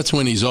think that's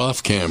when he's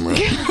off camera.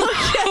 I'm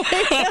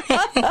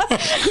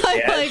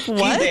like,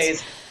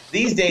 what?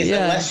 These days,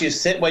 unless you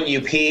sit when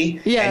you pee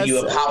and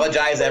you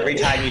apologize every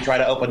time you try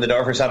to open the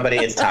door for somebody,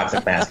 it's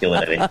toxic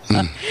masculinity.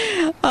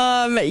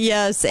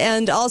 Yes,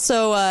 and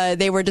also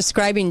they were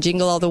describing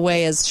Jingle All the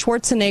Way as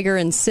Schwarzenegger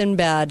and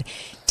Sinbad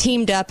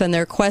teamed up in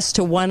their quest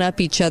to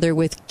one-up each other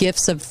with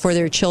gifts for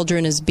their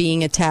children as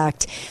being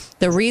attacked.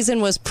 The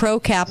reason was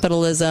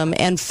pro-capitalism,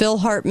 and Phil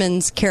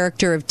Hartman's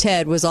character of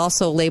Ted was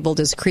also labeled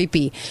as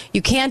creepy.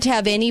 You can't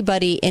have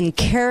anybody in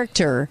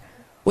character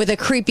with a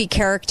creepy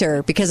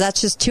character, because that's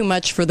just too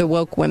much for the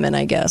woke women,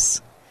 I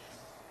guess.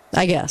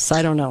 I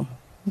don't know.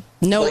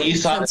 No you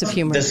saw sense of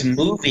humor. This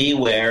movie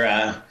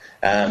where,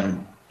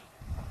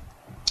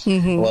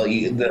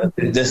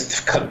 this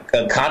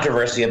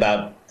controversy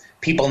about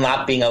people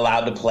not being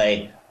allowed to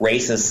play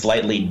races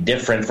slightly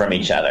different from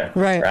each other.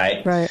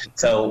 Right.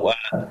 So,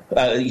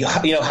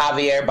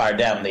 Javier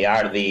Bardem,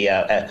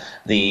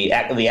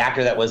 the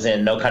actor that was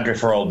in No Country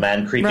for Old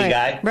Men, creepy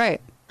guy. Right.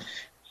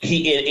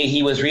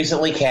 He was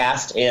recently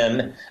cast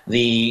in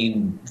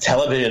the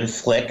television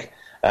flick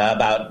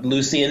about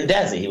Lucy and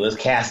Desi. He was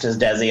cast as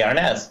Desi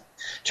Arnaz.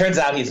 Turns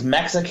out he's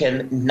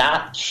Mexican,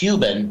 not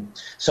Cuban,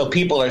 so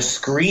people are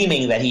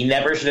screaming that he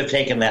never should have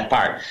taken that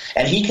part.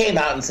 And he came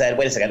out and said,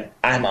 wait a second,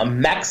 I'm a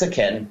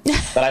Mexican,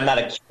 but I'm not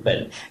a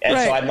Cuban. And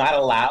so I'm not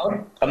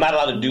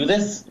allowed to do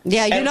this?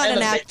 Yeah, you're not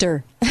an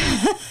actor.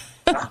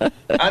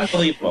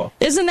 Unbelievable.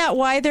 Isn't that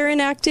why they're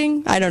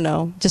enacting? I don't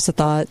know. Just a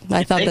thought.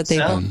 I thought that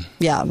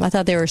I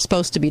thought they were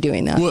supposed to be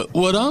doing that.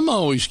 What I'm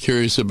always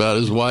curious about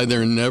is why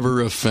they're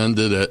never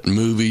offended at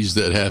movies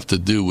that have to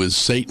do with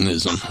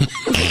Satanism.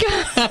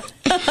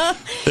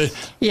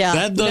 Yeah,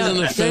 that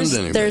doesn't offend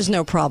anybody. There's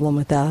no problem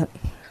with that.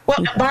 Well,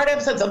 Bardem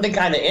said something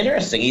kind of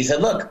interesting. He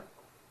said, "Look,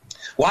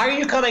 why are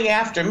you coming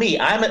after me?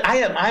 I'm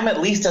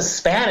at least a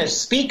Spanish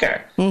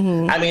speaker.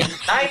 Mm-hmm. I mean,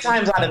 9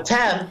 times out of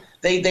 10."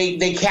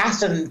 They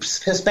cast in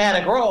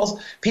Hispanic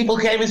roles. People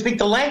can't even speak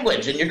the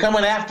language, and you're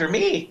coming after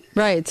me.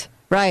 Right.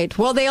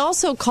 Well, they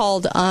also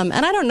called, and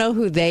I don't know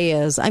who they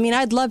is. I mean,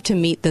 I'd love to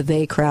meet the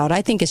they crowd.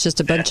 I think it's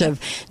just a bunch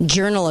of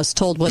journalists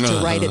told what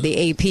to write at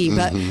the AP.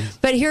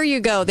 But here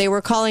you go. They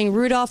were calling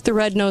Rudolph the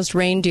Red-Nosed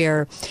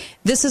Reindeer.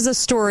 This is a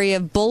story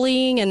of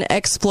bullying and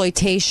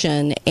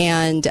exploitation,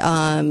 and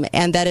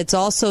that it's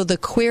also the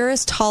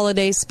queerest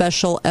holiday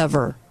special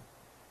ever.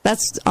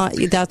 That's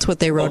what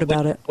they wrote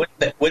about it.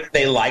 Would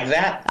they like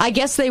that? I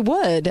guess they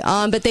would,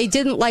 but they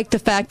didn't like the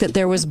fact that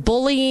there was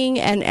bullying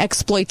and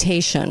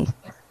exploitation.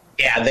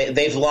 Yeah,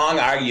 they've long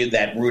argued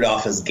that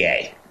Rudolph is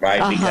gay,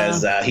 right?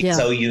 Because he's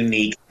so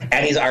unique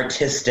and he's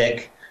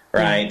artistic,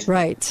 right?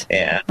 Right.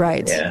 Yeah.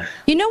 Right. Yeah.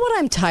 You know what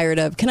I'm tired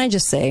of? Can I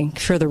just say,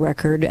 for the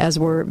record, as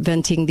we're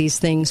venting these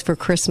things for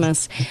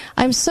Christmas,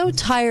 I'm so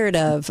tired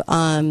of...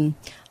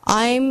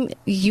 I'm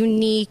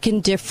unique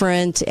and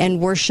different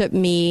and worship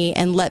me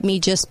and let me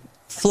just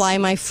fly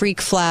my freak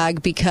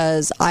flag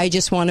because I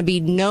just want to be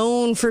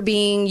known for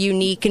being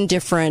unique and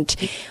different.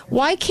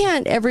 Why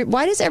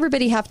does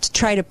everybody have to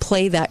try to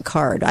play that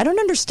card? I don't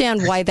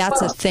understand why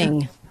that's a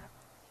thing.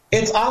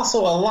 It's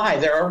also a lie.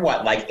 There are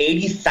like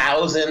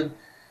 80,000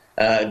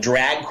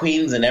 drag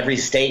queens in every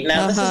state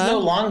now. This is no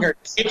longer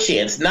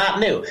kitschy. It's not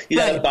new. You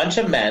got a bunch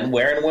of men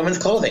wearing women's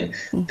clothing.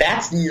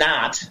 That's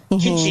not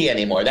kitschy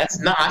anymore. That's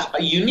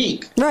not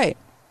unique. Right.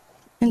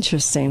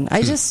 Interesting.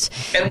 I just...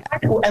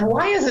 And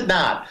why is it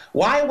not?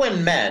 Why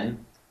when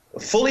men,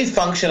 fully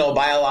functional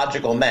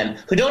biological men,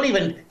 who don't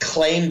even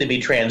claim to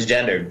be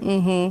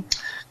transgendered,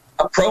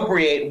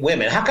 appropriate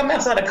women, how come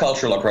that's not a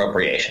cultural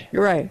appropriation?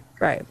 Right.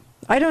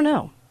 I don't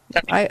know.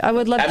 I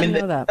would love to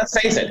know that.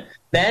 Let's face it.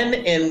 Men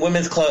in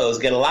women's clothes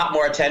get a lot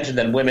more attention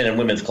than women in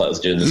women's clothes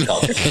do in this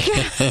culture.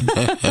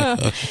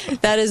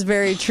 That is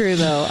very true,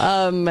 though.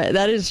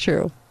 That is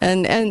true.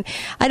 And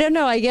I don't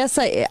know. I guess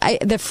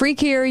the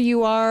freakier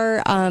you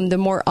are, the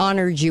more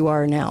honored you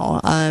are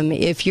now.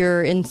 If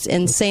you're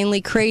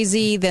insanely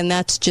crazy, then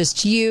that's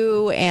just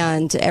you,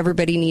 and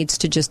everybody needs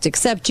to just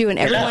accept you, and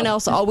everyone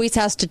else always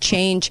has to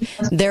change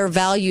their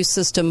value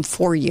system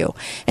for you.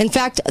 In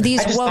fact,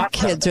 these woke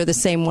kids are the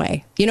same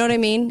way. You know what I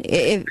mean?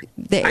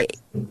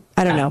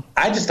 I don't know.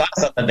 I just thought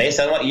something based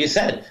on what you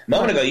said. A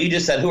moment ago, you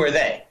just said, who are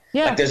they?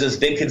 Yeah. Like there's this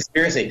big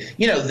conspiracy.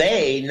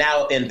 They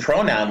now in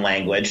pronoun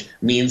language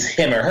means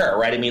him or her,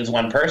 right? It means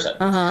one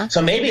person.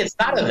 So maybe it's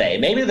not a they.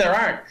 Maybe there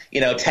aren't,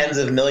 tens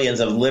of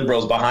millions of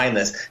liberals behind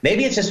this.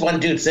 Maybe it's just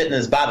one dude sitting in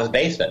his Bob's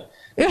basement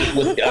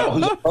who's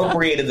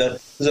appropriated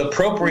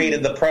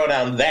the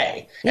pronoun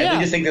they. And we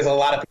just think there's a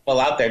lot of people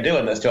out there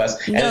doing this to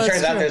us. And it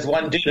turns out there's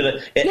one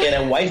dude in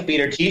a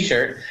wife-beater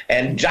T-shirt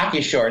and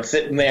jockey shorts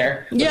sitting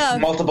there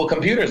with multiple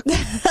computers.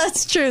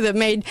 That's true. That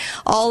made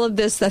all of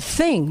this a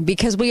thing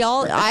because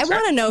I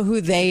want to know who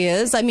they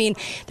is. I mean,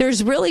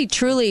 there's really,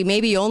 truly,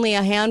 maybe only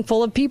a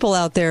handful of people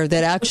out there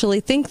that actually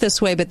think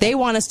this way, but they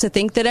want us to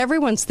think that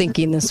everyone's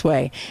thinking this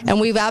way.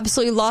 And we've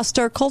absolutely lost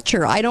our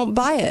culture. I don't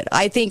buy it.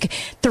 I think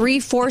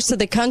 3/4 of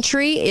the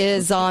country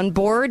is on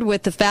board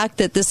with the fact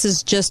that this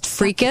is just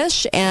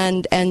freakish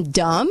and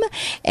dumb,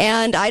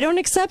 and I don't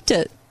accept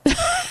it.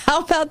 How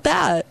about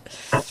that?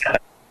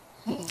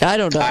 I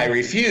don't know. I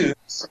refuse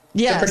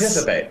to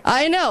participate.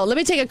 I know. Let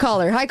me take a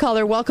caller. Hi,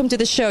 caller. Welcome to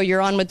the show.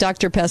 You're on with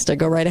Dr. Pesta.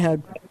 Go right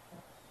ahead.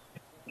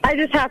 I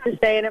just have to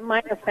say, and it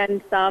might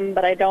offend some,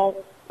 but I don't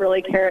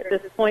really care at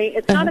this point.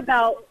 It's not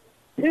about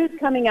who's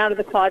coming out of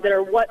the closet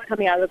or what's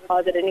coming out of the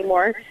closet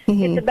anymore.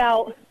 It's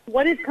about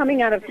what is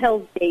coming out of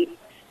Hell's Gate.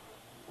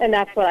 And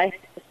that's what I have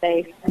to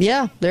say.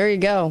 Yeah, there you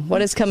go.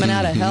 What is coming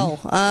out of hell?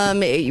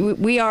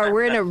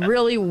 We're in a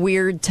really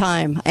weird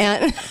time,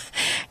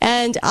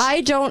 and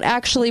I don't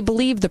actually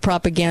believe the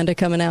propaganda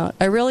coming out.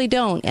 I really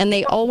don't. And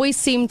they always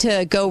seem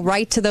to go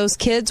right to those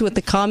kids with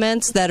the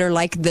comments that are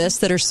like this,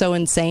 that are so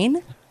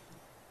insane.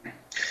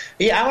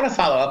 Yeah, I want to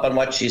follow up on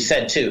what she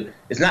said, too.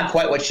 It's not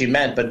quite what she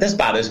meant, but this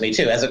bothers me,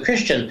 too. As a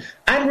Christian,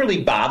 I'm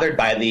really bothered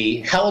by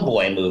the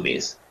Hellboy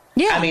movies.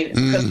 Yeah. I mean,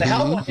 because the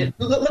Hellboy,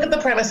 look at the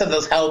premise of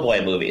those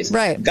Hellboy movies.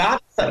 Right. God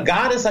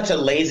is such a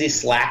lazy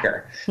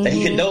slacker that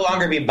he can no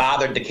longer be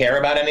bothered to care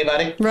about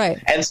anybody. Right.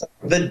 And so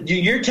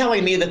you're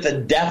telling me that the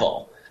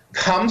devil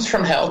comes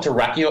from hell to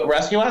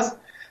rescue us?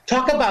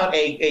 Talk about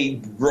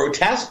a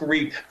grotesque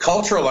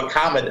cultural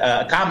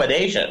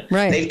accommodation.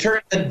 Right. They've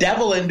turned the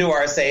devil into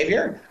our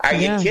savior. Are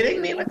you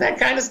kidding me with that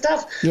kind of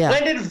stuff? Yeah.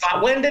 When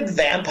did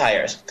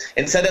vampires,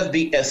 instead of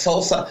be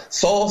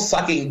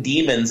soul-sucking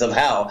demons of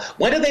hell,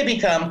 when did they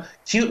become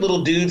cute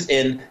little dudes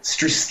in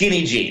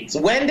skinny jeans?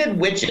 When did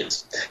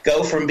witches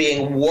go from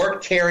being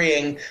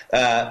wart-carrying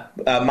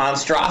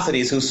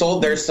monstrosities who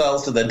sold their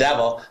souls to the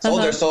devil,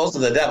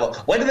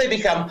 when did they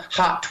become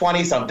hot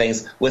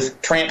 20-somethings with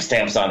tramp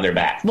stamps on their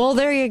back? Well,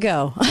 there you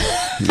go.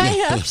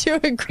 I have to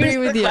agree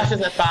with you. These are the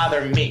questions that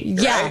bother me.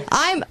 Yeah,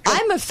 right?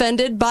 I'm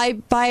offended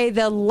by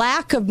the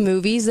lack of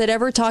movies that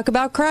ever talk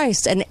about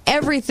Christ, and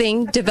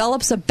everything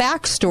develops a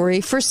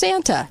backstory for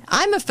Santa.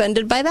 I'm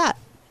offended by that.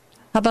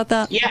 How about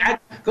that? Yeah,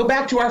 go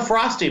back to our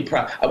Frosty.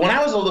 When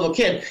I was a little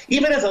kid,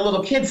 even as a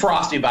little kid,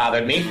 Frosty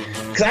bothered me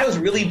because I was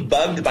really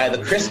bugged by the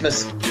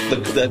Christmas,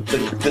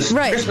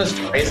 Christmas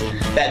stories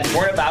that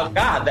weren't about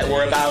God, that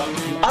were about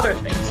other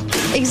things.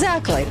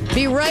 Exactly.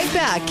 Be right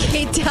back.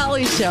 Kate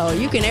Daly Show.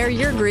 You can air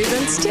your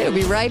grievance too.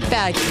 Be right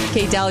back.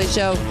 Kate Daly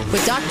Show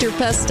with Dr.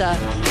 Pesta.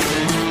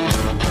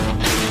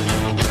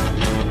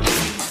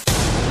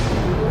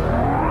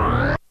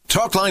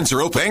 Talk lines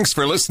are open. Thanks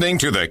for listening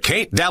to The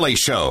Kate Daly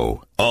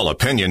Show. All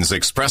opinions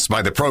expressed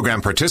by the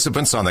program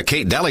participants on The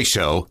Kate Daly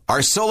Show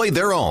are solely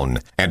their own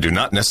and do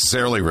not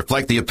necessarily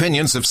reflect the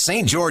opinions of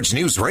St. George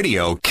News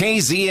Radio,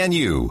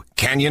 KZNU,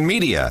 Canyon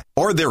Media,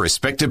 or their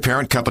respective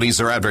parent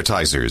companies or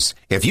advertisers.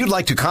 If you'd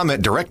like to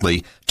comment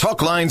directly,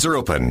 talk lines are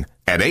open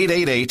at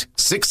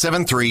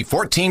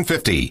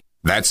 888-673-1450.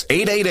 That's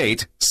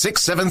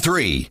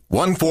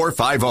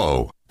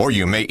 888-673-1450. Or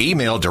you may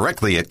email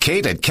directly at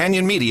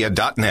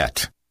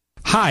kate@canyonmedia.net.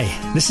 Hi,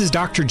 this is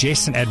Dr.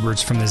 Jason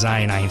Edwards from the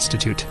Zion Eye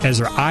Institute.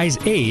 As our eyes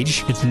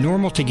age, it's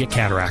normal to get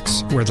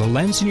cataracts, where the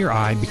lens in your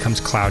eye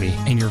becomes cloudy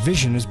and your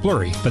vision is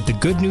blurry. But the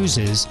good news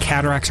is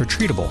cataracts are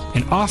treatable,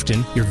 and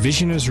often your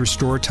vision is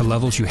restored to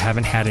levels you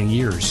haven't had in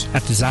years.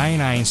 At the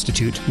Zion Eye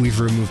Institute, we've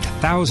removed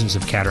thousands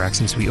of cataracts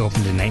since we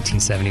opened in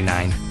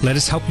 1979. Let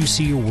us help you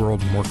see your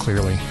world more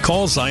clearly.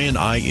 Call Zion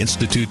Eye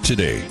Institute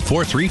today,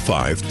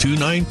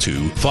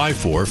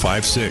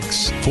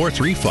 435-292-5456.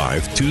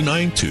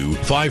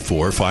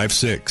 435-292-5456.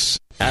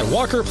 At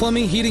Walker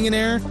Plumbing, Heating, and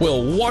Air,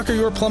 we'll walker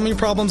your plumbing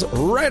problems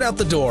right out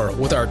the door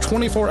with our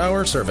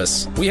 24-hour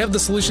service. We have the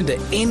solution to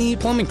any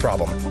plumbing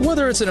problem.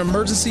 Whether it's an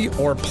emergency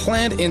or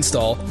planned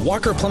install,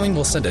 Walker Plumbing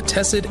will send a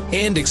tested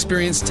and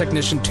experienced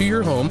technician to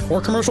your home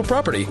or commercial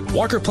property.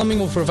 Walker Plumbing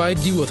will provide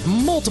you with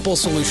multiple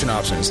solution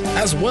options,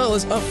 as well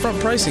as upfront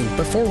pricing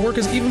before work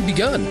has even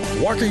begun.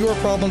 Walker your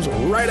problems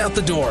right out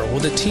the door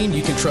with a team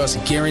you can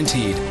trust,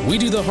 guaranteed. We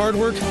do the hard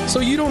work,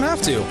 so you don't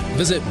have to.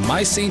 Visit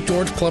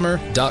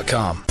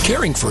mystgeorgeplumber.com.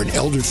 Caring for an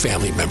elder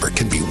family member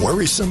can be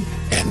worrisome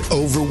and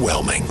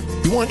overwhelming.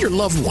 You want your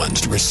loved ones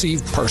to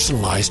receive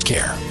personalized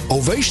care.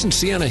 Ovation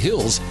Sienna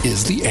Hills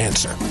is the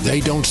answer.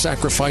 They don't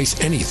sacrifice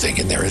anything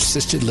in their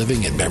assisted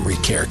living and memory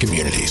care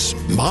communities.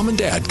 Mom and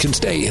Dad can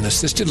stay in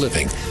assisted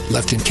living,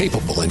 left in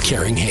capable and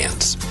caring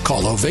hands.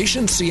 Call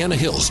Ovation Sienna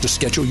Hills to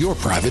schedule your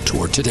private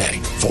tour today.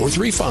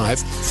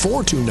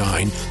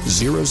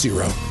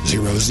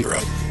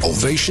 435-429-0000.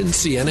 Ovation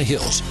Sienna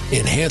Hills,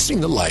 enhancing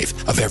the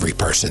life of every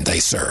person they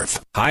serve.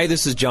 Hi,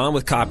 this is John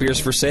with Copiers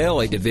for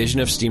Sale, a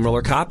division of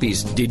Steamroller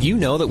Copies. Did you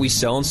know that we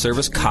sell and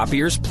service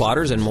copiers,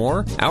 plotters, and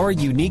more? Our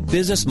unique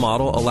business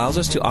model allows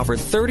us to offer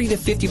 30 to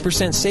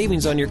 50%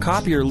 savings on your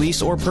copier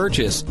lease or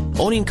purchase.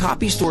 Owning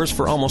copy stores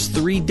for almost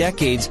 3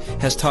 decades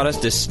has taught us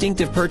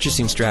distinctive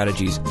purchasing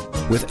strategies.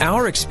 With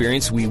our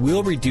experience, we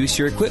will reduce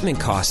your equipment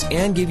costs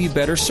and give you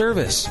better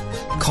service.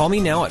 Call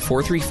me now at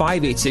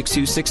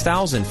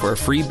 435-862-6000 for a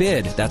free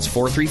bid. That's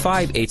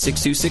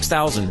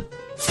 435-862-6000.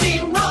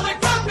 Steamroller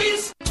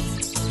Copies!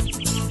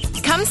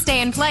 Come stay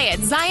and play at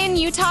Zion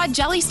Utah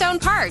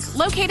Jellystone Park,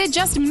 located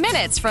just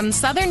minutes from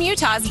Southern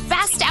Utah's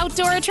best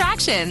outdoor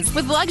attractions.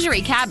 With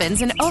luxury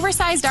cabins and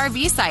oversized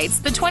RV sites,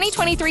 the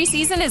 2023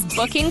 season is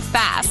booking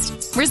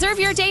fast. Reserve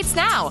your dates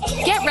now.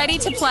 Get ready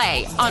to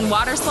play on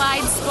water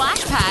slides,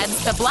 splash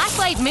pads, the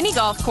Blacklight mini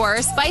golf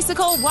course,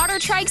 bicycle, water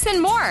trikes, and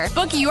more.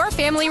 Book your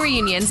family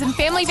reunions and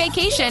family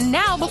vacation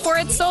now before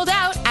it's sold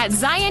out at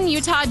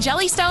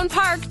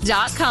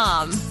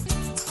ZionUtahJellystonePark.com.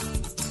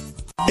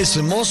 It's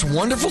the most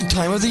wonderful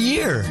time of the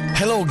year.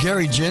 Hello,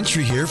 Gary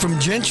Gentry here from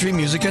Gentry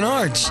Music and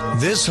Arts.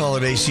 This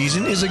holiday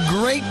season is a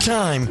great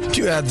time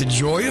to add the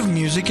joy of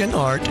music and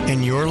art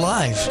in your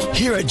life.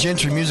 Here at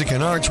Gentry Music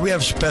and Arts, we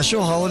have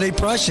special holiday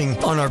pricing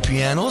on our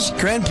pianos,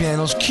 grand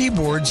pianos,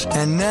 keyboards,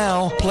 and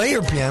now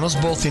player pianos,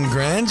 both in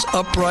grands,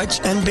 uprights,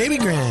 and baby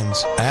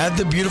grands. Add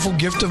the beautiful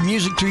gift of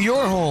music to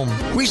your home.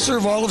 We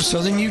serve all of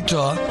Southern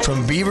Utah,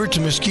 from Beaver to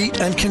Mesquite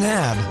and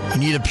Kanab. You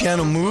need a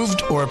piano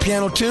moved or a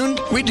piano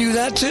tuned? We do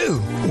that too.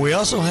 We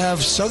also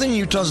have Southern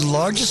Utah's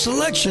largest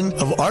selection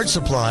of art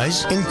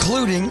supplies,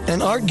 including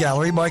an art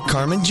gallery by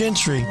Carmen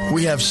Gentry.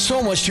 We have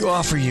so much to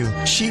offer you.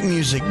 Sheet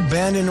music,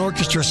 band and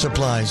orchestra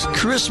supplies,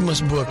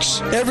 Christmas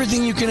books,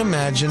 everything you can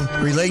imagine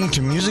relating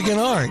to music and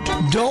art.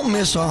 Don't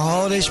miss our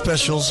holiday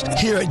specials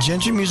here at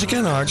Gentry Music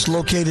and Arts,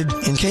 located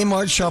in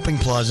Kmart Shopping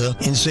Plaza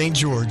in St.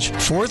 George,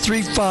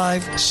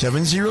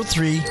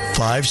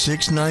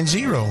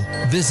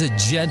 435-703-5690. Visit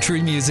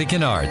Gentry Music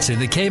and Arts in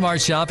the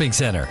Kmart Shopping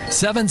Center,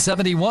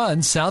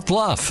 771 South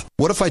Bluff.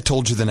 What if I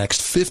told you the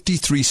next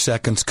 53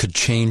 seconds could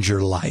change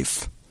your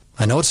life?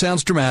 I know it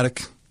sounds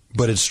dramatic,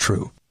 but it's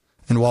true.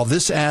 And while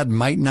this ad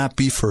might not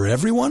be for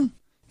everyone,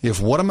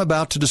 if what I'm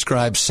about to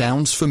describe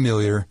sounds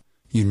familiar,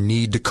 you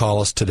need to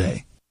call us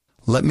today.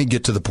 Let me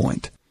get to the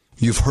point.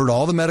 You've heard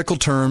all the medical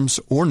terms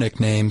or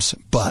nicknames,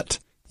 but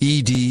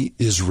ED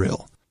is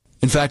real.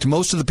 In fact,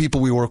 most of the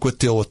people we work with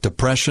deal with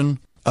depression,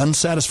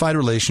 unsatisfied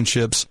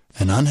relationships,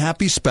 an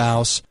unhappy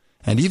spouse,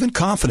 and even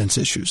confidence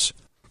issues.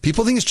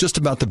 People think it's just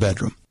about the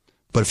bedroom.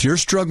 But if you're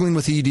struggling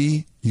with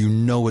ED, you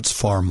know it's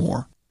far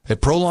more.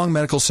 At Prolong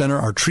Medical Center,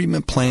 our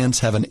treatment plans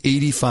have an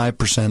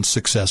 85%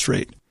 success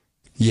rate.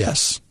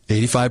 Yes,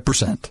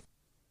 85%.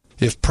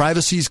 If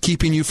privacy is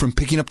keeping you from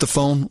picking up the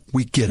phone,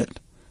 we get it.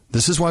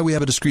 This is why we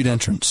have a discreet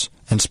entrance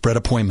and spread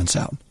appointments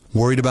out.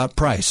 Worried about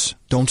price?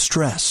 Don't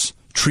stress.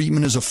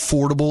 Treatment is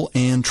affordable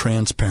and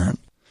transparent.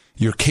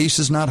 Your case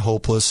is not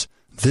hopeless.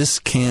 This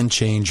can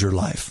change your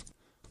life.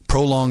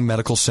 Prolong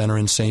Medical Center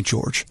in St.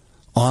 George.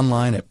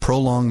 Online at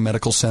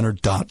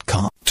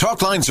prolongmedicalcenter.com.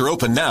 Talk lines are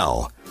open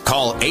now.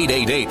 Call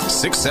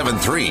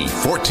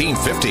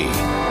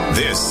 888-673-1450.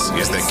 This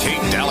is the Kate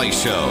Daly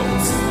Show.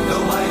 The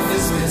wife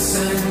is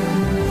missing.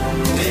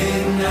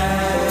 Didn't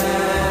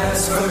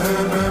ask for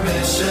her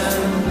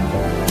permission.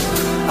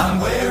 I'm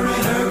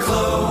wearing her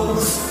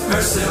clothes,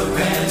 her silk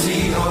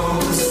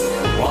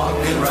pantyhose,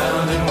 walking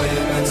around in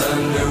women's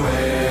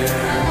underwear.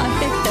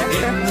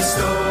 In the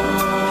store.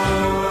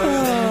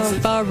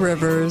 Bob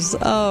Rivers.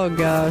 Oh,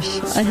 gosh.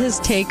 His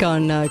take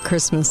on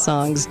Christmas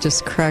songs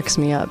just cracks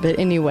me up. But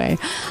anyway,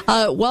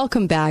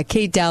 welcome back.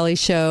 Kate Daly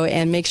Show.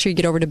 And make sure you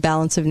get over to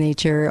Balance of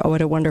Nature. Oh,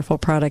 what a wonderful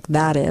product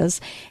that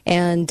is.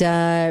 And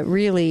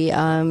really,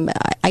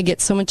 I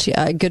get so much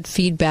good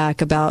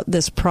feedback about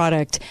this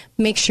product.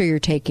 Make sure you're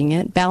taking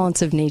it.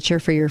 Balance of Nature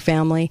for your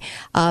family.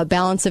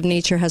 Balance of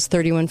Nature has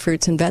 31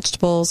 fruits and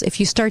vegetables. If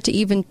you start to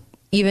even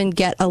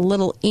get a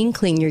little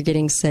inkling you're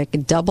getting sick,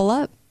 double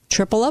up.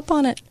 Triple up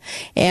on it.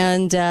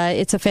 And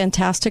it's a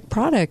fantastic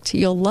product.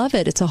 You'll love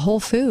it. It's a whole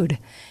food.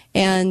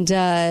 And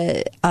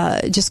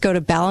just go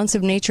to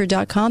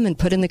balanceofnature.com and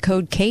put in the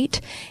code Kate,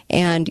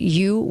 and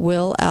you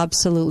will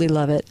absolutely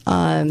love it.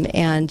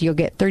 And you'll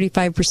get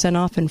 35%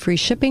 off and free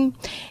shipping,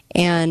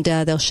 and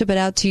they'll ship it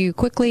out to you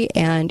quickly.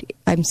 And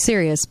I'm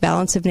serious,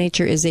 Balance of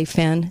Nature is a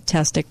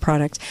fantastic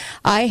product.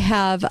 I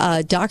have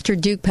Dr.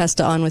 Duke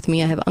Pesta on with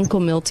me. I have Uncle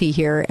Milty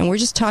here, and we're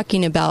just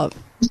talking about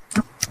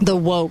the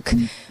woke.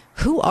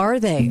 Who are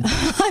they?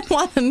 I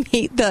want to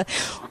meet the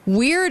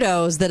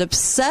weirdos that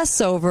obsess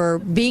over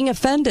being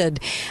offended.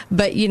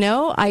 But, you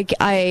know,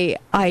 I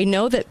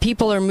know that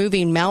people are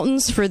moving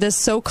mountains for this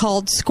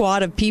so-called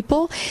squad of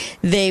people.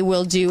 They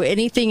will do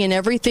anything and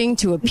everything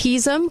to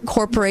appease them.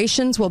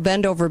 Corporations will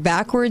bend over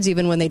backwards,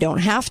 even when they don't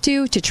have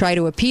to try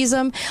to appease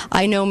them.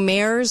 I know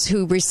mayors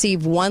who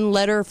receive one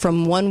letter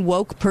from one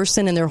woke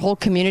person in their whole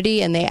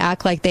community, and they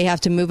act like they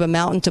have to move a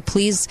mountain to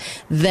please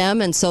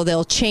them, and so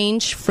they'll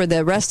change for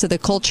the rest of the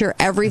culture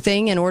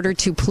everything in order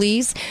to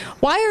please.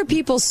 Why are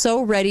people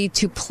so ready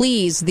to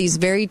please these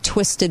very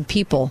twisted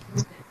people?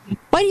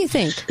 Why do you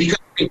think?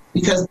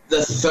 Because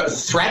the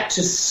threat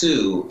to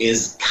sue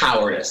is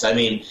cowardice. I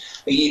mean,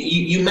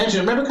 you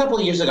mentioned, remember a couple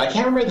of years ago, I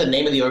can't remember the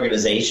name of the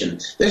organization.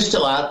 They're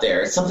still out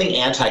there. It's something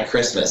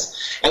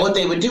anti-Christmas. And what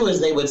they would do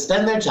is they would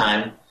spend their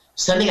time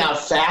sending out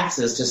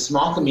faxes to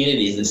small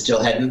communities that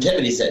still had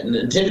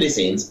nativity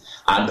scenes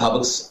on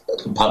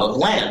public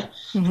land.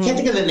 I can't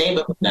think of the name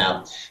of it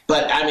now,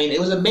 but I mean, it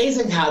was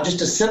amazing how just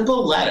a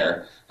simple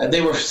letter. They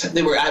were.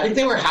 I think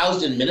they were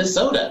housed in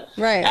Minnesota,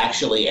 right?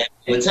 Actually, and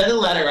they would send a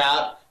letter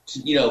out.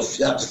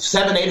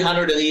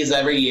 700-800 of these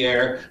every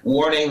year,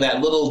 warning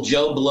that little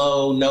Joe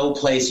Blow, no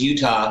place,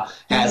 Utah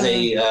has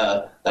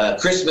a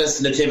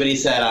Christmas nativity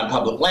set on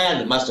public land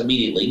that must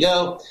immediately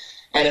go.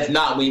 And if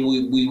not,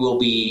 we will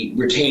be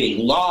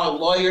retaining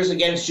lawyers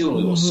against you, and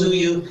we will sue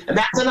you. And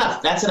that's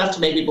enough. That's enough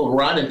to make people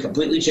run and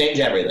completely change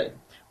everything.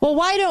 Well,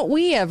 why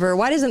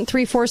doesn't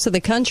 3/4 of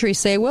the country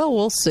say, well,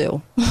 we'll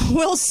sue?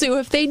 We'll sue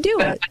if they do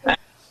it.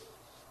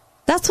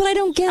 That's what I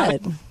don't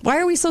get. Why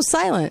are we so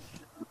silent?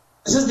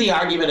 This is the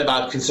argument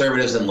about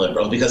conservatives and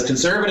liberals, because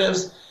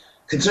conservatives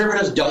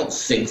conservatives don't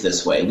think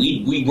this way.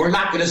 We're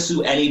not going to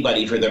sue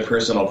anybody for their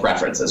personal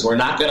preferences. We're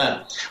not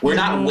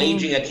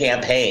waging a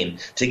campaign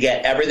to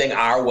get everything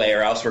our way,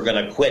 or else we're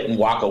going to quit and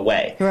walk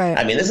away. Right.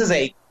 I mean, this is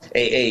a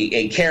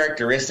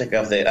characteristic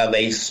of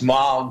a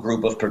small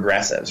group of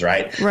progressives,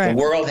 right? The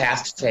world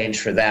has to change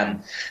for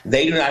them.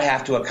 They do not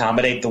have to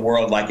accommodate the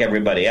world like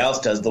everybody else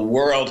does. The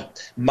world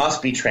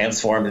must be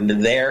transformed into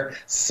their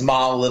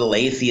small little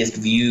atheist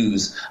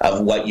views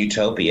of what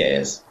utopia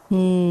is.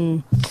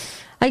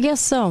 I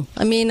guess so.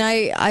 I mean,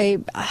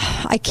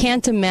 I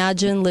can't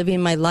imagine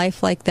living my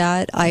life like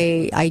that.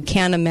 I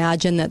can't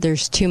imagine that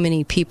there's too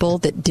many people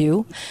that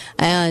do,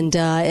 and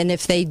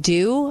if they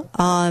do,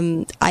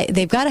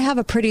 they've got to have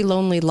a pretty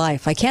lonely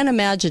life. I can't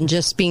imagine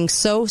just being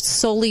so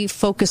solely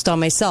focused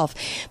on myself.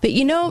 But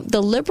you know,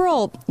 the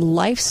liberal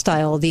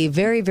lifestyle, the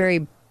very,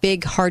 very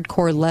big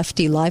hardcore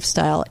lefty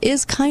lifestyle,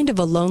 is kind of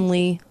a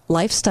lonely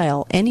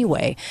lifestyle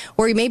anyway,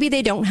 where maybe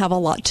they don't have a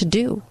lot to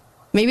do.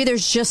 Maybe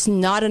there's just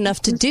not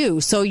enough to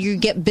do, so you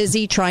get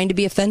busy trying to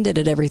be offended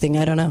at everything.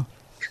 I don't know.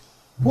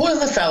 What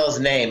was the fellow's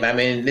name? I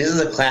mean, this is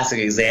a classic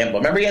example.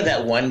 Remember you had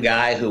that one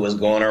guy who was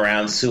going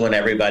around suing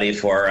everybody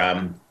for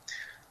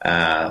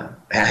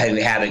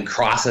having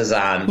crosses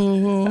on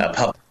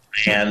public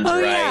land,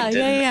 right?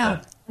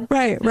 Yeah.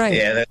 Right.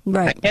 Yeah,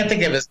 I can't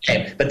think of his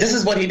name, but this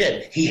is what he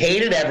did. He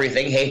hated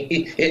everything.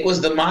 It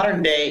was the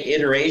modern day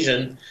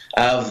iteration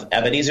of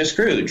Ebenezer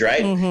Scrooge,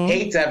 right?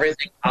 Hates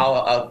everything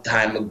all the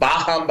time, bah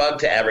humbug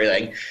to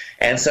everything.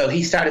 And so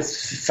he started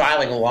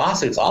filing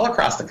lawsuits all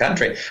across the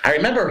country. I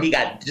remember he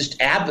got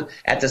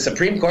at the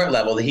Supreme Court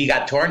level, he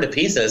got torn to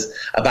pieces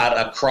about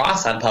a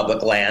cross on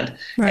public land,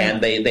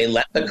 and they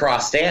let the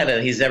cross stand,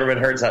 and he's never been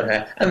heard.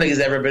 I don't think he's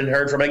ever been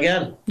heard from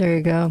again. There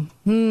you go.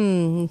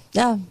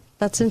 Yeah.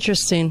 That's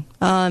interesting.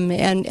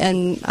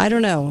 And I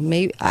don't know.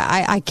 Maybe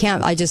I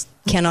just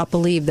cannot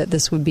believe that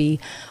this would be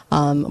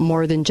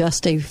more than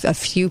just a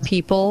few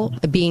people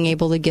being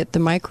able to get the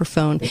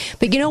microphone.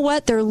 But you know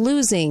what? They're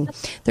losing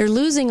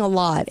a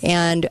lot.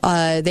 And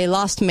they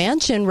lost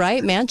Manchin,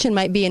 right? Manchin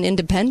might be an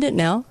independent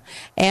now.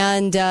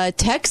 And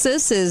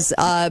Texas is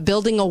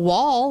building a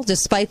wall,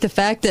 despite the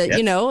fact that,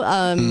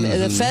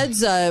 the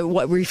feds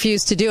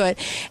refuse to do it.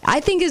 I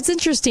think it's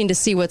interesting to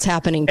see what's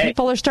happening.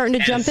 People are starting to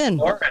jump in.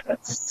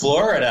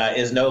 Florida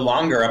is no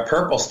longer a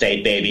purple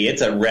state, baby.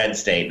 It's a red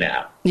state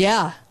now.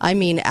 Yeah, I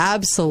mean,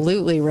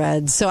 absolutely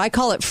red. So I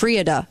call it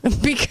Frieda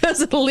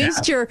because at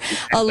least you're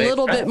a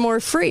little bit more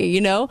free,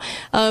 you know.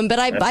 But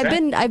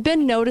I've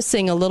been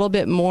noticing a little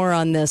bit more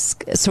on this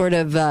sort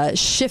of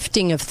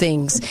shifting of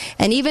things,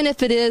 and even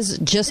if it is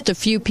just a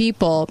few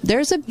people,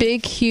 there's a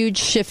big, huge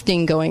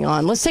shifting going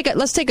on. Let's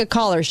take a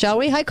caller, shall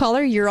we? Hi,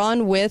 caller. You're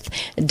on with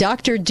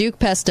Dr. Duke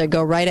Pesta.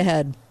 Go right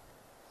ahead.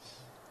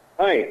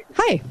 Hi.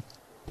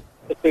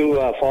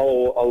 To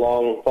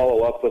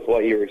follow up with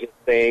what you were just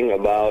saying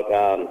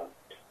about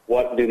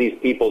what do these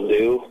people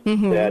do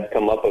that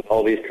come up with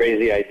all these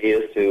crazy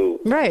ideas to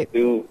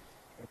do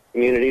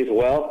communities.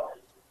 Well,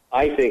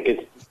 I think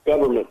it's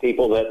government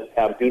people that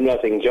have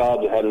do-nothing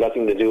jobs that have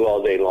nothing to do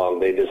all day long.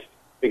 They just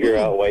figure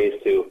out ways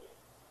to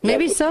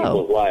maybe mess with so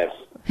people's lives.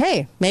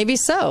 Hey, maybe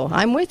so.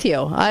 I'm with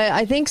you.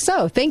 I think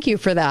so. Thank you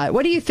for that.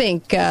 What do you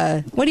think?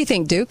 What do you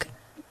think, Duke?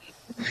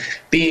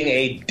 Being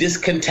a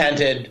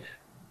discontented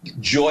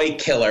joy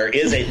killer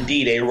is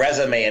indeed a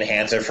resume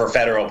enhancer for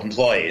federal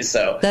employees.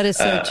 So that is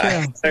so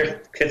true.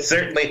 It's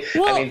certainly,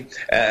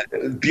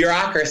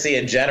 bureaucracy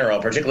in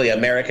general, particularly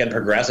American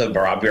progressive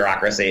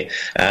bureaucracy,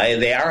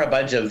 they are a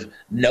bunch of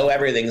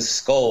know-everything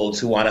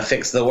scolds who want to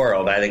fix the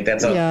world. I think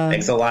that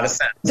makes a lot of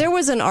sense. There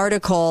was an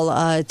article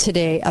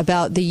today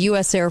about the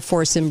U.S. Air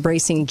Force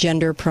embracing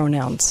gender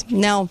pronouns.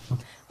 Now,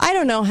 I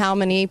don't know how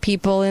many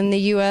people in the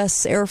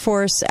U.S. Air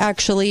Force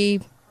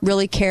actually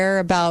really care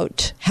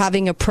about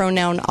having a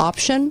pronoun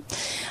option.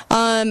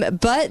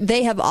 But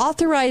they have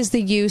authorized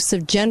the use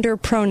of gender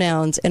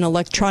pronouns in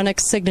electronic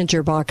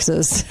signature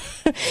boxes,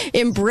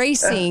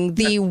 embracing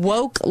the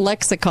woke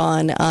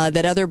lexicon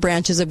that other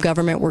branches of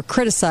government were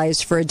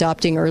criticized for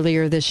adopting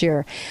earlier this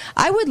year.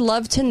 I would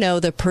love to know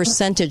the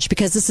percentage,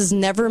 because this is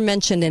never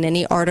mentioned in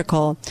any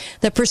article,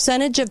 the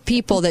percentage of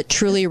people that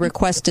truly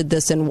requested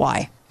this and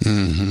why.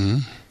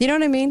 You know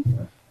what I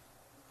mean?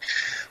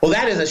 Well,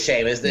 that is a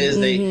shame.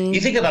 You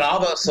think about all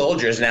those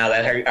soldiers now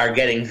that are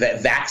getting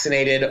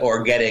vaccinated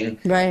or getting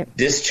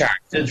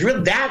discharged. It's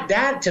real,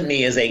 that to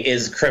me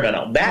is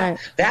criminal.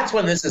 That's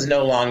when this is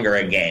no longer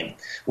a game.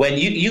 When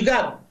you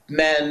got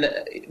men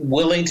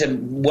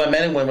and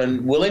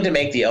women willing to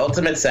make the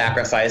ultimate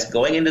sacrifice,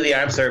 going into the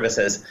armed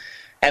services.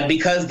 And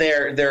because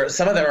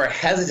some of them are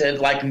hesitant,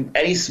 like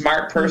any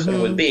smart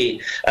person would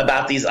be,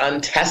 about these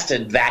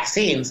untested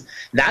vaccines,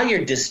 now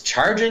you're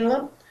discharging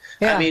them.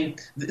 Yeah. I mean,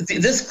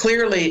 this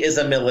clearly is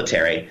a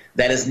military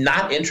that is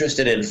not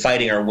interested in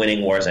fighting or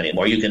winning wars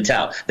anymore. You can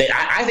tell.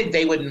 I think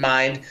they wouldn't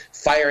mind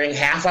firing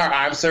half our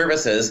armed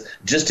services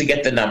just to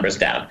get the numbers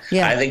down.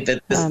 Yeah. I think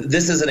that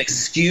this is an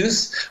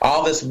excuse.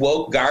 All this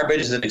woke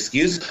garbage is an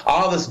excuse.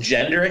 All this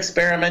gender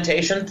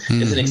experimentation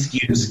is an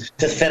excuse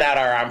to thin out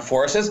our armed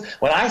forces.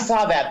 When I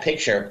saw that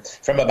picture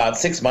from about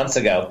 6 months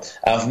ago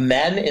of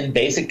men in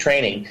basic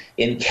training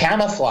in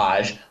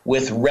camouflage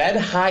with red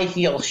high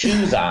heel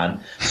shoes on,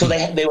 so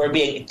they were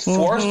being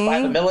forced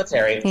by the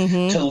military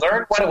to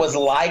learn what it was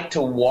like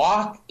to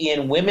walk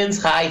in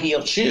women's high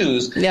heel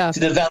shoes to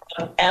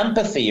develop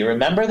empathy.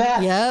 Remember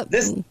that? Yep.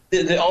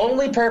 The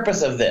only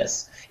purpose of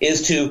this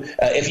is to,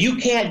 if you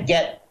can't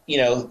get,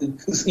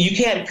 you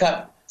can't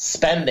cut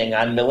spending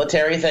on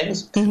military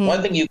things.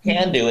 One thing you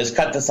can do is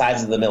cut the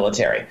size of the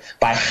military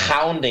by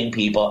hounding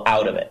people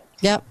out of it.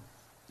 Yep.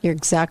 You're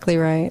exactly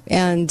right.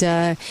 And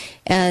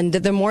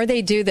the more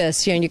they do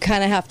this, you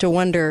kind of have to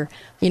wonder,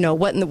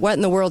 what in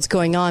the world's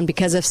going on?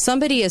 Because if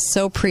somebody is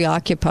so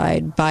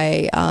preoccupied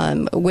by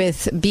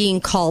with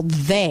being called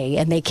they,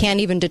 and they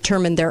can't even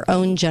determine their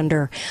own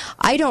gender,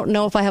 I don't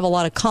know if I have a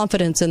lot of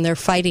confidence in their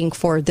fighting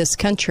for this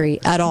country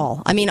at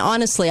all. I mean,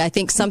 honestly, I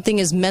think something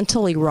is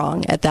mentally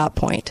wrong at that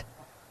point.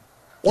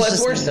 Well,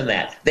 it's worse than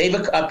that. They've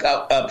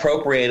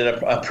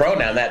appropriated a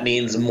pronoun that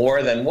means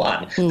more than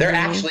one. They're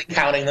actually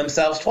counting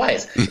themselves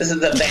twice. This is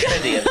the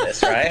vanity of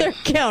this, right? They're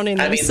counting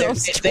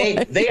themselves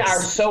twice. They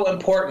are so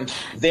important.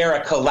 They're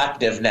a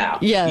collective now.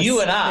 Yes,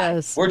 you and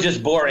I, we're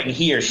just boring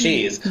he or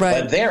she's,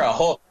 right. But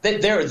they're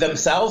they're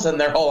themselves and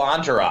their whole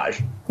entourage.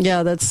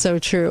 Yeah, that's so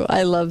true.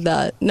 I love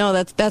that. No,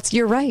 that's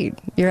you're right.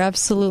 You're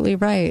absolutely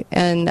right.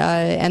 And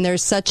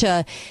there's such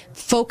a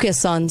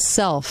focus on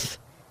self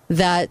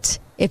that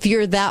if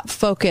you're that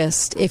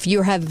focused, if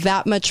you have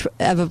that much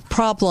of a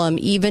problem,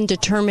 even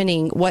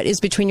determining what is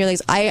between your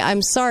legs,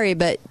 I'm sorry,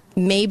 but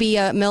maybe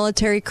a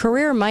military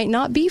career might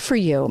not be for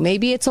you.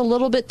 Maybe it's a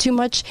little bit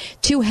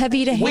too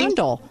heavy to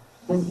handle.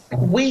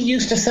 We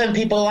used to send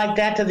people like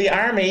that to the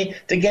Army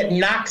to get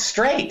knocked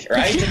straight,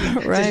 right?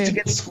 To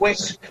get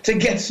squished, to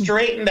get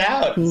straightened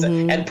out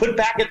and put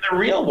back in the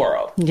real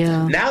world.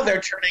 Yeah. Now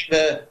they're turning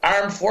the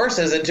armed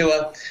forces into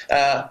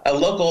a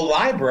local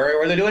library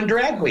where they're doing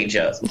drag queen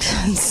shows.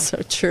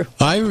 So true.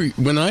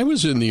 When I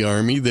was in the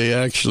Army, they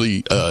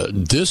actually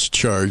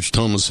discharged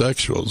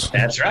homosexuals.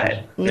 That's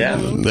right. Yeah.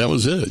 That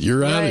was it.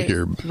 You're out of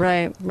here.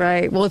 Right.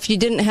 Well, if you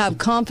didn't have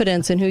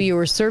confidence in who you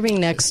were serving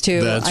next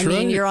to,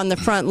 you're on the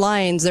front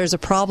line. There's a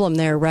problem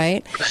there,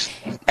 right?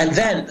 And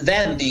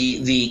then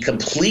the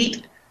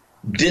complete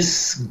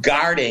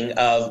discarding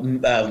of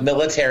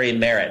military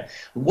merit.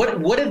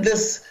 What did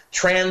this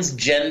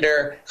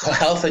transgender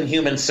health and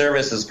human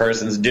services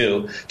persons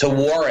do to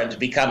warrant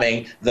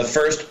becoming the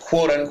first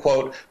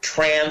quote-unquote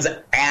trans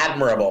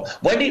admiral?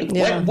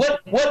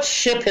 What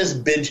ship has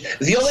been?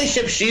 The only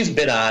ship she's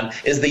been on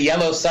is the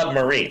Yellow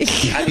Submarine.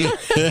 I mean,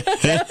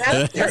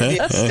 that's the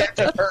extent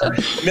of her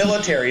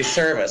military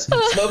service,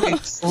 smoking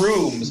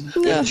shrooms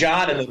with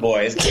John and the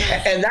boys,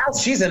 and now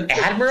she's an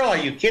admiral. Are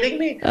you kidding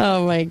me?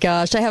 Oh my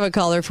gosh! I have a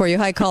caller for you.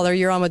 Hi, caller.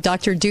 You're on with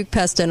Dr. Duke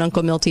Pesta and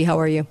Uncle Milty. How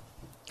are you?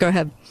 Go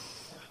ahead.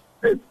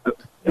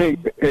 Hey,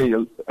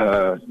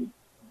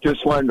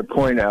 just wanted to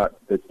point out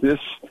that the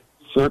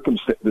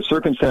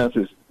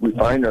circumstances we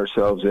find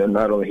ourselves in,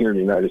 not only here in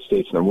the United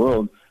States and the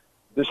world,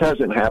 this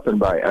hasn't happened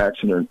by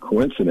accident or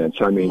coincidence.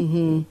 I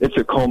mean, it's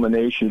a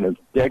culmination of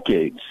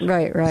decades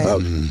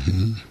of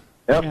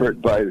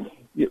effort by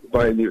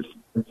the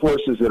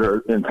forces that are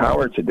in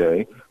power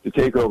today to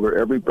take over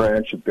every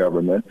branch of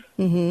government,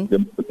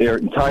 their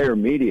entire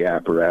media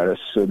apparatus,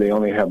 so they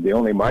only have the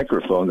only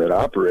microphone that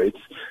operates,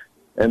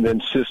 and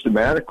then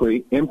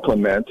systematically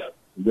implement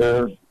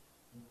their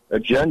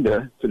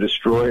agenda to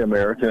destroy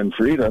American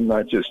freedom,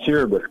 not just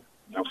here, but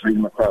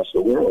freedom across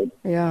the world.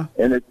 Yeah.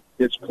 And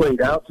it's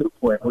played out to the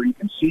point where you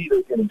can see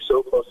they're getting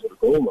so close to the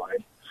goal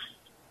line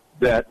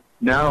that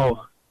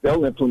now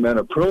they'll implement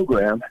a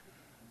program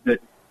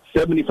that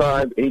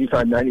 75,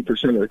 85,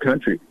 90% of the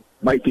country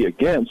might be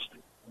against,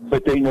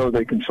 but they know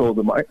they control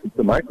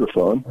the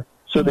microphone,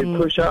 so they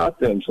push out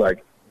things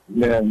like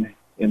men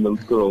in the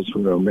girls'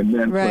 room and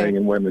men playing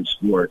in women's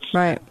sports,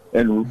 and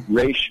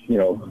racist,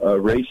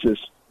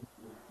 racist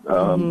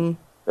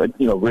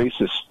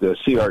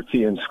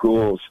CRT in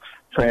schools,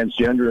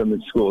 transgenderism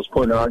in schools,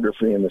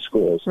 pornography in the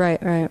schools,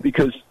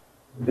 because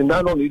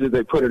not only do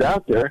they put it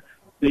out there,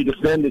 they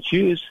defend its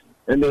use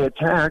and they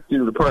attack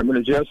the Department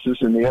of Justice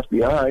and the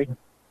FBI,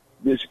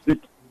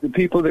 the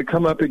people that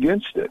come up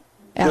against it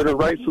that are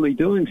rightfully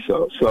doing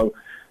so. So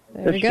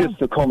it's just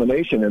the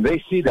culmination, and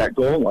they see that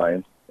goal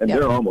line, and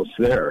they're almost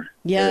there.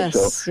 Yes,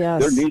 So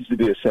yes. there needs to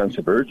be a sense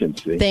of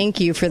urgency. Thank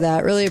you for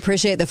that. Really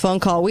appreciate the phone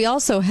call. We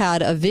also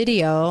had a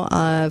video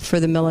for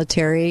the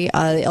military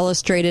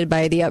illustrated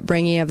by the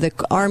upbringing of the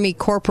Army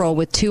corporal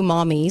with 2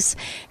 mommies.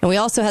 And we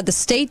also had the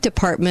State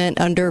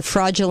Department under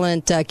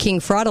fraudulent King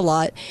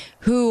Fraudalot,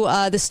 who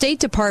the State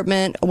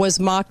Department was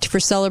mocked for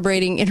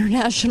celebrating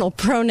International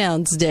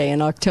Pronouns Day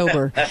in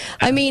October.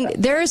 I mean,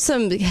 there is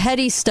some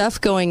heady stuff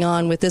going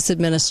on with this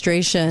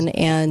administration,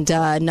 and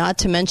not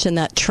to mention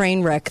that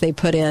train wreck they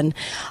put in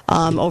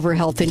over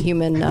Health and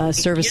Human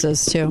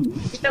Services, too.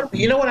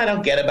 You know what I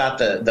don't get about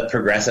the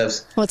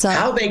progressives? What's that?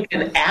 How they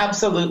can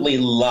absolutely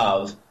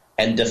love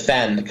and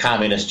defend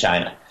communist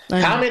China.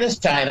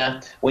 Communist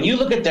China, when you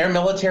look at their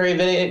military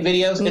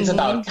videos, it's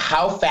about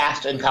how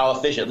fast and how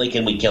efficiently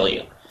can we kill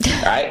you.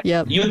 Right?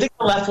 Yep. You would think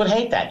the left would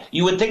hate that.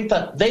 You would think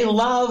that they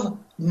love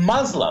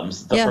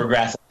Muslims, the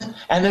progressives,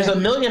 and there's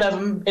 1 million of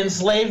them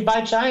enslaved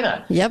by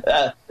China. Yep.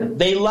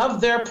 They love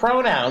their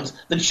pronouns.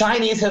 The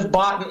Chinese have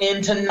bought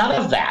into none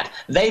of that.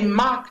 They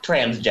mock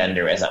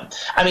transgenderism.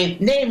 I mean,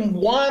 name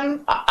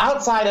one,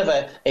 outside of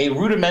a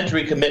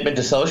rudimentary commitment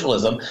to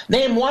socialism,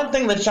 name one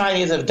thing the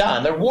Chinese have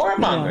done. They're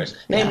warmongers.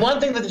 Name one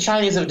thing that the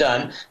Chinese have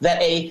done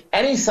that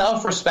any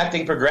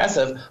self-respecting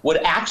progressive would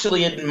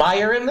actually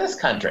admire in this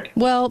country.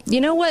 Well, you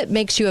know what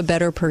makes you a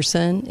better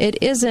person? It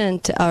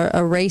isn't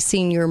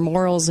erasing your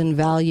morals and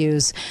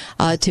values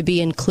to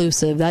be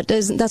inclusive.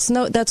 That's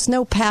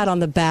no pat on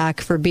the back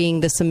for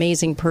being this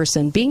amazing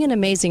person. Being an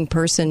amazing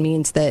person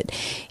means that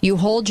you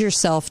hold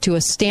yourself to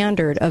a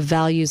standard of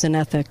values and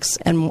ethics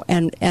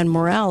and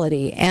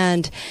morality.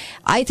 And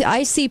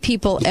I see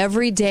people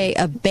every day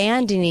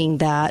abandoning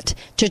that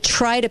to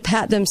try to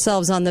pat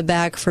themselves on the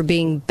back for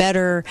being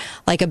better,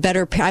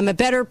 I'm a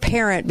better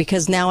parent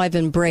because now I've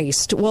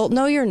embraced. Well,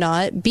 no, you're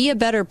not. Be a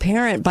better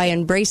parent by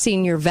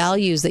embracing your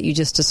values that you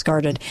just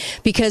discarded.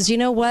 Because you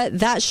know what?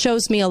 That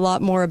shows me a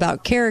lot more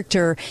about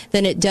character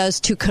than it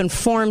does to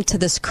conform to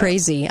this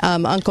crazy.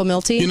 Uncle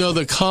Milty? You know,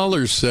 the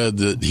caller said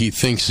that he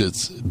thinks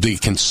they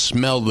can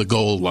smell the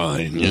goal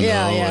line,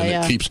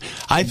 it keeps.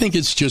 I think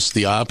it's just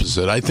the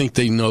opposite. I think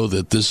they know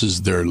that this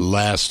is their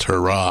last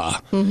hurrah,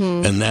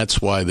 and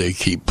that's why they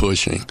keep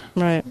pushing.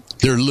 Right.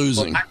 They're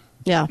losing.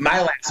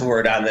 My last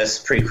word on this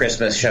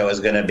pre-Christmas show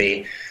is going to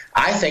be,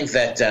 I think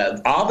that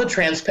all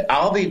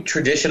the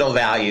traditional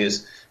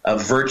values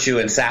of virtue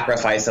and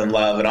sacrifice and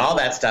love and all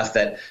that stuff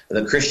that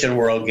the Christian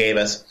world gave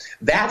us,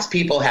 that's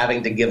people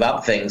having to give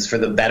up things for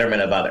the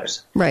betterment of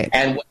others. Right.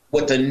 And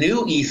what the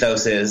new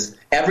ethos is,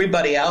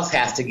 everybody else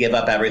has to give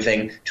up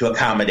everything to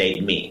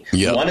accommodate me.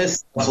 Yep. One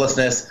is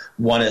selflessness,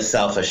 one is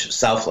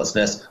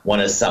selflessness, one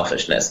is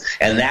selfishness.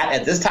 And that,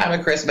 at this time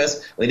of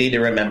Christmas, we need to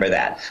remember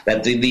that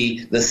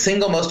the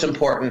single most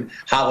important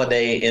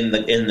holiday in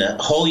the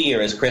whole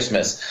year is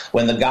Christmas,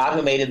 when the God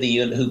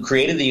who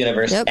created the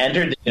universe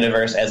entered the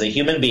universe as a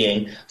human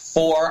being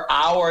for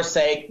our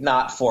sake,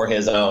 not for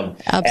his own.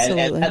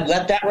 Absolutely. And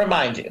let that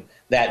remind you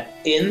that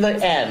in the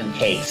end,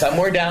 Kate,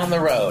 somewhere down the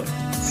road,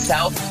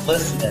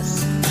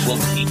 selflessness will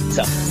beat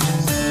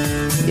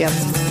selflessness. Yep,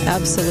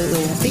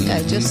 absolutely. I think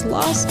I just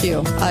lost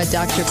you,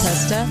 Dr.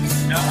 Pesta.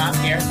 No, I'm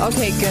here.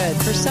 Okay, good.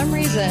 For some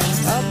reason,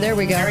 there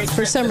we go. Merry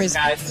For some Christmas,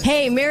 reason. guys.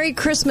 Hey, Merry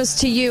Christmas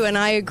to you, and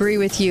I agree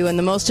with you. And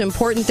the most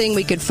important thing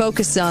we could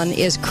focus on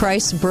is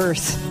Christ's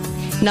birth.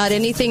 Not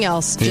anything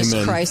else, just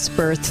Amen. Christ's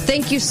birth.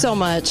 Thank you so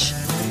much,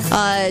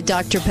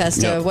 Dr.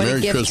 Pesta. Yep, What a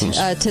Merry gift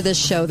Christmas. to this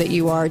show that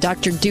you are,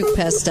 Dr. Duke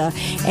Pesta.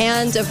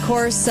 And, of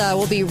course,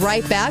 we'll be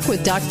right back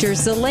with Dr.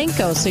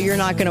 Zelenko, so you're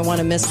not going to want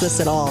to miss this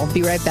at all.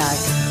 Be right back.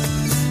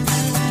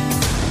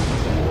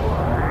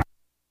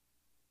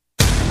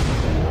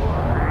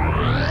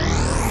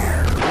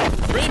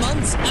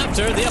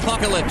 After the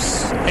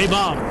apocalypse. Hey,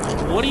 Bob,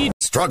 what do you...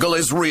 Struggle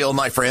is real,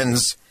 my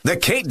friends. The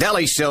Kate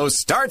Daly Show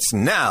starts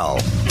now.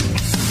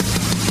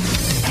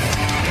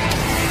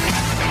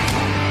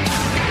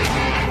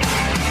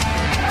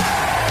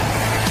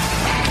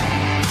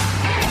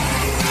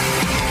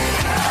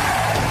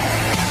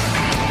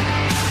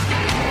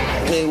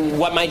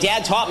 What my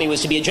dad taught me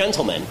was to be a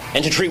gentleman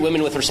and to treat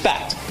women with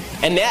respect.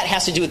 And that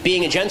has to do with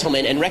being a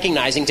gentleman and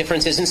recognizing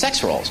differences in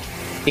sex roles.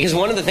 Because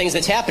one of the things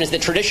that's happened is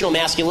that traditional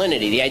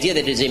masculinity, the idea that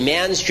it is a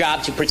man's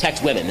job to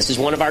protect women, this is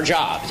one of our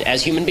jobs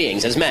as human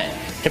beings, as men,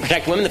 to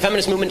protect women, the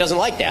feminist movement doesn't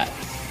like that.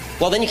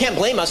 Well, then you can't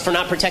blame us for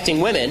not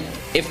protecting women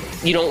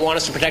if you don't want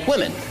us to protect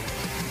women.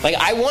 Like,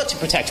 I want to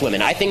protect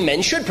women. I think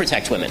men should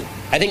protect women.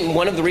 I think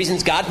one of the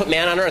reasons God put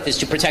man on earth is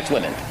to protect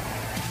women.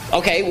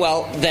 Okay,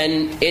 well,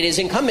 then it is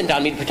incumbent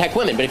on me to protect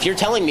women. But if you're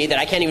telling me that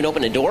I can't even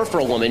open a door for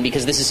a woman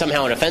because this is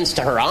somehow an offense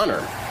to her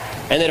honor,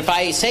 and that if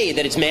I say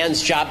that it's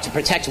man's job to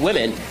protect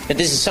women, that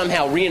this is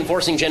somehow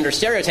reinforcing gender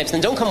stereotypes, then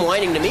don't come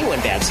whining to me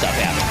when bad stuff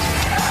happens.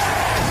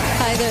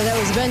 Hi there, that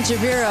was Ben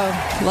Shapiro.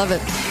 Love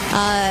it.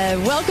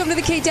 Welcome to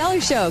the Kate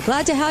Daly Show.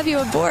 Glad to have you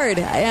aboard.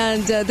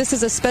 And this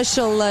is a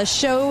special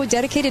show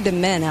dedicated to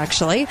men,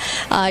 actually.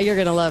 You're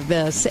going to love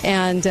this.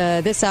 And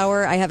this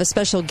hour, I have a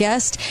special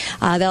guest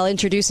that I'll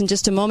introduce in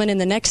just a moment. In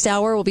the next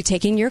hour, we'll be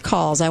taking your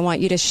calls. I want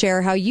you to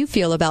share how you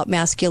feel about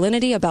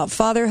masculinity, about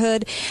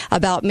fatherhood,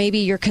 about maybe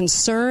your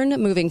concern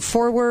moving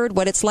forward,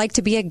 what it's like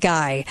to be a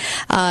guy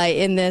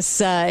in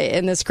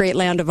this great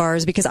land of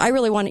ours, because I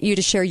really want you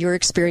to share your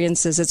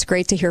experiences. It's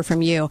great to hear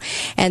from you.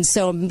 And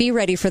so be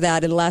ready for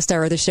that in the last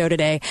hour of the show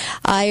today.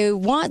 I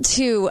want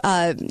to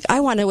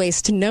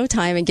waste no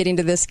time in getting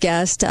to this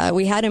guest.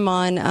 We had him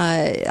on,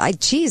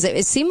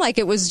 it seemed like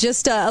it was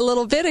just a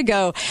little bit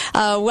ago.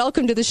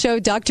 Welcome to the show,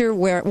 Dr.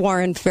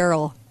 Warren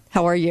Farrell.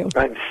 How are you?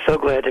 I'm so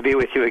glad to be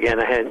with you again.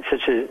 I had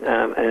such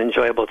an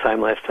enjoyable time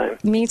last time.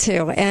 Me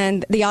too.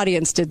 And the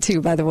audience did too,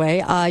 by the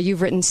way.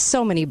 You've written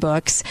so many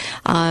books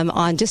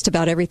on just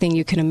about everything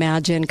you can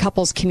imagine.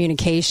 Couples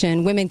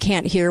communication, women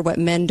can't hear what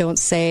men don't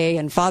say,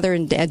 and father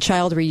and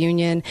child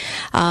reunion.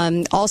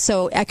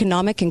 Also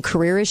economic and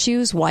career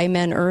issues, why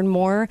men earn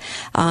more,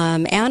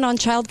 and on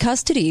child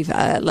custody,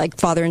 like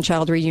father and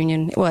child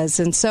reunion was.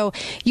 And so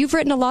you've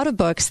written a lot of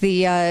books.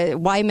 The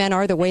Why Men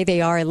Are the Way They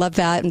Are, I love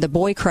that, and The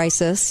Boy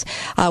Crisis,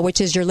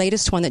 which is your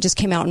latest one that just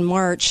came out in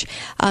March.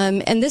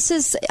 And this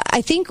is,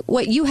 I think,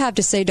 what you have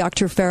to say,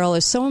 Dr. Farrell,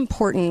 is so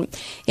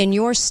important in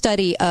your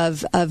study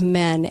of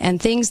men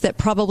and things that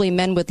probably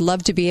men would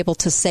love to be able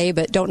to say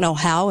but don't know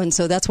how. And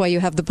so that's why you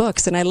have the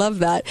books. And I love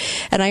that.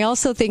 And I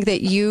also think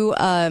that you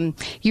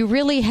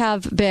really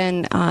have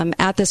been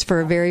at this for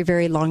a very,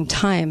 very long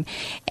time.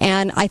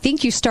 And I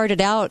think you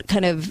started out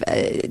kind of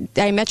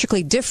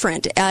diametrically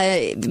different,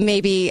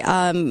 maybe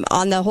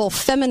on the whole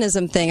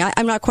feminism thing.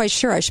 I'm not quite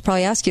sure. I should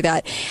probably ask you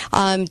that,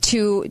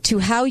 to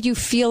how you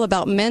feel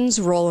about men's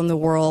role in the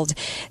world,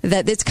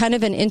 that it's kind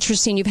of an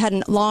interesting, you've had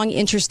a long,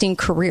 interesting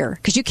career,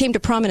 because you came to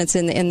prominence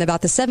in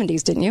about the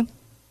 70s, didn't you?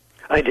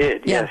 I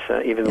did, yes.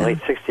 Even the late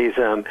 60s.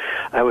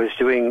 I was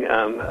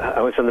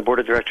on the board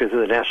of directors of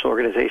the National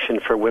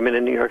Organization for Women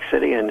in New York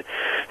City and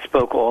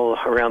spoke all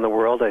around the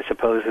world, I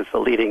suppose, as the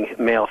leading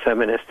male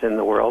feminist in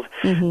the world.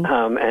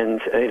 Mm-hmm.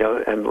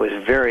 And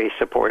was very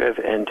supportive,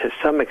 and to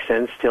some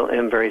extent still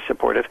am very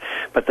supportive.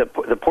 But the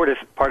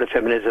part of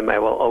feminism I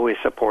will always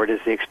support is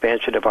the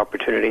expansion of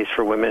opportunities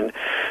for women,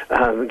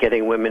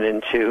 getting women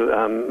into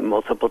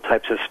multiple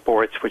types of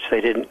sports, which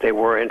they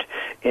weren't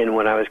in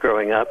when I was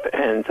growing up.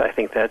 And I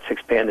think that's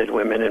expanded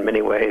women in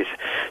many ways.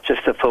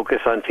 Just the focus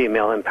on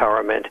female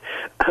empowerment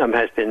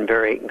has been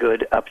very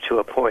good up to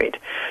a point.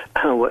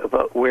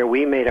 But where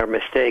we made our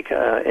mistake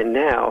and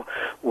now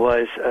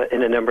was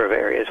in a number of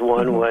areas.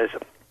 One was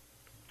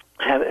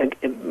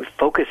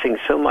focusing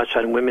so much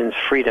on women's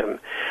freedom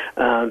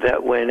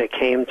that when it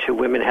came to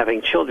women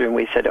having children,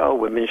 we said,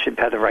 women should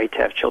have the right to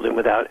have children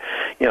without,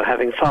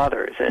 having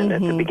fathers. And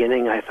at the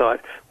beginning I thought,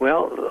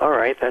 well, all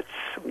right, that's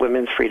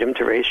women's freedom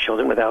to raise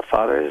children without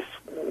fathers.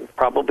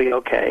 Probably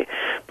okay.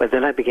 But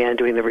then I began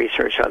doing the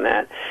research on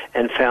that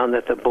and found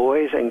that the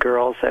boys and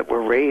girls that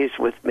were raised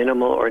with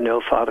minimal or no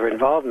father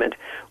involvement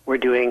were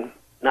doing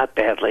not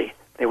badly,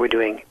 they were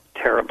doing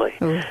terribly.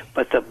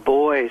 But the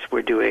boys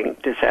were doing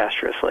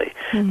disastrously.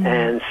 Mm-hmm.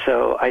 And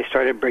so I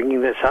started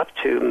bringing this up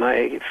to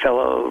my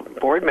fellow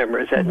board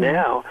members at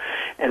Now,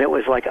 and it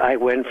was like I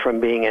went from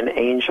being an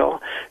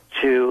angel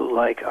to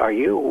like, are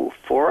you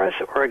for us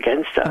or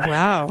against us?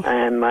 Wow.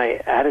 And my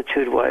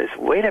attitude was,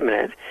 wait a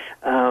minute,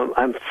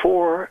 I'm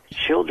for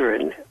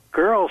children.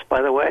 Girls,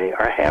 by the way,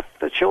 are half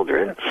the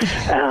children,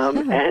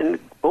 and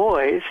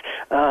boys,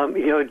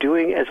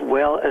 doing as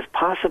well as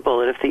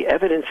possible. And if the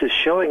evidence is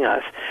showing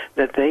us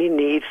that they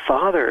need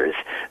fathers,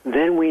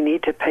 then we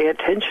need to pay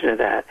attention to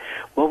that.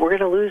 Well, we're going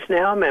to lose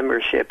Now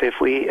membership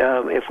if we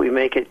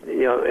make it,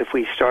 if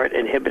we start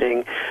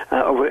inhibiting,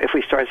 or if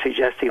we start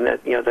suggesting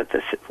that, that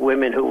the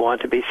women who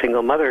want to be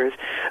single mothers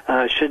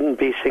shouldn't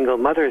be single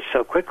mothers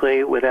so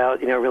quickly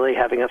without, really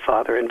having a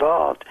father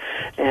involved.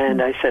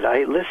 And I said,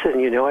 I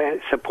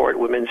support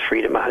women's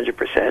freedom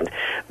 100%,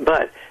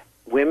 but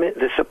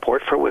the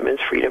support for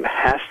women's freedom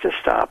has to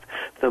stop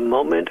the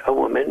moment a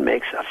woman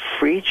makes a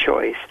free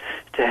choice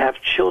to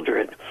have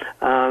children,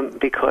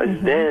 because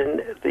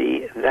then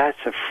that's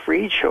a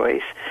free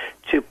choice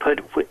to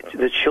put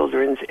the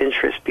children's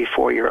interest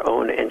before your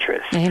own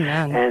interest.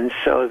 Amen. And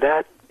so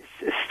that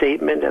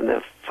statement and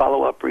the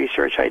follow-up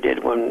research I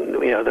did when,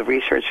 the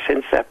research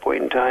since that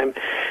point in time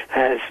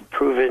has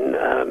proven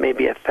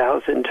maybe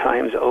 1,000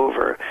 times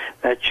over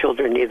that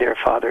children need their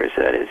fathers.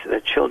 That is,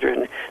 that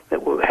children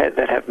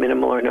that have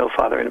minimal or no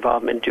father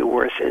involvement do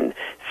worse in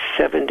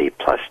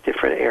 70-plus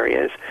different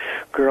areas.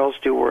 Girls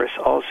do worse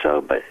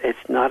also, but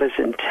it's not as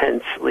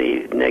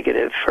intensely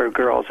negative for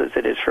girls as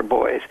it is for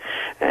boys.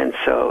 And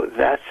so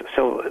that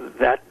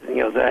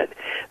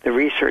the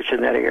research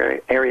in that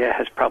area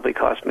has probably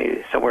cost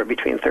me somewhere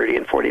between $30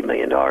 and $40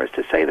 million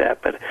to say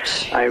that, but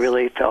I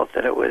really felt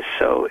that it was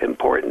so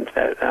important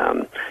that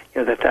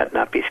that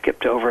not be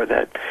skipped over.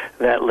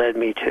 That led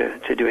me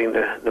to doing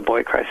the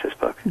Boy Crisis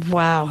book.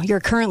 Wow. You're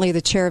currently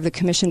the chair of the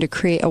commission to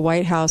create a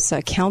White House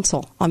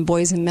council on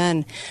boys and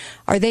men.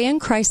 Are they in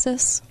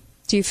crisis?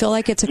 Do you feel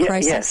like it's a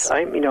crisis? Yes,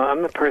 I'm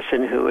the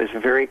person who is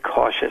very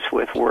cautious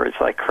with words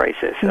like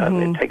crisis.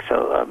 It takes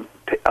a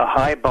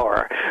high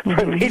bar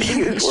for me to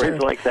use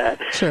words like that.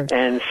 Sure.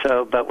 And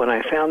so, but when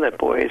I found that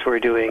boys were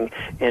doing,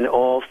 in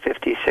all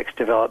 56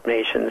 developed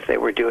nations, they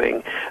were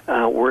doing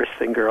worse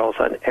than girls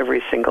on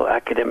every single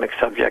academic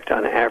subject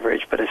on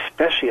average, but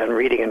especially on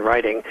reading and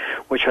writing,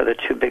 which are the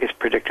two biggest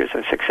predictors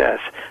of success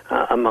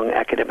among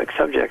academic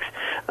subjects,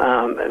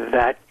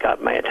 that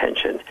got my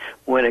attention.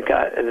 When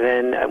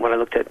I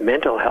looked at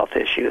mental health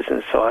issues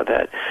and saw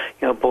that,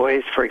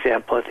 boys, for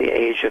example, at the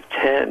age of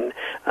 10,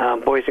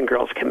 boys and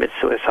girls commit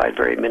suicide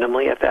very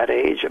minimally at that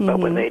age, but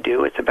when they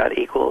do, it's about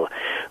equal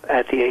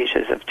at the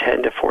ages of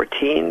 10 to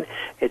 14.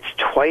 It's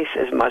twice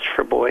as much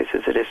for boys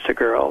as it is for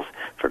girls.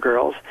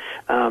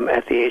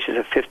 At the ages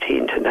of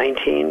 15 to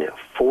 19,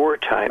 4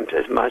 times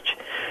as much.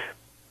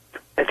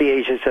 At the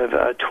ages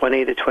of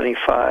 20 to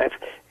 25,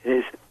 it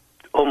is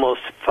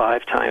almost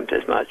 5 times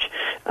as much.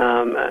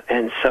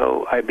 And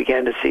so I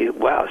began to see,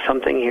 wow,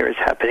 something here is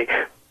happening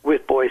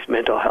with boys'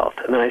 mental health.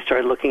 And then I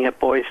started looking at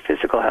boys'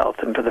 physical health.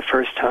 And for the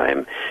first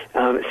time,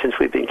 since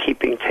we've been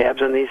keeping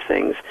tabs on these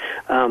things,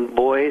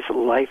 boys'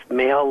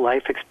 male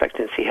life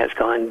expectancy has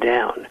gone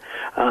down.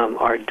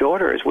 Our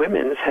daughters,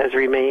 women's, has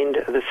remained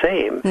the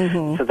same.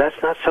 So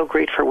that's not so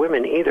great for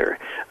women either.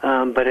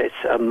 But it's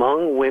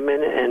among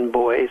women and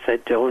boys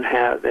that don't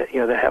have, that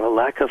have a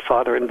lack of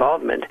father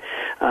involvement.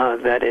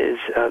 That is,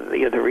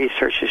 the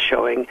research is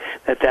showing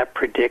that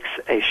predicts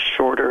a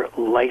shorter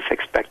life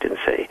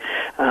expectancy.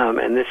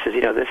 And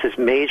this is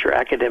major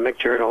academic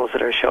journals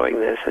that are showing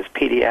this. As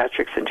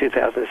Pediatrics in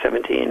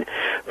 2017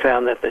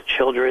 found that the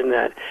children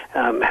that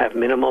have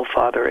minimal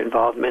father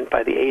involvement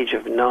by the age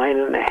of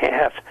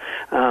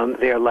 9.5,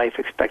 their life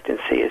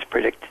expectancy is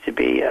predicted to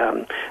be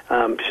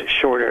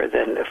shorter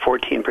than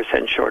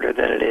 14% shorter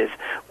than it is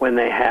when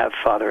they have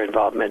father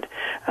involvement.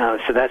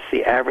 So that's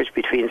the average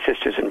between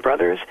sisters and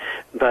brothers.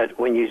 But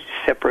when you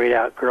separate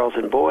out girls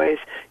and boys,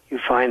 you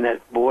find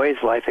that boys'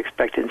 life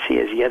expectancy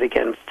is yet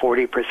again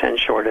 40%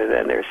 shorter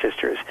than their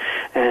sisters.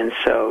 And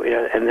so,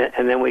 and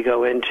then we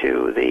go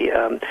into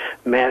the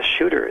mass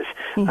shooters.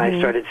 I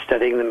started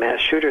studying the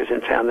mass shooters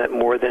and found that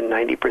more than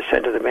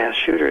 90% of the mass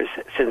shooters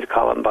since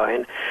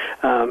Columbine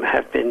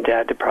have been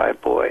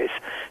dad-deprived boys.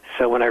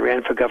 So when I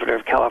ran for governor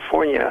of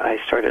California, I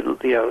started,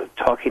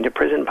 talking to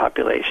prison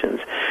populations,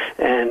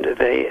 and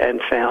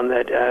found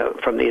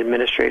that from the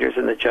administrators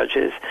and the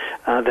judges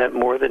that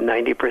more than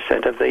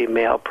 90% of the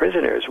male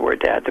prisoners were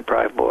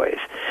dad-deprived boys.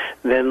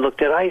 Then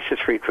looked at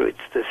ISIS recruits,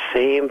 the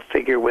same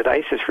figure with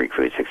ISIS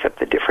recruits, except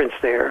the difference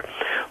there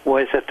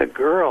was that the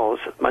girls,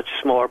 much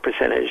smaller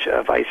percentage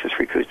of ISIS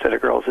recruits that are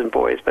girls and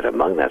boys, but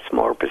among that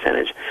smaller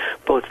percentage,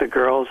 both the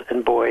girls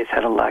and boys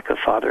had a lack of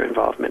father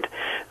involvement.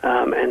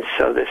 And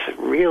so this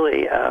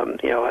really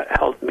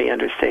helped me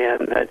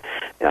understand that,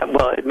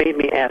 it made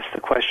me ask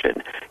the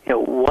question,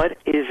 what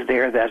is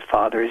there that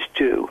fathers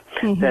do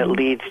that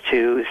leads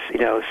to,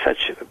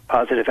 such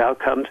positive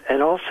outcomes?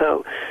 And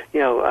also,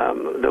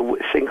 the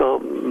single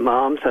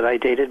moms that I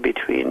dated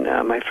between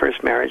my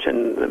first marriage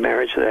and the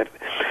marriage that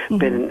I've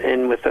been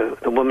in with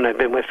the woman I've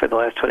been with for the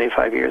last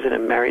 25 years and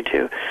I'm married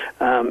to,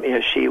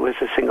 she was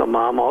a single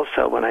mom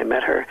also when I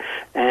met her.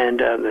 And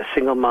the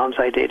single moms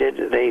I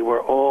dated, they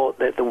were all,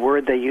 the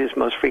word they used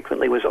most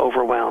frequently was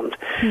overwhelmed.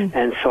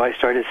 And so I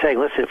started saying,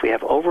 listen, if we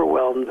have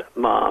overwhelmed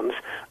moms,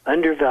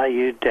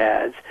 undervalued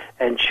dads,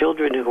 and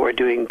children who are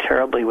doing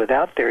terribly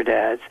without their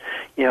dads,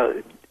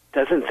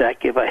 doesn't that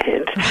give a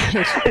hint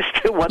as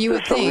to what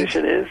the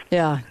solution is?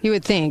 Yeah, you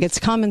would think. It's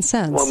common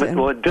sense.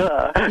 Well,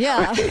 duh.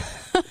 Yeah.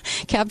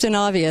 Captain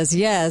Obvious,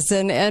 yes.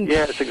 And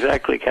yes,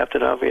 exactly,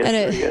 Captain Obvious.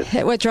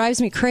 And what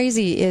drives me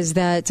crazy is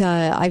that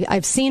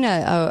I've seen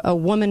a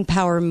woman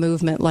power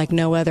movement like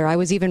no other. I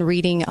was even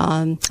reading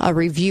a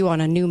review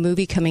on a new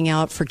movie coming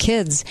out for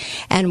kids,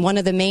 and one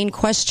of the main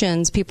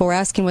questions people were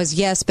asking was,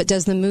 yes, but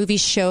does the movie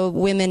show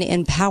women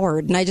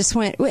empowered? And I just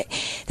went, wait,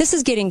 this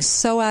is getting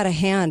so out of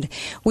hand.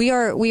 We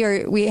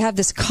have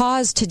this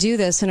cause to do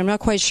this, and I'm not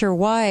quite sure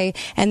why,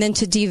 and then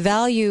to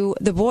devalue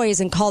the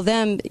boys and call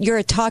them, you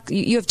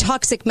have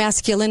toxic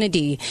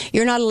masculinity.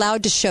 You're not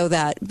allowed to show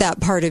that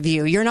part of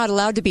you. You're not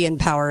allowed to be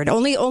empowered.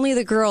 Only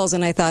the girls.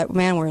 And I thought,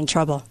 man, we're in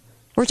trouble.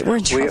 We're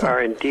in trouble. We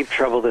are in deep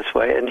trouble this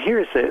way. And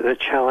here's the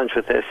challenge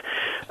with this.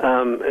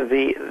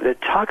 The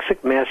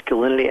toxic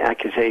masculinity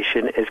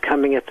accusation is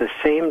coming at the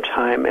same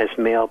time as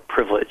male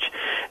privilege.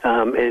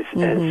 And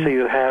so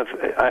you have,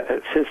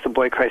 since the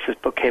Boy Crisis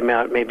book came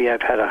out, maybe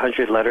I've had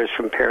 100 letters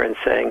from parents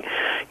saying,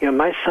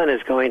 my son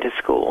is going to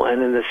school,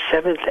 and in the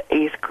 7th,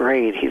 8th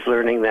grade, he's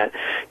learning that,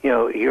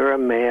 you're a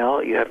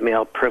male, you have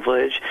male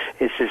privilege.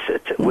 This is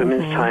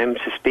women's time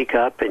to speak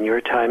up and your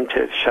time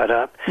to shut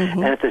up.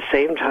 And at the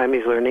same time,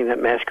 he's learning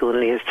that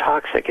masculinity is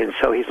toxic. And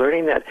so he's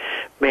learning that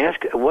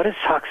what is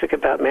toxic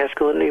about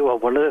masculinity? Well,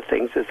 one of the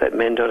things is that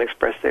men don't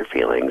express their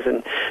feelings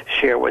and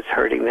share what's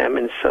hurting them,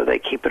 and so they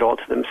keep it all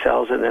to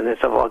themselves, and then there's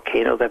a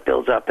volcano that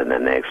builds up, and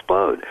then they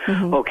explode.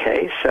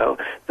 Okay, so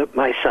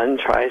my son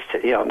tries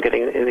to, I'm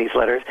getting in these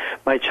letters,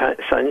 my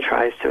son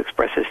tries to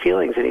express his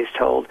feelings, and he's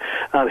told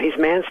he's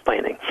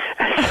mansplaining.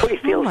 And so he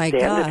feels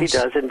damned if he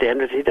does and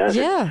damned if he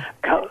doesn't. Yeah.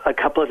 A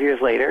couple of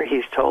years later,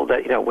 he's told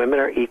that, women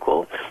are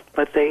equal,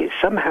 but they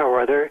somehow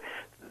or other,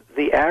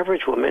 the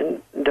average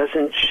woman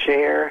doesn't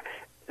share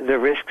the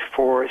risks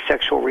for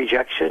sexual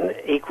rejection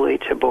equally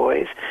to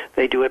boys.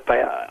 They do it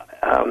by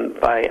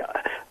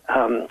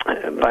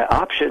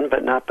option,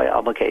 but not by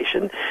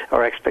obligation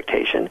or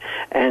expectation.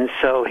 And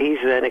so he's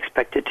then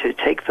expected to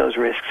take those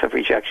risks of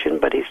rejection,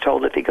 but he's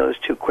told if he goes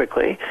too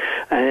quickly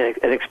and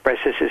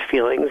expresses his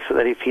feelings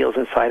that he feels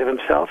inside of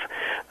himself,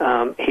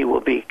 he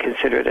will be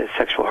considered a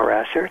sexual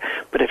harasser.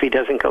 But if he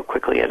doesn't go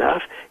quickly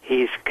enough,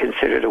 he's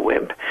considered a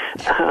wimp.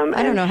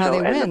 I don't know how they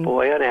win. And the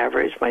boy, on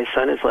average, my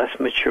son is less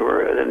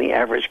mature than the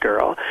average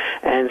girl,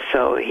 and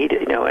so he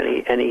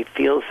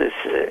feels this.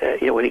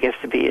 When he gets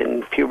to be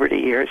in puberty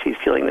years, he's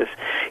feeling this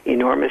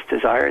enormous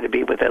desire to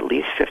be with at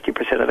least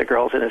 50% of the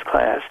girls in his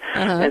class,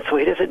 and so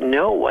he doesn't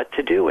know what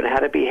to do and how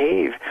to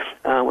behave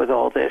with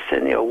all this.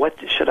 And what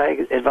should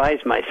I advise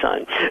my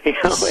son?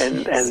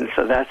 And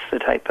so that's the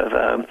type of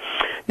of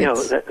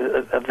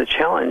the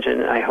challenge.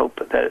 And I hope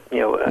that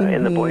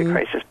in the Boy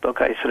Crisis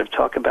book, I sort of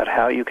talk about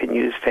how you can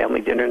use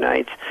family dinner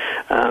nights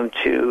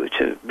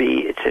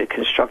to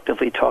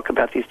constructively talk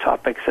about these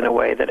topics in a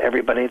way that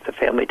everybody at the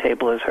family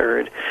table has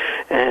heard.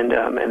 And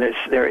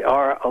there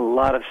are a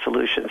lot of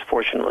solutions,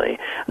 fortunately,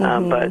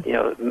 but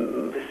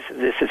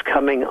this is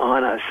coming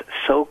on us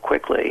so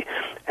quickly,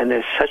 and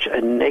there's such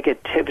a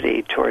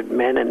negativity toward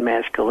men and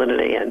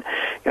masculinity, and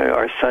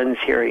our son's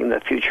hearing the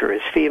future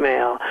is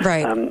female,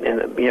 right?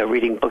 And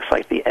reading books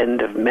like The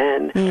End of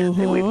Men.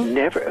 And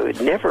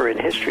we've never in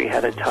history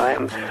had a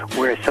time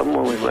where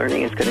someone was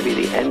learning it's going to be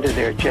the end of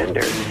their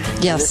gender.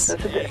 Yes, and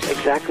this doesn't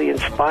exactly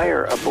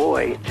inspire a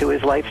boy to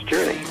his life's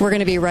journey. We're going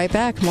to be right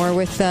back. More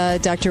with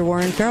Dr.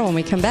 Warren Farrell when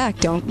we come back.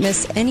 Don't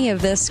miss any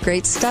of this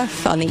great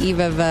stuff on the eve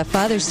of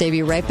Father's Day.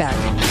 Be right back.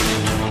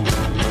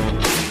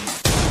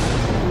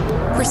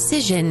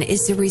 Precision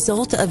is the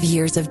result of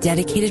years of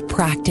dedicated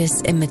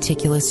practice and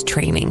meticulous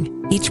training.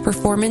 Each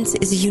performance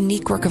is a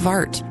unique work of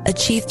art,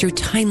 achieved through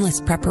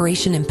timeless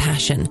preparation and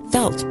passion,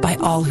 felt by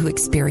all who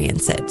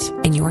experience it.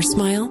 And your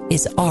smile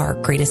is our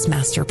greatest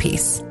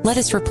masterpiece. Let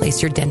us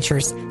replace your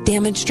dentures,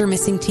 damaged or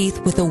missing teeth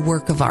with a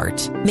work of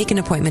art. Make an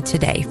appointment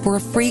today for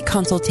a free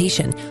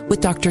consultation with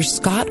Dr.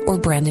 Scott or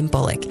Brandon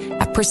Bullock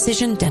at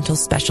Precision Dental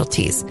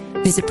Specialties.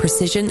 Visit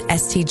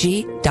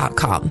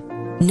precisionstg.com.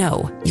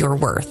 Know your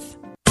worth.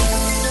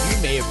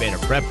 You may have been a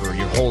prepper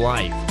your whole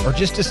life, or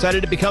just decided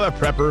to become a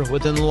prepper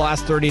within the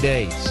last 30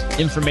 days.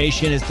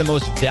 Information is the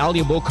most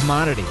valuable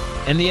commodity,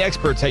 and the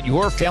experts at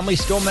Your Family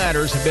Still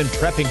Matters have been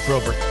prepping for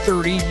over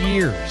 30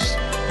 years.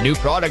 New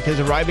product is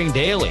arriving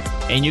daily,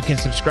 and you can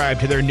subscribe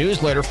to their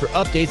newsletter for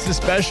updates and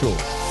specials.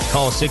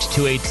 Call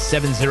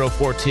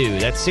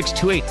 628-7042. That's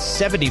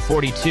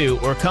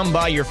 628-7042, or come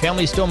by Your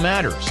Family Still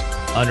Matters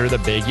under the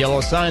big yellow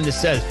sign that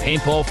says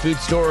paintball, food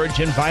storage,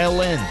 and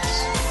violins.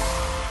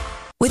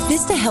 With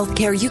Vista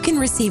Healthcare, you can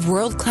receive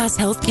world-class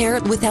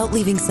healthcare without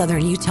leaving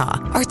Southern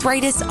Utah.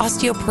 Arthritis,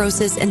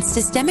 osteoporosis, and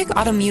systemic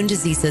autoimmune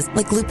diseases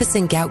like lupus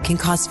and gout can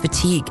cause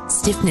fatigue,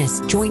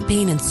 stiffness, joint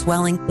pain, and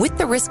swelling with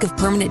the risk of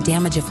permanent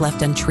damage if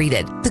left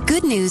untreated. The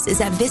good news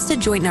is at Vista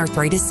Joint and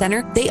Arthritis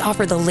Center, they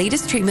offer the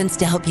latest treatments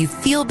to help you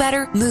feel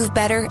better, move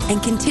better,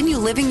 and continue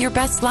living your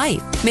best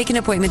life. Make an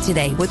appointment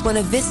today with one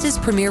of Vista's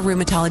premier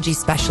rheumatology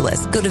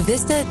specialists. Go to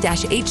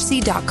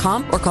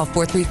vista-hc.com or call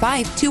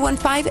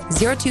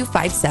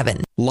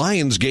 435-215-0257.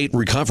 Lionsgate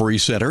Recovery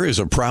Center is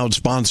a proud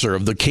sponsor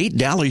of the Kate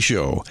Daly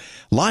Show.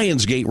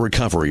 Lionsgate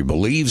Recovery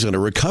believes in a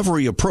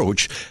recovery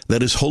approach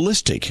that is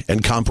holistic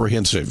and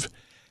comprehensive.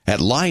 At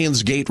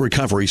Lionsgate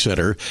Recovery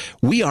Center,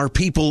 we are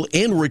people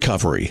in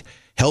recovery,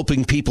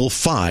 helping people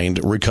find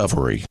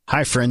recovery.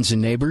 Hi, friends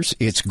and neighbors.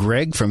 It's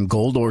Greg from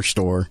Gold Ore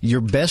Store.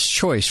 Your best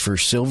choice for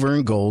silver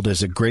and gold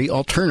is a great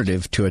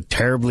alternative to a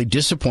terribly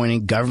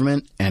disappointing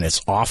government and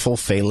its awful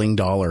failing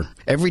dollar.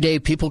 Every day,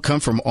 people come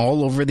from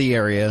all over the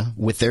area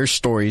with their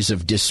stories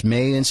of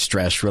dismay and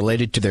stress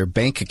related to their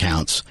bank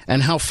accounts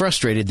and how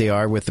frustrated they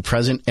are with the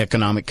present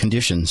economic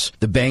conditions.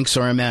 The banks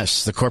are a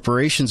mess. The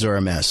corporations are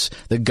a mess.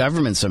 The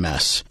government's a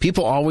mess.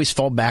 People always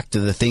fall back to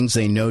the things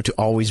they know to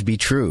always be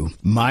true.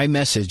 My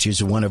message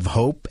is one of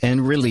hope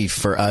and relief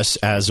for us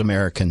as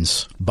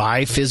Americans.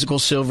 Buy physical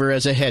silver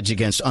as a hedge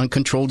against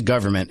uncontrolled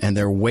government and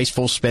their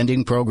wasteful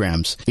spending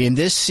programs. In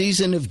this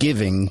season of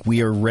giving,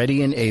 we are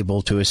ready and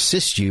able to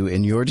assist you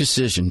in your decision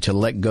decision to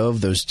let go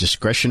of those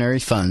discretionary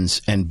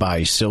funds and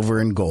buy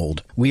silver and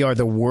gold. We are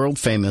the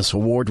world-famous,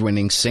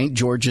 award-winning St.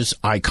 George's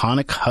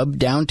iconic hub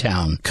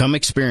downtown. Come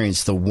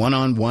experience the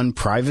one-on-one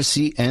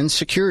privacy and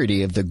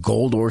security of the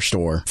Gold Ore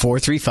Store.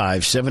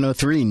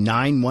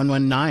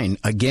 435-703-9119.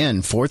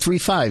 Again,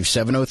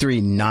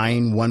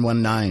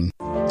 435-703-9119.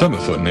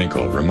 Summit Foot and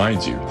Ankle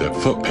reminds you that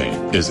foot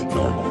pain isn't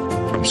normal.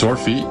 From sore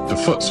feet to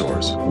foot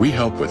sores, we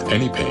help with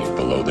any pain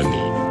below the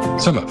knee.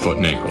 Summit Foot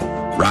and Ankle,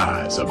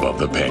 rise above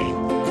the pain.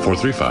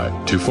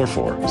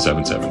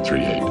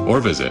 435-244-7738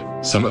 or visit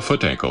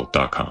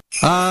summitfootankle.com.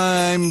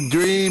 I'm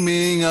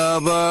dreaming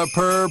of a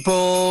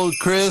purple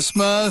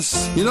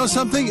Christmas. You know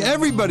something?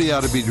 Everybody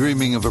ought to be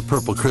dreaming of a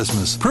purple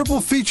Christmas.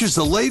 Purple features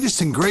the latest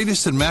and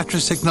greatest in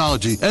mattress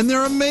technology, and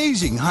they're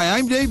amazing. Hi,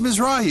 I'm Dave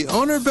Mizrahi,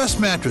 owner of Best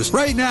Mattress.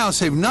 Right now,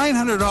 save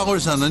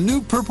 $900 on the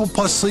new Purple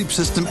Plus sleep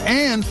system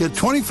and get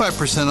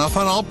 25% off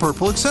on all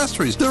Purple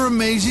accessories. They're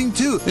amazing,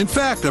 too. In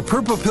fact, a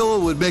purple pillow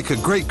would make a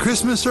great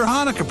Christmas or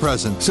Hanukkah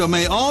present. So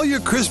may all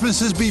your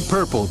Christmases be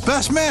purple.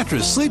 Best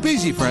Mattress. Sleep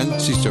easy, friend.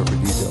 See store for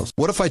details.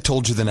 What if I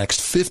told you the next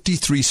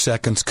 53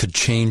 seconds could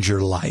change your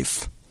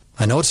life?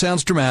 I know it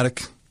sounds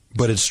dramatic,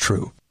 but it's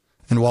true.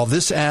 And while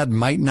this ad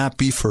might not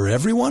be for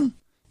everyone,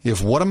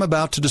 if what I'm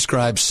about to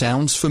describe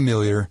sounds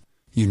familiar,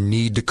 you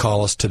need to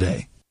call us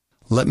today.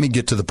 Let me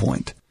get to the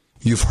point.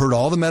 You've heard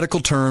all the medical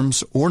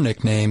terms or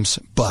nicknames,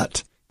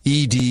 but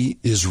ED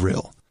is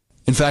real.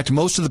 In fact,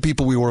 most of the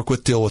people we work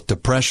with deal with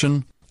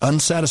depression,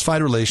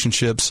 unsatisfied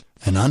relationships,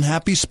 an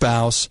unhappy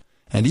spouse,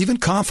 and even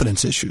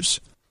confidence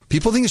issues.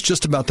 People think it's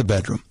just about the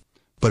bedroom.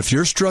 But if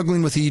you're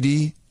struggling with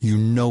ED, you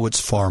know it's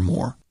far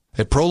more.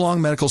 At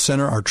Prolong Medical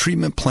Center, our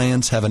treatment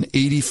plans have an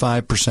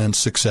 85%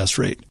 success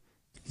rate.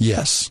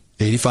 Yes,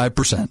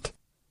 85%.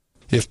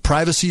 If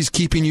privacy is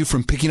keeping you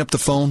from picking up the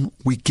phone,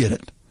 we get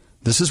it.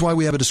 This is why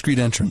we have a discreet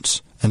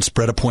entrance and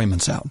spread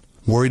appointments out.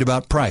 Worried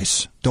about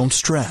price? Don't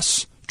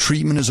stress.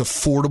 Treatment is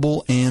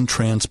affordable and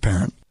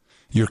transparent.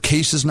 Your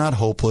case is not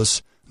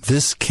hopeless.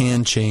 This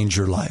can change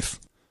your life.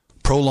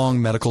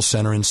 Prolong Medical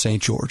Center in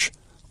St. George.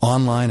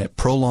 Online at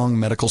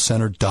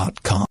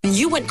prolongmedicalcenter.com. When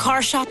you went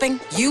car shopping,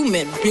 you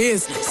meant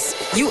business.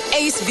 You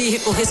aced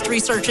vehicle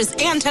history searches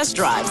and test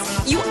drives.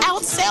 You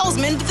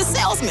out-salesmaned the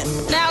salesman.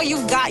 Now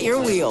you've got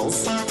your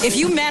wheels. If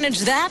you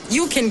manage that,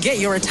 you can get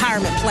your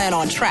retirement plan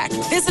on track.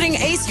 Visiting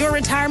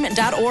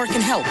aceyourretirement.org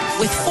can help.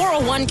 With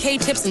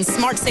 401k tips and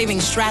smart saving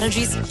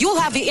strategies, you'll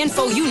have the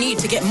info you need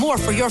to get more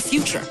for your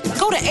future.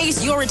 Go to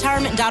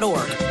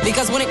aceyourretirement.org,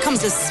 because when it comes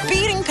to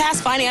speeding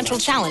past financial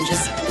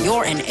challenges,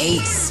 you're an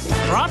ace.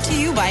 Brought to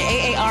you by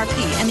AARP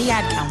and the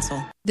Ad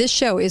Council. This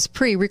show is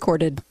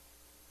pre-recorded.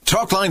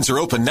 Talk lines are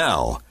open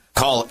now.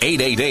 Call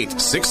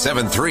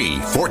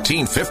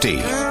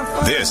 888-673-1450.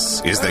 This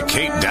is the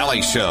Kate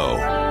Daly Show.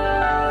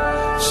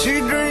 She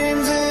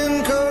dreams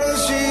in color,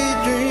 she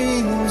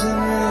dreams in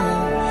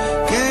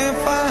rain. Can't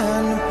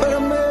find a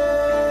better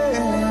man.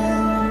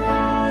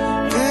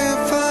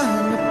 Can't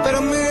find a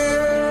better man.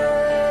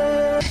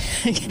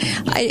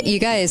 You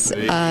guys,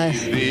 that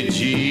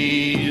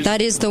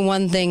is the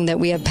one thing that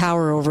we have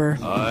power over,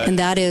 and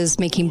that is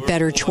making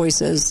better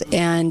choices.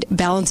 And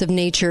Balance of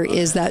Nature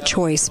is that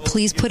choice.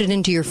 Please put it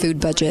into your food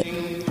budget,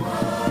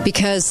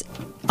 because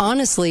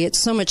honestly, it's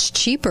so much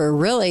cheaper,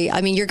 really. I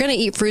mean, you're going to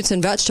eat fruits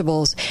and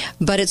vegetables,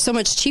 but it's so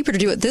much cheaper to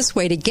do it this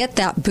way, to get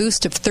that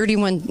boost of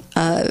 31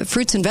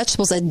 fruits and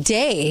vegetables a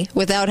day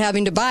without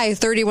having to buy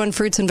 31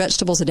 fruits and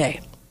vegetables a day.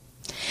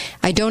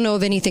 I don't know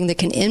of anything that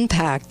can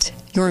impact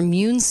your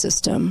immune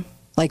system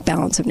like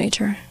Balance of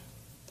Nature.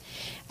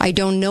 I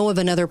don't know of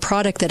another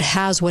product that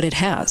has what it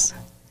has.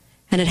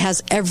 And it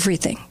has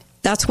everything.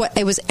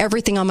 It was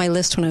everything on my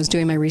list when I was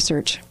doing my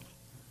research.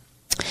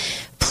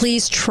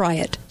 Please try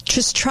it.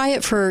 Just try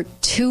it for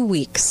 2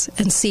 weeks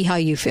and see how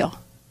you feel.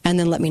 And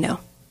then let me know.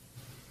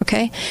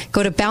 Okay?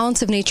 Go to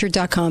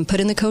balanceofnature.com, put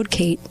in the code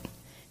KATE,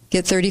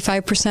 get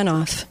 35%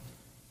 off.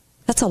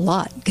 That's a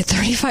lot. Get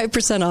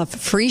 35% off,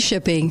 free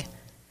shipping.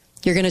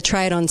 You're going to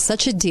try it on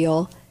such a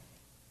deal.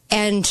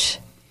 And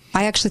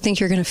I actually think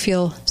you're going to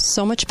feel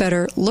so much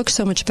better, look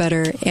so much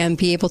better, and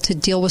be able to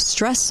deal with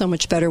stress so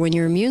much better when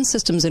your immune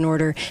system's in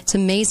order. It's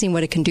amazing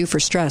what it can do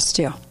for stress,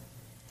 too.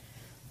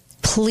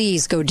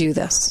 Please go do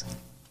this.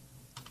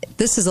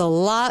 This is a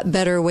lot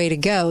better way to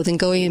go than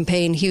going and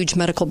paying huge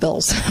medical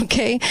bills,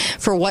 okay,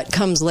 for what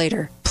comes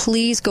later.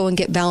 Please go and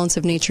get Balance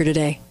of Nature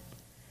today.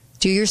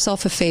 Do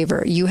yourself a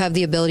favor. You have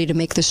the ability to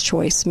make this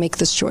choice. Make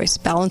this choice.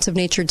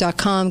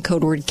 Balanceofnature.com,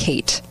 code word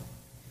KATE.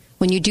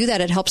 When you do that,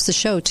 it helps the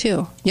show,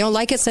 too. You don't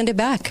like it, send it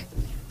back.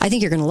 I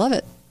think you're going to love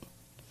it.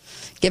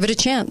 Give it a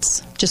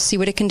chance. Just see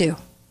what it can do.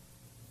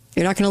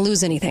 You're not going to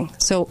lose anything.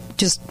 So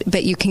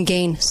but you can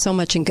gain so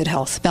much in good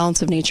health.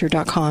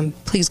 Balanceofnature.com.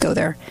 Please go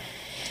there.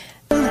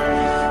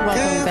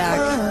 Welcome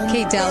back.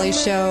 Kate Daly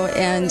Show,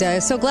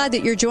 and so glad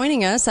that you're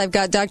joining us. I've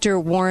got Dr.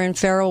 Warren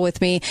Farrell with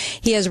me.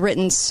 He has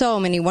written so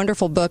many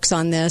wonderful books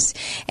on this,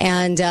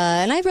 and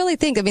I really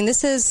think, I mean,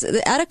 this is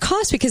at a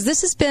cost, because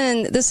this has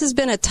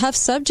been a tough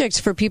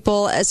subject for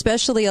people,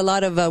 especially a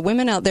lot of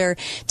women out there,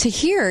 to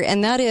hear,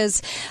 and that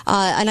is,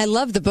 and I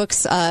love the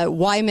books,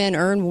 Why Men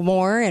Earn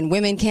More and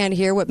Women Can't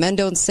Hear What Men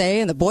Don't Say,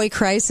 and The Boy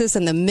Crisis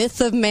and The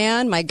Myth of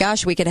Man. My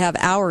gosh, we could have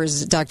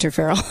hours, Dr.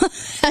 Farrell,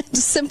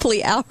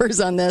 simply hours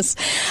on this,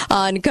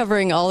 on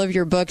covering all of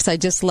your books. I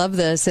just love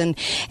this, and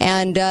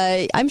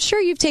I'm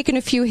sure you've taken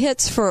a few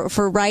hits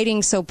for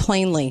writing so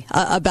plainly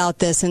about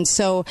this and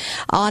so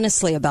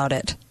honestly about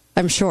it.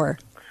 I'm sure.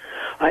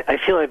 I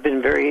feel I've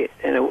been very,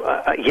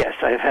 yes,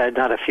 I've had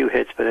not a few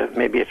hits, but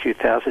maybe a few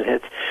thousand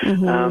hits.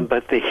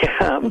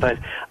 Mm-hmm. But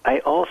I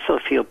also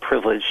feel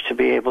privileged to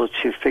be able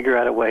to figure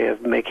out a way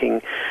of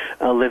making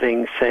a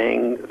living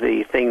saying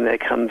the thing that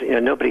comes.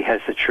 Nobody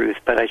has the truth,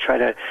 but I try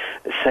to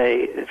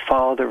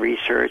follow the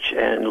research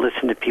and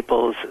listen to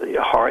people's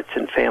hearts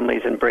and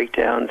families and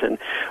breakdowns and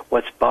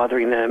what's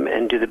bothering them,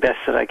 and do the best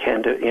that I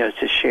can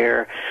to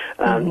share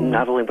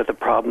not only what the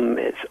problem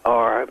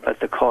are,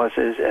 but the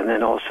causes, and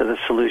then also the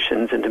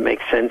solutions, and to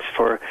make sense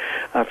for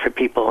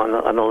people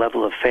on the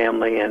level of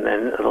family, and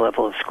then the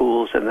level of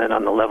schools, and then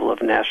on the level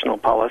of national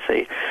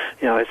policy.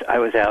 I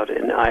was out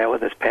in Iowa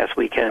this past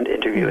weekend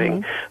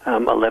interviewing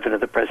 11 of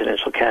the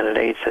presidential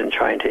candidates and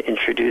trying to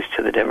introduce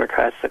to the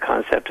Democrats the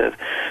concept of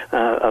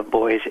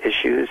boys'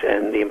 issues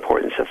and the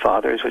importance of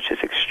fathers, which is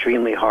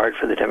extremely hard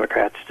for the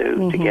Democrats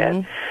to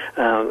get.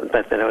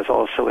 But then I was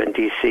also in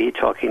D.C.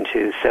 talking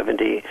to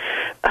 70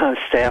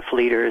 staff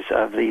leaders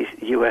of the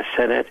U.S.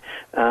 Senate,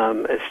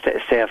 the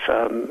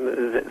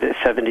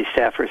 70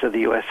 staffers of the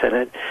U.S.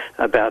 Senate,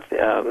 about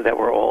that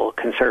were all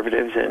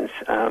conservatives and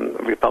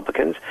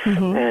Republicans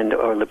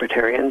or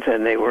libertarians,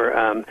 and they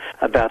were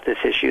about this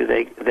issue.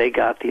 They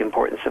got the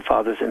importance of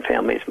fathers and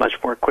families much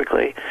more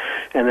quickly,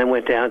 and then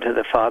went down to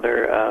the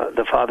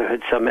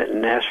Fatherhood Summit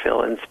in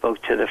Nashville and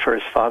spoke to the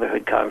first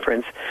Fatherhood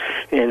Conference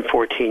in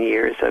 14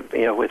 years.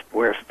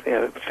 Where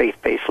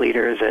faith-based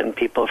leaders and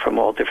people from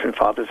all different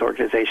fathers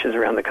organizations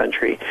around the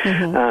country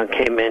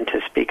came in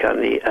to speak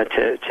on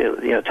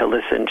to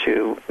listen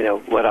to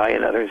what I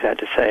and others had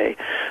to say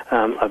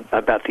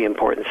about the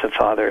importance of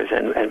fathers,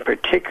 and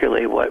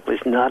particularly what was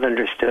not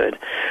understood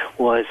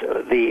was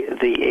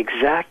the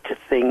exact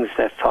things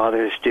that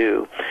fathers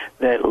do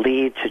that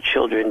lead to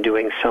children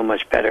doing so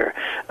much better.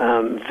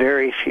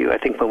 Very few. I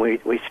think when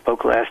we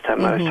spoke last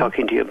time, I was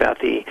talking to you about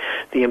the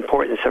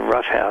importance of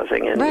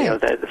roughhousing, and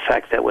that the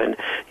fact that when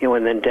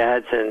then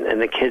dads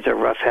and the kids are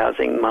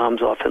roughhousing,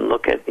 moms often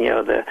look at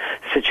the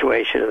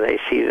situation and they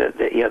see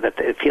that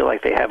they feel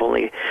like they have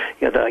only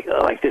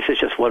like this is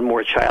just one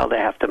more child they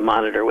have to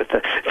monitor with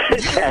the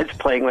dads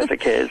playing with the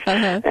kids,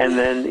 and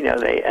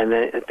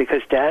then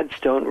because dads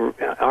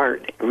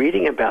aren't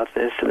reading about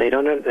this, and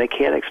they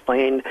can't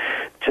explain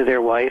to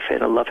their wife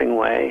in a loving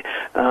way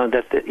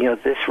that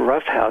this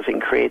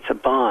roughhousing creates a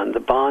bond. The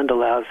bond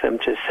allows them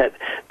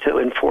to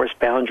enforce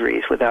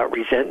boundaries without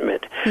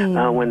resentment.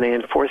 When they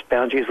enforce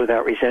boundaries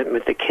without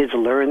resentment, the kids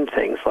learn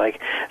things like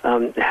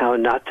how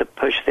not to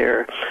push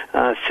their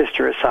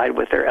sister aside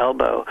with their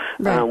elbow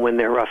when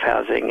they're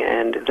roughhousing,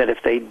 and that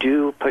if they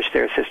do push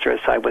their sister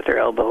aside with their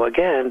elbow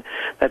again,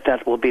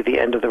 that will be the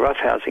end of the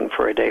roughhousing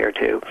for a day or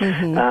two.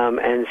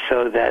 And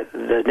so that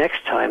the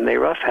next time they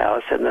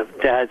roughhouse and the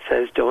dad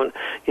says, don't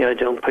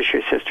push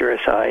your sister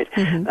aside,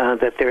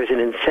 that there's an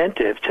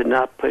incentive to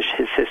not push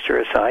his sister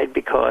aside,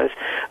 because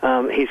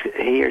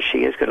he or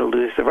she is going to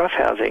lose the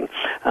roughhousing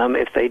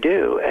if they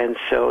do. And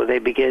so they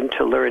begin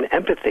to learn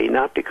empathy,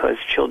 not because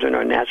children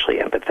are naturally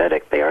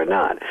empathetic. They are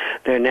not.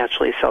 They're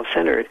naturally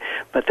self-centered,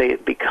 but they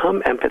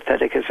become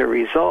empathetic as a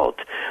result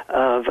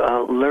of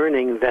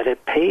learning that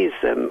it pays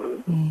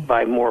them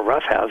by more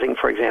roughhousing,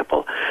 for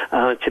example,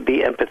 to be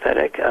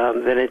empathetic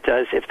than it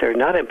does if they're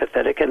not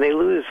empathetic and they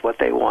lose what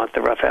they want, the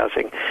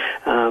roughhousing.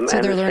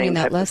 So they're learning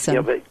that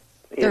lesson.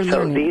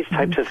 So these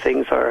types of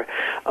things are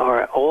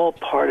all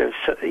part of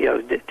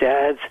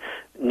Dad's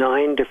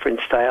 9 different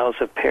styles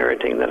of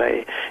parenting that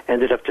I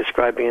ended up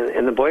describing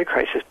in the Boy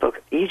Crisis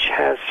book. Each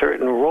has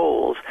certain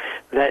roles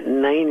that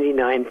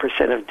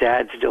 99% of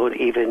dads don't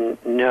even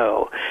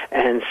know,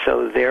 and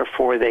so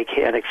therefore they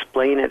can't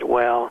explain it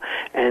well,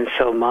 and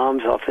so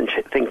moms often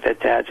think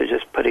that dads are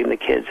just putting the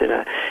kids in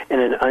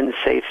an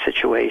unsafe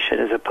situation,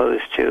 as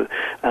opposed to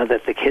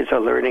that the kids are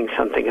learning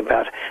something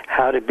about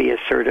how to be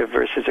assertive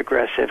versus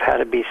aggressive, how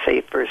to be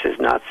safe versus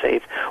not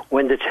safe,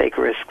 when to take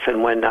risks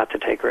and when not to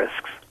take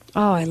risks.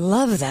 Oh, I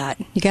love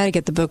that. You got to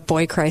get the book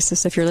Boy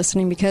Crisis if you're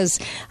listening, because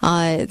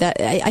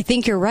I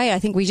think you're right. I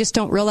think we just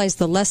don't realize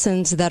the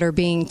lessons that are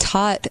being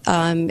taught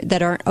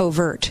that aren't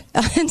overt.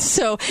 And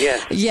so,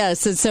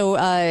 yes. And so,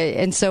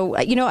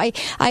 I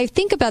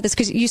think about this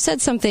because you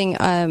said something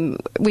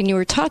when you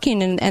were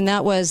talking, and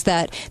that was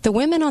that the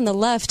women on the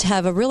left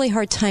have a really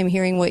hard time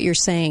hearing what you're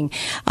saying.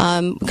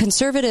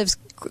 Conservatives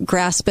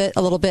grasp it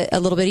a little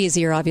bit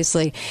easier,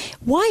 obviously.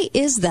 Why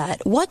is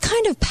that? What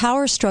kind of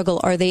power struggle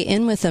are they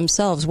in with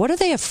themselves? What are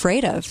they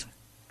afraid of?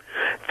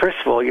 First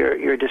of all,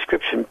 your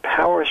description,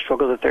 power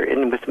struggle that they're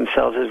in with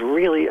themselves, is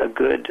really a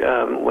good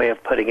way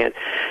of putting it.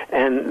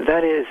 And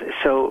that is,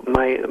 so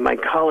my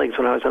colleagues,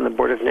 when I was on the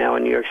board of NOW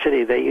in New York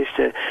City,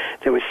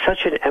 there was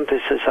such an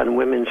emphasis on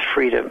women's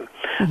freedom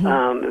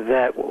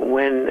that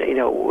when,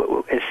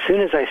 as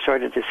soon as I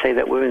started to say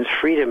that women's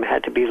freedom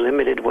had to be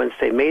limited once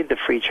they made the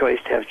free choice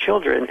to have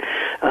children,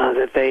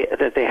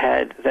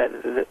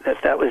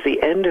 that was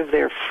the end of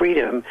their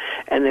freedom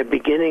and the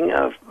beginning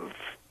of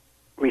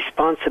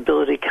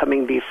responsibility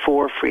coming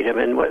before freedom,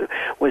 and what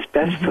was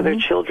best for their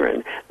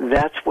children.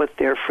 That's what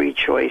their free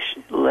choice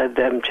led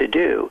them to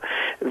do.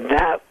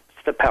 That's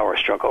the power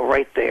struggle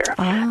right there.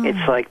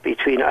 It's like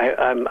between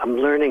I'm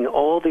learning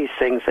all these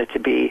things that to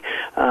be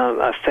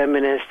a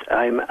feminist,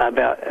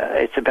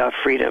 it's about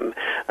freedom,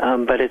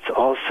 but it's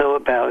also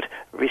about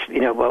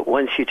but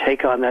once you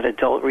take on that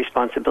adult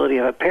responsibility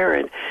of a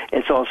parent,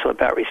 it's also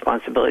about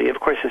responsibility. Of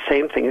course, the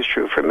same thing is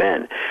true for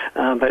men,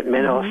 but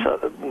men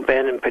also,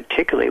 and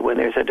particularly when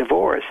there's a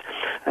divorce,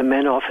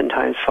 men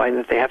oftentimes find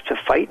that they have to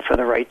fight for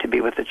the right to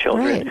be with the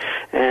children. Right.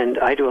 And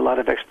I do a lot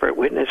of expert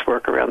witness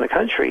work around the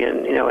country,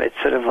 and it's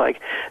sort of like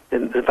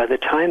by the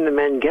time the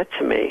men get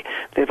to me,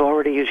 they've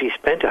already usually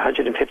spent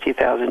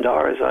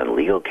 $150,000 on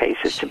legal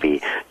cases to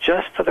be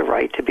just for the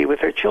right to be with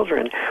their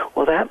children.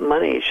 Well, that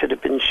money should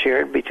have been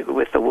shared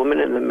with the woman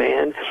and the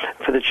man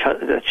for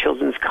the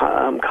children's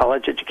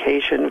college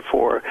education,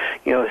 for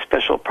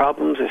special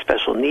problems or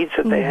special needs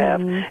that they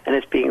have, and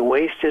it's being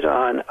wasted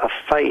on a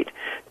fight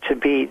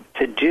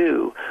to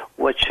do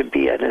what should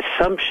be an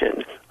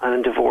assumption on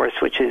a divorce,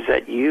 which is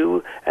that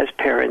you as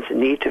parents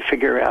need to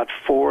figure out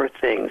 4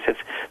 things.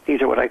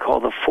 These are what I call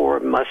the 4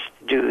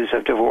 must-dos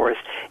of divorce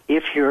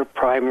if your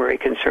primary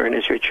concern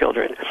is your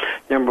children.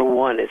 Number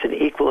 1 is an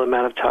equal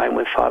amount of time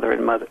with father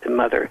and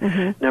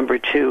mother. Number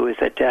 2 is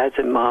that dads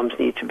and moms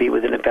need to be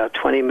within about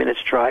 20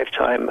 minutes drive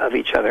time of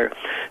each other,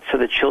 so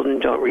the children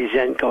don't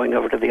resent going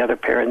over to the other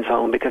parent's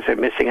home because they're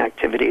missing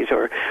activities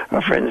or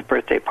a friend's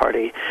birthday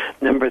party.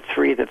 Number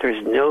 3, that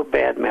there's no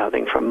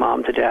bad-mouthing from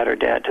mom to dad or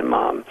dad to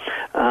mom.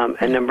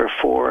 And number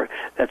 4,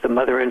 that the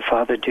mother and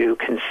father do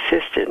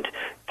consistent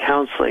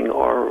counseling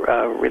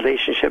or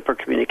relationship or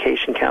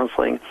communication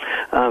counseling,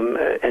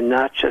 and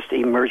not just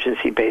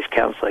emergency-based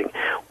counseling.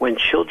 When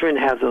children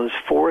have those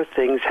 4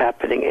 things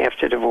happening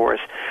after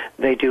divorce,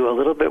 they do a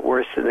little bit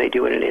worse than they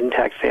do in an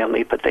intact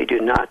family, but they do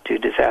not do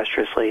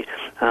disastrously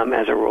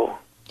as a rule.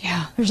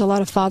 Yeah, there's a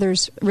lot of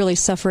fathers really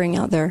suffering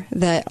out there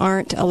that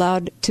aren't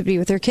allowed to be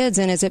with their kids.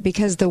 And is it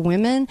because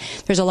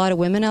there's a lot of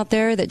women out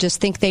there that just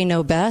think they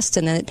know best,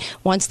 and that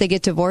once they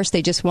get divorced,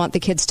 they just want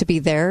the kids to be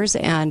theirs,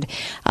 and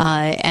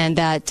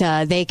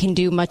that they can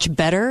do much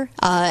better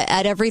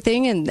at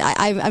everything? And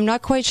I'm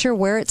not quite sure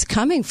where it's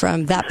coming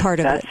from, that part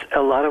of it. That's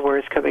a lot of where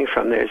it's coming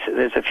from.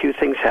 There's a few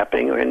things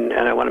happening, and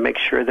I want to make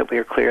sure that we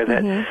are clear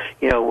that,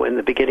 when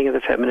the beginning of the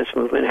feminist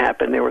movement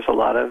happened, there was a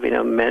lot of,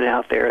 men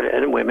out there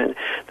and women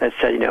that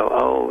said,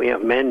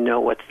 men know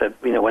what the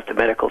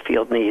medical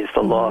field needs,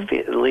 the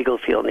legal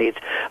field needs.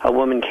 A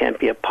woman can't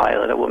be a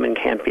pilot. A woman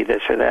can't be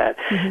this or that.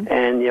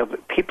 And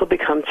people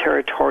become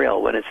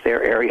territorial when it's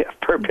their area of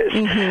purpose.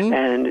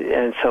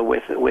 And so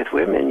with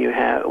women,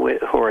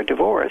 who are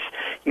divorced,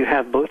 you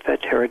have both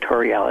that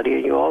territoriality,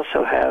 and you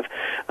also have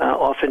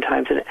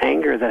oftentimes an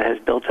anger that has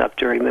built up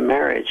during the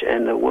marriage,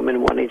 and the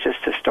woman wanting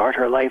just to start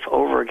her life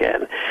over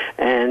again.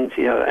 And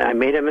I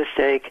made a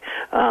mistake.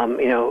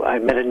 I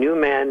met a new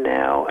man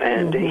now,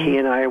 and he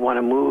and I want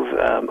to move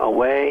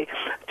away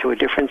to a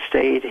different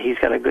state. He's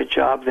got a good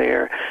job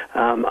there.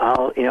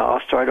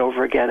 I'll start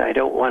over again. I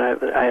don't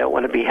want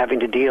to be having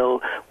to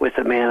deal with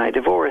the man I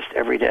divorced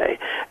every day.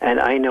 And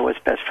I know what's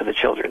best for the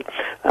children.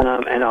 And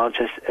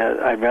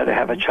I'd rather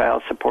have a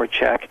child support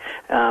check.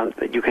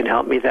 You can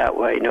help me that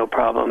way, no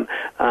problem.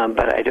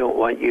 But I don't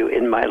want you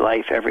in my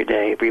life every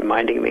day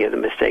reminding me of the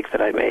mistakes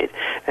that I made.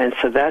 And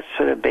so that's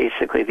sort of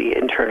basically the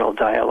internal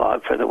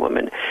dialogue for the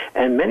woman.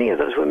 And many of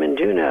those women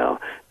do know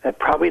that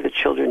probably the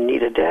children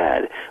need a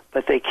dad,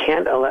 but they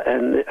can't allow,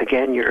 and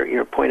again,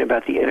 your point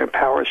about the inner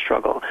power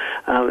struggle,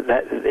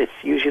 that it's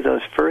usually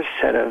those first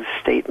set of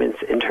statements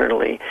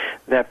internally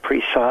that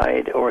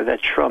preside or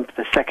that trump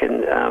the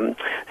second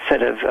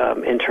set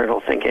of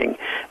internal thinking,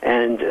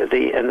 and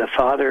the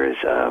fathers,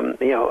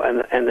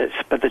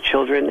 but the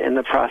children in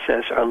the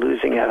process are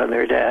losing out on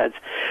their dads.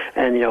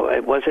 And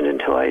it wasn't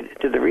until I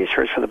did the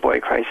research for the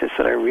Boy Crisis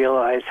that I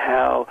realized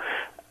how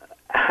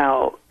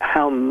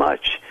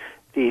much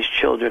these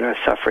children are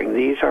suffering.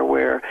 These are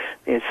where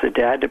it's the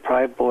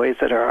dad-deprived boys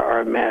that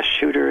are mass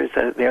shooters.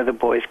 They're the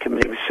boys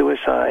committing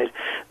suicide.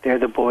 They're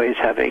the boys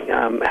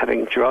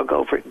having drug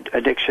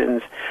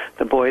addictions.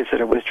 The boys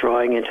that are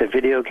withdrawing into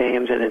video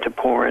games and into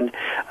porn.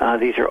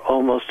 These are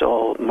almost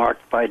all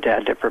marked by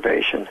dad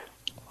deprivation.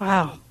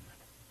 Wow.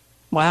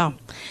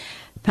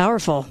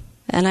 Powerful.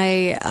 And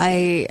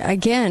I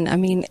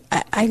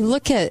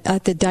look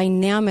at the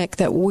dynamic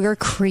that we're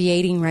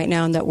creating right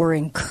now and that we're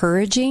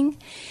encouraging.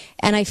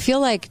 And I feel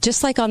like,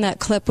 just like on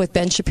that clip with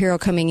Ben Shapiro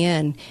coming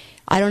in,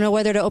 I don't know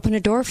whether to open a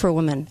door for a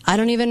woman. I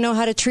don't even know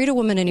how to treat a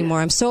woman anymore.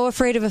 I'm so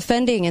afraid of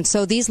offending. And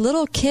so these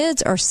little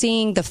kids are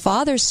seeing the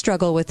fathers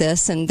struggle with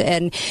this, and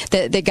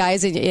the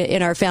guys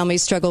in our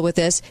families struggle with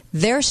this.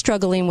 They're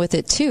struggling with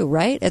it too,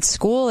 right? At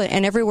school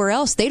and everywhere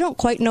else. They don't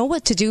quite know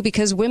what to do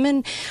because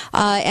women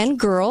and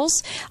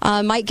girls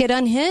might get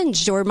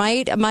unhinged or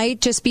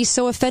might just be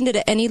so offended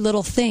at any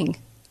little thing.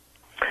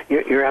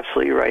 You're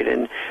absolutely right,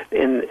 and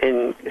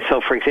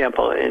so, for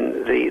example,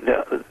 in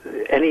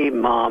any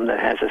mom that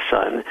has a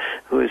son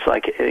who is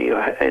like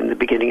in the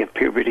beginning of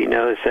puberty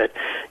knows that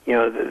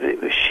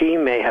she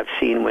may have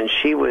seen when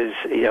she was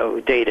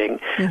dating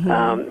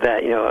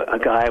that a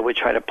guy would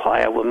try to ply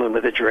a woman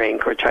with a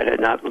drink or try to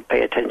not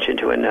pay attention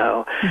to a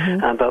no,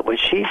 but what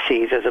she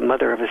sees as a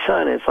mother of a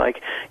son is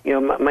like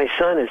my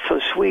son is so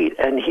sweet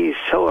and he's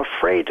so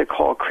afraid to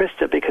call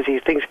Krista because he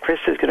thinks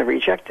Krista's going to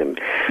reject him.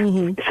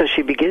 So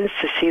she begins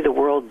to see the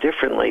world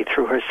differently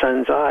through her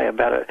son's eye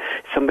about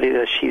somebody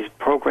that she's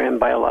programmed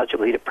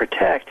biologically to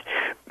protect.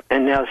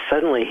 And now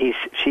suddenly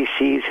she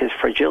sees his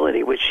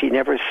fragility, which she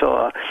never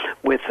saw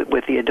with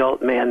the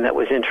adult man that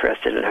was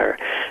interested in her.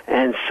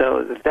 And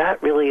so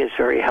that really is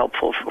very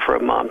helpful for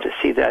a mom to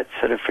see that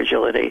sort of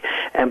fragility.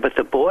 But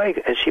the boy,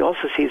 as she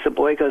also sees, the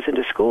boy goes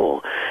into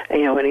school,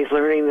 and he's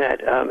learning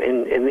that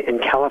in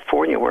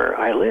California, where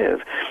I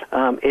live,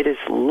 it is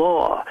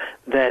law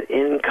that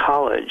in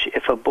college,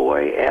 if a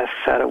boy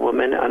asks out a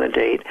woman on a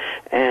date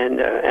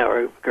or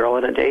a girl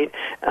on a date,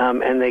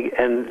 and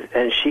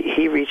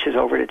he reaches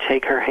over to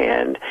take her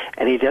hand,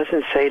 and he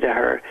doesn't say to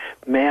her,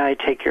 "May I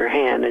take your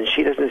hand?" and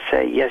she doesn't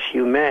say, "Yes,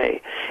 you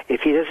may." If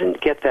he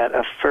doesn't get that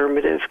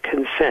affirmative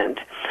consent,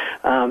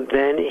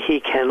 then he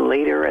can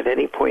later, at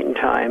any point in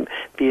time,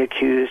 be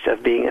accused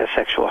of being a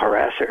sexual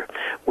harasser,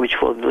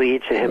 which will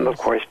lead to him, of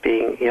course,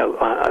 being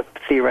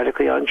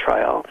theoretically on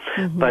trial,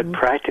 but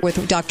practically.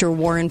 With Dr.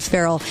 Warren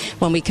Farrell,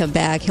 when we come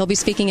back, he'll be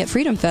speaking at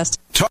Freedom Fest.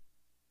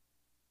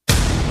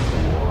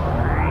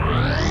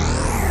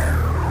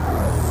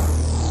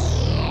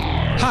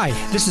 Hi,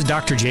 this is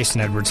Dr.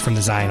 Jason Edwards from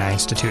the Zion Eye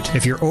Institute.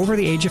 If you're over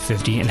the age of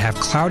 50 and have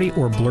cloudy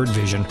or blurred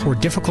vision or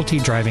difficulty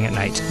driving at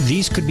night,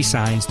 these could be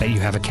signs that you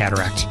have a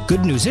cataract.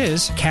 Good news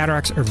is,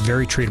 cataracts are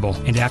very treatable,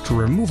 and after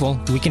removal,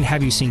 we can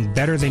have you seeing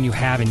better than you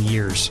have in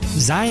years.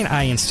 Zion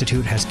Eye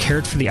Institute has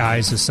cared for the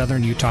eyes of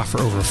Southern Utah for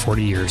over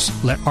 40 years.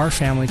 Let our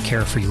family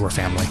care for your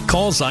family.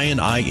 Call Zion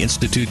Eye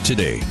Institute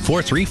today,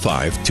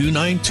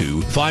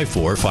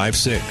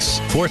 435-292-5456.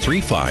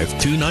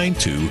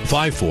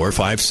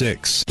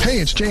 435-292-5456. Hey,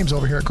 it's James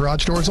over here at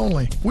Garage Doors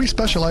Only. We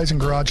specialize in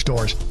garage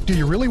doors. Do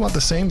you really want the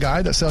same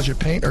guy that sells you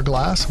paint or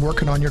glass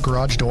working on your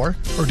garage door?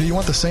 Or do you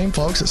want the same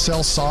folks that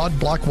sell sod,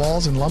 block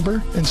walls, and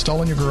lumber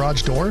installing your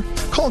garage door?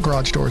 Call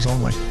Garage Doors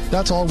Only.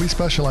 That's all we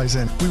specialize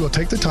in. We will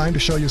take the time to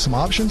show you some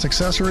options,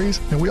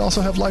 accessories, and we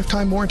also have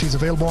lifetime warranties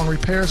available on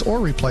repairs or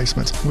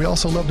replacements. We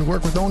also love to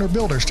work with owner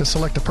builders to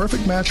select a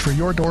perfect match for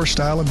your door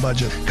style and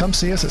budget. Come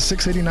see us at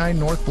 689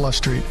 North Bluff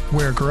Street,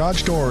 where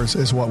Garage Doors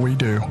is what we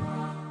do.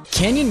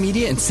 Canyon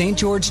Media and St.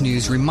 George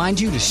News remind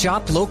you to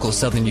shop local,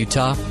 Southern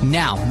Utah.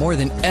 Now, more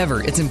than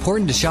ever, it's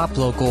important to shop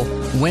local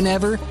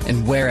whenever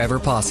and wherever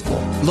possible.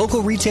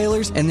 Local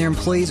retailers and their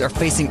employees are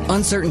facing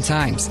uncertain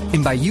times,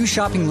 and by you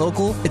shopping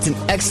local, it's an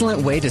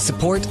excellent way to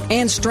support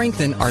and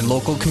strengthen our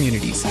local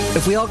communities.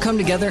 If we all come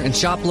together and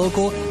shop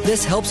local,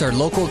 this helps our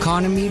local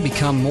economy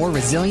become more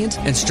resilient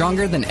and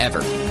stronger than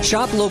ever.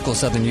 Shop local,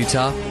 Southern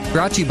Utah.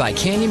 Brought to you by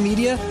Canyon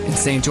Media and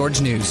St. George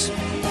News.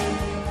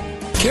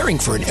 Caring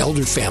for an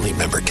elder family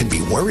member can be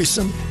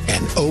worrisome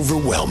and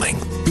overwhelming.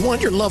 You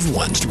want your loved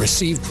ones to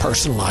receive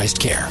personalized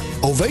care.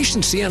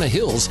 Ovation Sienna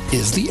Hills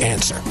is the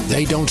answer.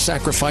 They don't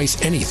sacrifice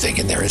anything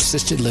in their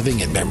assisted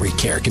living and memory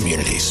care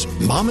communities.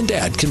 Mom and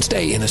Dad can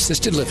stay in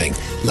assisted living,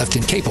 left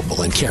in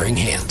capable and caring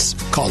hands.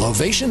 Call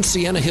Ovation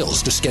Sienna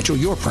Hills to schedule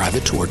your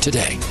private tour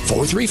today.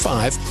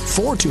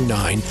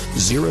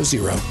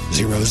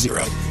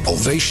 435-429-0000.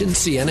 Ovation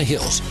Sienna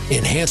Hills,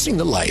 enhancing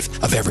the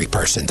life of every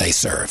person they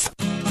serve.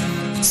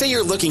 Say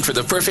you're looking for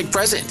the perfect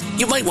present.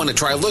 You might want to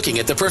try looking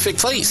at The Perfect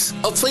Place,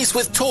 a place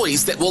with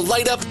toys that will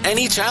light up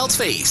any child's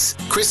face.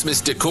 Christmas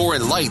decor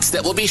and lights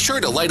that will be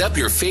sure to light up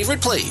your favorite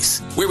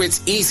place, where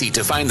it's easy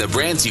to find the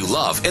brands you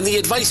love and the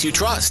advice you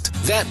trust.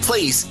 That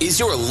place is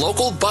your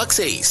local Bucks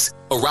Ace.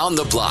 Around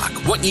the block,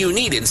 what you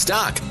need in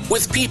stock,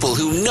 with people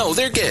who know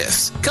their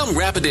gifts. Come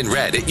wrap it in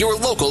red at your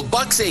local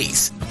Bucks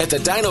Ace, at the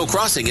Dino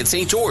Crossing in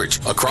St. George,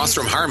 across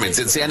from Harmon's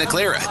in Santa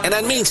Clara, and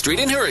on Main Street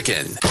in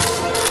Hurricane.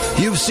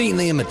 You've seen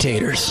the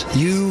imitators.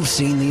 You've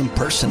seen the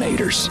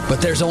impersonators.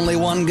 But there's only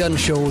one gun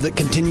show that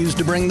continues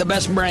to bring the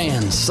best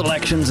brands,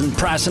 selections, and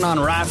pricing on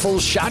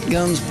rifles,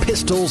 shotguns,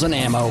 pistols, and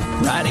ammo.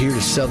 Right here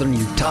to Southern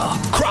Utah.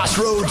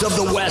 Crossroads of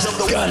the West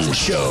Gun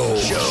Show.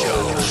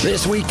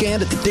 This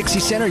weekend at the Dixie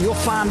Center, you'll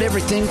find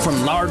everything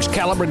from large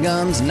caliber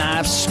guns,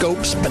 knives,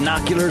 scopes,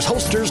 binoculars,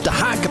 holsters, to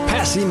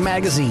high-capacity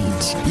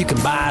magazines. You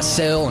can buy,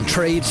 sell, and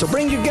trade, so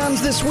bring your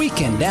guns this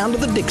weekend down to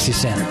the Dixie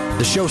Center.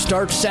 The show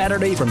starts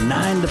Saturday from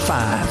 9 to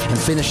 5. and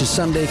finishes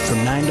Sunday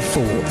from 9 to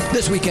 4.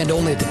 This weekend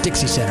only at the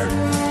Dixie Center.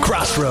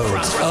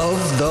 Crossroads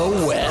of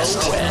the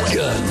West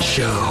Gun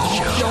Show.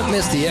 Don't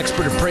miss the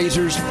expert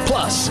appraisers.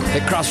 Plus,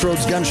 at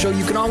Crossroads Gun Show,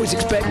 you can always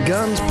expect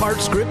guns,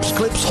 parts, grips,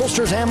 clips,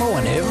 holsters, ammo,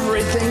 and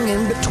everything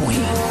in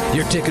between.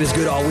 Your ticket is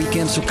good all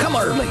weekend, so come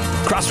early.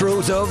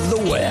 Crossroads of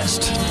the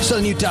West.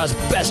 Southern Utah's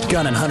best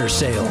gun and hunter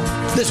sale.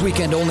 This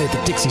weekend only at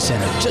the Dixie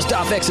Center, just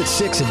off Exit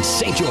 6 in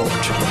St. George.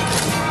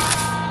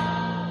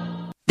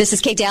 This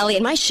is Kate Daly,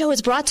 and my show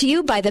is brought to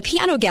you by the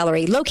Piano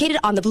Gallery, located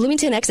on the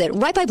Bloomington exit,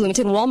 right by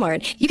Bloomington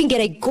Walmart. You can get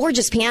a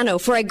gorgeous piano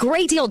for a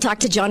great deal. Talk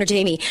to John or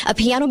Jamie. A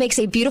piano makes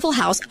a beautiful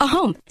house a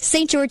home.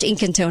 St. George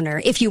Ink and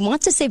Toner. If you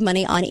want to save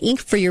money on ink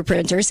for your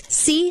printers,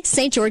 see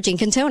St. George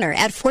Ink and Toner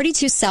at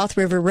 42 South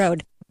River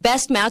Road.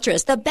 Best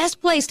Mattress, the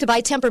best place to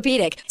buy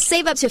Tempur-Pedic.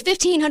 Save up to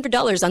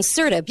 $1,500 on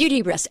Serta,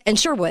 Beauty Rest, and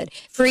Sherwood.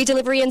 Free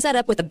delivery and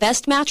setup with the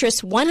Best Mattress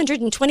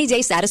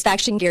 120-day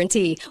satisfaction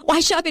guarantee. Why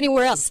shop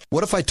anywhere else?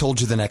 What if I told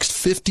you the next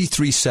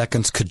 53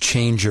 seconds could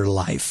change your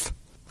life?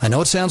 I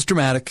know it sounds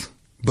dramatic,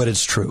 but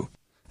it's true.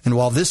 And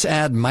while this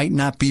ad might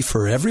not be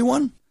for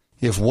everyone,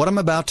 if what I'm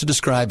about to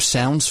describe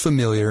sounds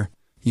familiar,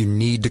 you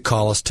need to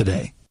call us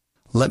today.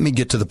 Let me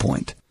get to the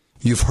point.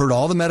 You've heard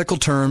all the medical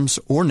terms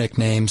or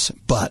nicknames,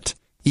 but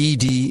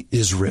ED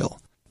is real.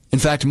 In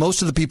fact,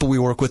 most of the people we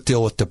work with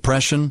deal with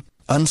depression,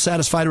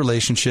 unsatisfied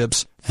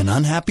relationships, an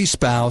unhappy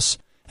spouse,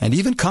 and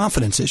even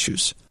confidence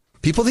issues.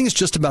 People think it's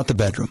just about the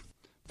bedroom.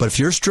 But if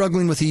you're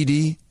struggling with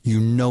ED, you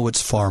know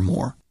it's far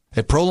more.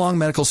 At Prolong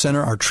Medical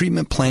Center, our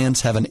treatment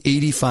plans have an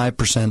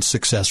 85%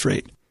 success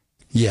rate.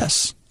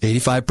 Yes,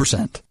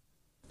 85%.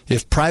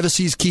 If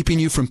privacy is keeping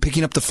you from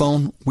picking up the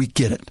phone, we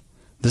get it.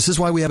 This is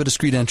why we have a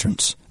discreet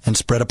entrance and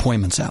spread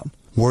appointments out.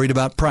 Worried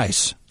about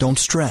price? Don't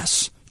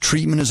stress.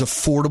 Treatment is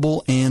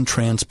affordable and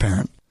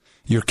transparent.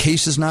 Your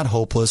case is not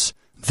hopeless.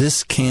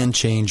 This can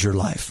change your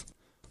life.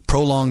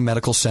 Prolong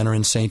Medical Center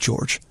in St.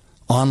 George.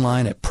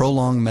 Online at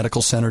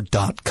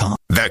prolongmedicalcenter.com.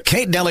 The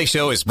Kate Daly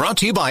Show is brought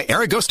to you by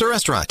Aragosta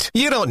Restaurant.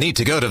 You don't need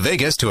to go to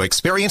Vegas to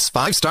experience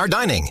five-star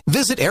dining.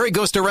 Visit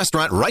Aragosta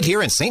Restaurant right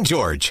here in St.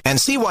 George and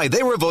see why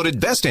they were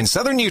voted best in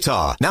Southern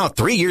Utah. Now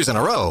 3 years in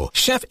a row,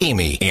 Chef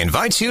Amy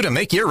invites you to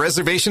make your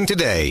reservation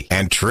today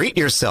and treat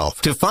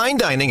yourself to fine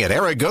dining at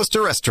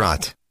Aragosta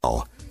Restaurant.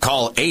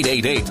 Call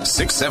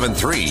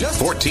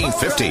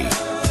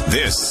 888-673-1450.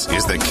 This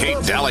is the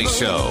Kate Daly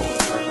Show.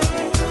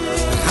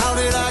 How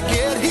did I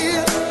get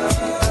here?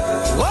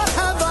 What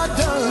have I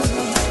done?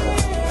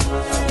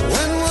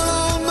 When will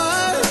all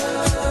my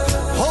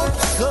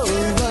hopes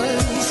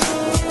arise?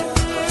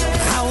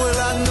 How will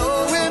I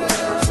know him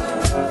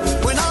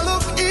when I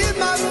look in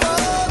my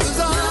father's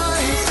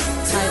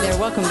eyes? Hi there,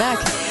 welcome back.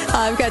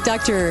 I've got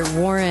Dr.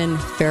 Warren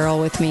Farrell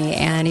with me,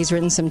 and he's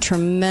written some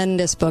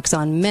tremendous books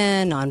on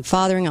men, on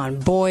fathering, on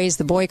boys.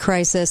 The Boy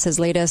Crisis, his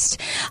latest,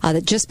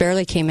 that just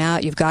barely came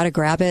out. You've got to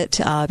grab it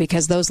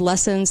because those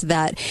lessons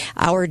that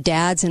our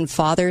dads and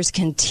fathers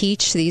can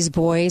teach these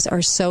boys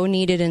are so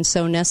needed and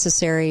so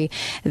necessary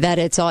that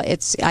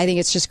I think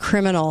it's just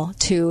criminal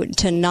to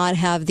not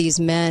have these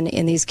men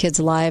in these kids'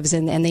 lives,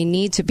 and they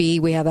need to be.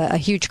 We have a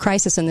huge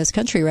crisis in this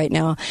country right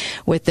now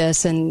with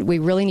this, and we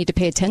really need to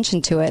pay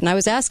attention to it. And I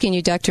was asking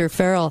you, Dr.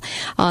 Farrell,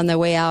 on the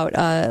way out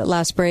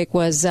last break,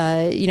 was,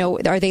 are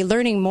they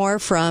learning more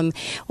from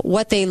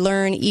what they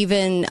learn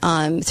even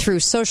through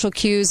social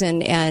cues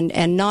and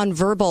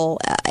nonverbal,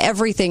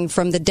 everything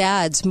from the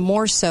dads,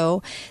 more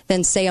so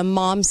than, say, a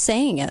mom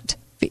saying it?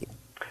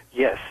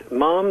 Yes,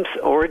 moms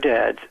or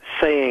dads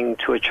saying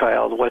to a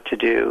child what to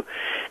do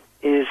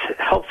is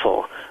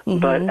helpful,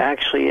 but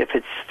actually if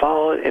it's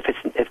followed,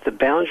 if the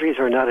boundaries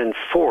are not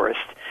enforced,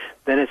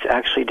 then it's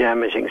actually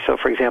damaging. So,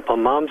 for example,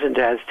 moms and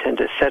dads tend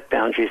to set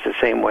boundaries the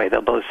same way.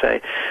 They'll both say,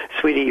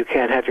 "Sweetie, you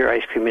can't have your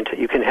ice cream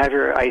you can have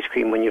your ice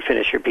cream when you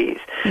finish your peas."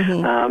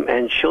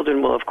 And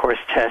children will, of course,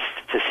 test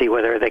to see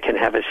whether they can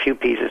have as few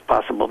peas as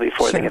possible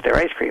before they get their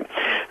ice cream.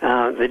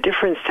 The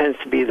difference tends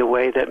to be the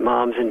way that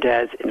moms and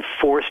dads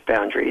enforce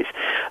boundaries.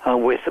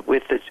 With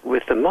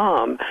the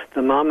mom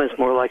is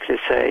more likely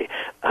to say,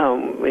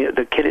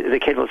 the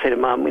kid will say to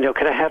mom,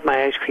 "Can I have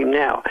my ice cream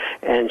now?"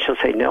 And she'll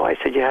say, "No, I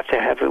said you have to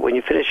have it when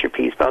you finish your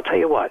peas, but I'll tell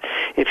you what,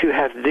 if you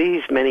have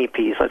these many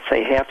peas, let's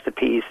say half the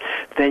peas,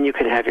 then you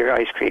can have your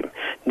ice cream."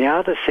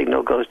 Now the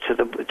signal goes to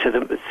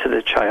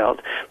the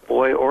child,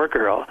 boy or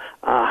girl,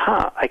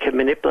 I can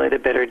manipulate a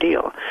better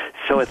deal.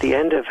 So at the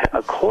end of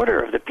a quarter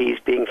of the peas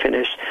being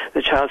finished,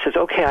 the child says,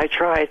 "Okay, I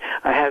tried.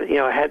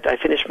 I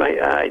finished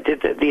I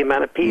did the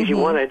amount of peas you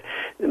wanted."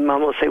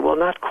 Mom will say, "Well,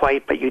 not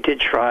quite, but you did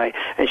try."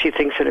 And she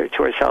thinks to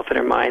herself in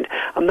her mind,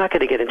 "I'm not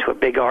going to get into a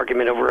big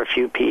argument over a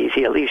few peas.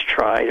 He at least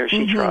tried, or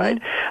she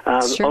tried.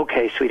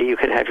 okay, sweetie, you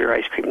can have your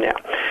ice cream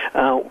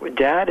now.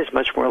 Dad is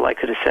much more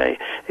likely to say,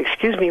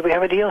 excuse me, we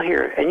have a deal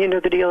here, and you know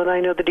the deal, and I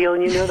know the deal,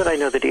 and you know that I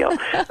know the deal.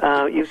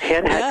 You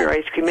can't have your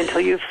ice cream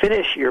until you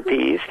finish your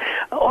peas.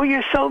 Oh,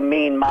 you're so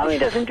mean. Mommy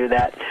doesn't do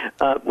that.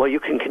 Well, you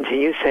can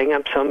continue saying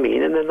I'm so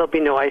mean, and then there'll be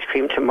no ice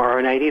cream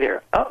tomorrow night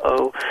either.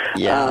 Uh-oh.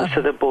 Yeah.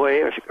 So the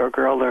boy or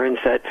girl learns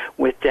that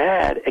with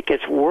Dad, it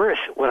gets worse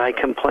when I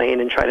complain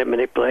and try to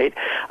manipulate.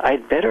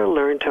 I'd better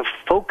learn to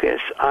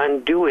focus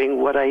on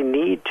doing what I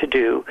need to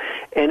do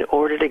in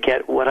order to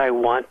get what I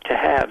want to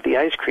have, the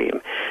ice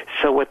cream.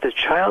 So what the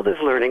child is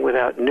learning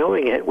without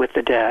knowing it with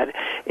the dad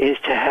is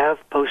to have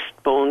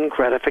postponed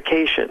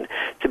gratification,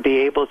 to be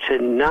able to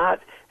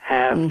not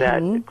have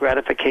that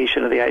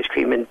gratification of the ice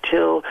cream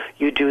until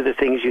you do the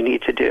things you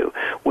need to do.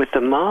 With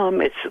the mom,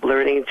 it's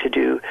learning to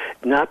do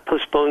not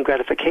postponed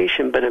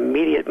gratification, but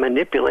immediate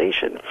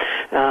manipulation.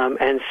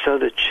 And so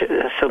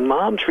so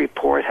moms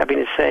report having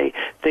to say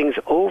things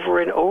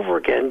over and over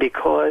again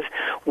because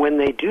when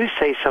they do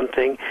say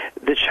something,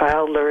 the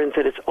child learns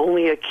that it's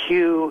only a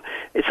cue,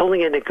 it's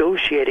only a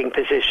negotiating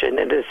position,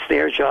 and it's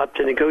their job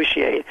to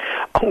negotiate.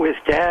 With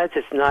dads,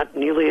 it's not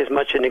nearly as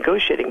much a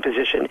negotiating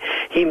position.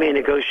 He may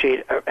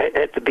negotiate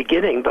at the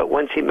beginning, but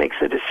once he makes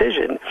a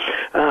decision,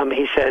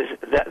 he says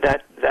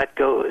that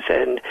goes.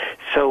 And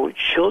so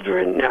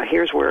children, now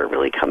here's where it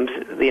really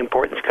the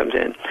importance comes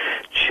in.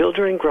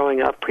 Children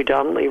growing up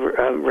predominantly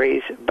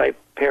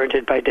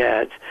parented by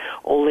dads,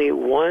 only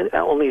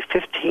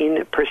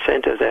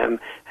 15% of them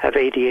have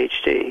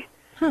ADHD.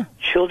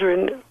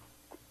 Children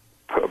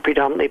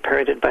predominantly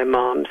parented by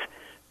moms,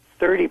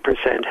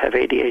 30% have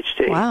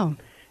ADHD. Wow.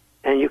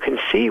 And you can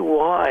see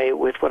why,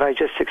 with what I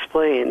just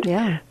explained,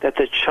 that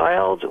the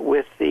child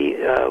with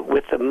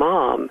the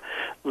mom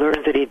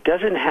learns that he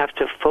doesn't have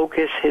to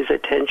focus his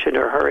attention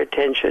or her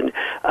attention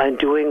on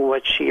doing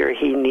what she or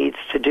he needs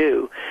to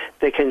do.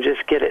 They can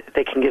just get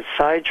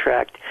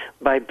sidetracked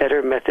by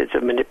better methods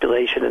of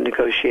manipulation and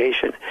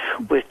negotiation.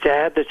 With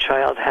dad, the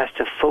child has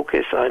to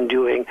focus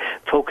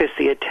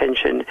the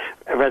attention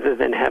rather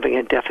than having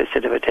a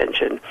deficit of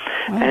attention.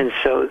 And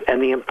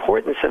the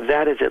importance of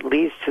that is it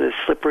leads to the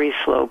slippery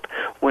slope.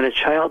 When a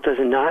child does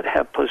not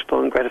have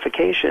postponed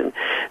gratification,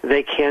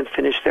 they can't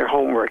finish their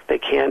homework. They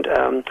can't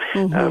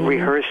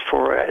rehearse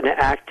for an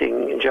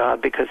acting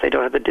job because they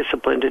don't have the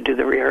discipline to do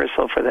the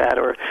rehearsal for that,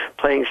 or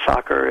playing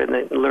soccer and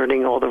then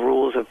learning all the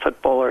rules of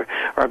football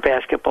or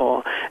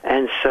basketball.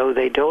 And so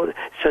they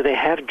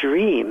have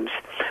dreams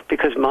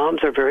because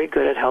moms are very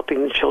good at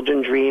helping the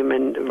children dream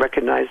and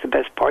recognize the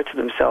best parts of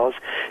themselves.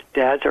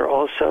 Dads are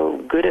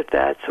also good at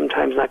that,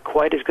 sometimes not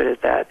quite as good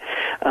at that.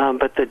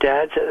 But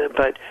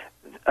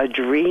a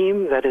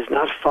dream that is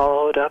not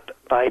followed up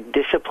by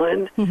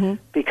discipline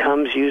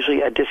becomes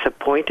usually a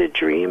disappointed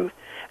dream,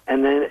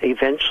 and then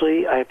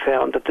eventually I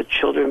found that the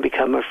children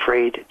become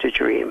afraid to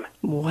dream.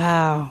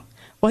 Wow.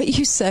 What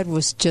you said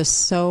was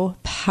just so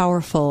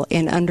powerful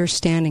in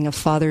understanding a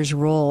father's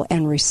role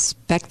and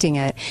respecting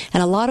it.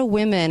 And a lot of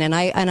women, and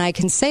I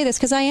can say this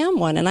because I am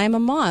one, and I'm a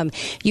mom,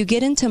 you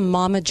get into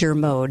momager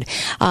mode.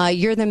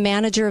 You're the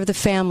manager of the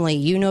family.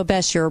 You know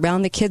best. You're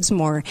around the kids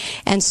more.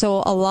 And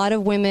so a lot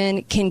of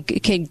women can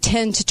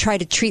tend to try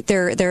to treat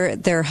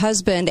their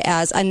husband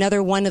as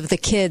another one of the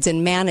kids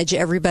and manage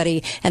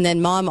everybody, and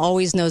then mom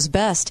always knows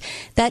best.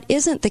 That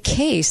isn't the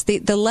case.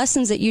 The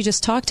lessons that you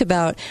just talked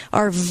about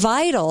are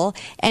vital.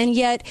 And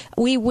yet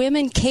we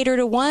women cater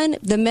to one,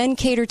 the men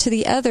cater to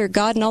the other.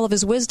 God in all of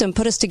his wisdom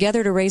put us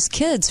together to raise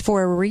kids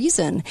for a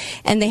reason.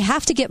 And they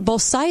have to get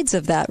both sides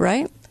of that,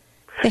 right?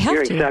 They have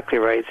You're to. exactly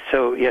right.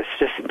 So, yes,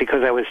 just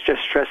because I was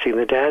just stressing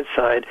the dad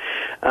side,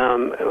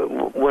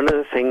 one of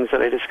the things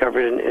that I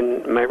discovered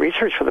in my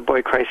research for the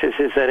boy crisis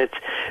is that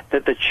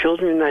that the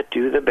children that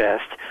do the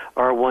best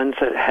are ones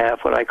that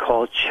have what I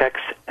call checks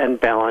and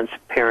balance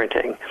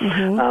parenting.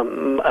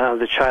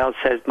 The child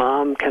says,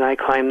 Mom, can I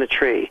climb the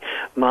tree?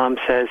 Mom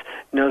says,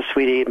 no,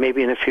 sweetie,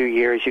 maybe in a few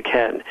years you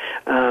can.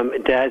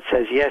 Dad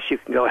says, yes, you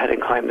can go ahead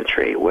and climb the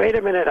tree. Wait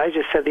a minute, I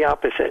just said the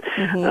opposite.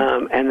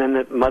 And then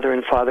the mother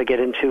and father get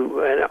into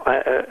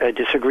a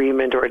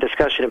disagreement or a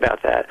discussion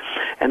about that,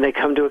 and they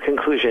come to a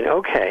conclusion.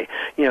 Okay,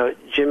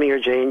 Jimmy or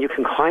Jane, you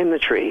can climb the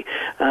tree,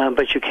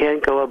 but you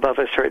can't go above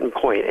a certain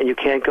point, and you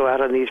can't go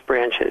out on these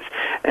branches.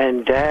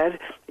 And Dad,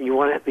 you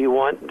want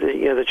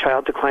the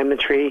child to climb the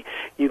tree,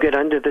 you get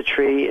under the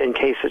tree in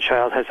case the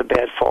child has a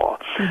bad fall.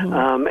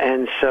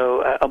 And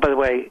so, by the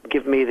way,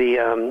 give me the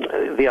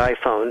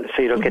iPhone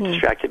so you don't get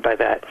distracted by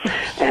that.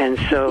 And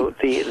so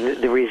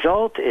the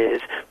result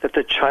is that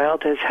the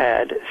child has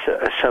had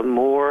some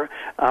more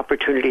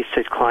opportunities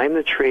to climb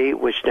the tree,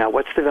 which now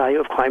what's the value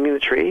of climbing the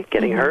tree?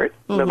 Getting hurt,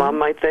 the mom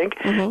might think.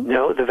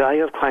 No, the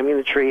value of climbing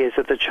the tree is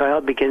that the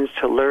child begins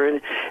to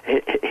learn,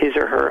 his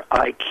or her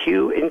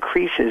IQ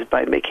increases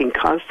by making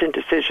constant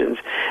decisions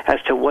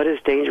as to what is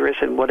dangerous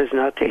and what is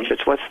not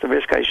dangerous, what's the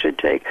risk I should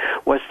take,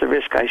 what's the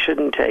risk I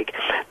shouldn't take.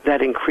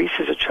 That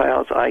increases a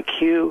child's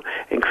IQ,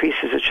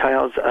 increases a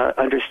child's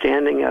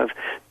understanding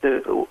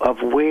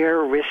of where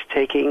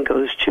risk-taking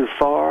goes too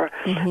far, far,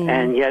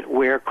 and yet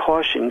where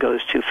caution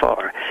goes too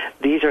far.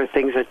 These are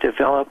things that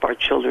develop our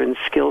children's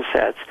skill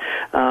sets,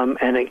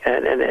 and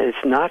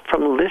it's not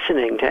from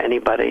listening to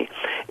anybody.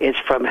 It's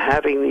from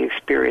having the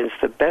experience.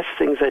 The best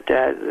things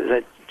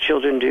that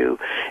children do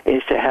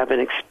is to have an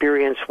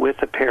experience with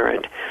a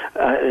parent,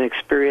 an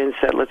experience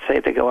that, let's say,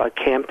 they go out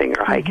camping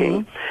or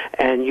hiking,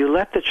 and you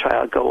let the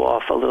child go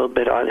off a little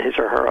bit on his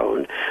or her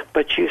own,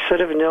 but you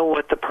sort of know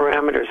what the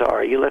parameters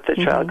are. You let the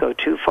child go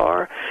too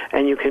far,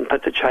 and you can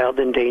put the child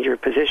in dangerous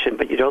position,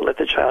 but you don't let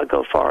the child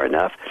go far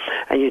enough,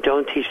 and you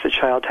don't teach the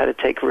child how to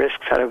take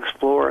risks, how to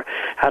explore,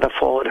 how to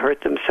fall and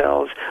hurt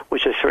themselves,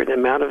 which a certain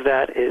amount of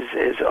that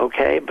is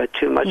okay, but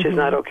too much is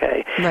not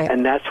okay. Right.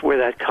 And that's where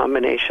that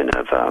combination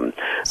of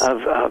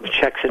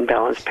checks and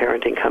balance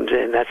parenting comes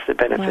in. That's the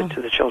benefit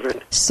to the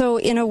children. So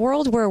in a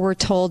world where we're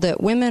told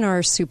that women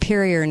are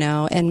superior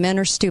now and men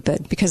are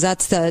stupid, because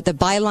that's the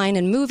byline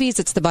in movies,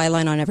 it's the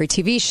byline on every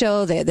TV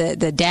show,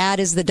 the dad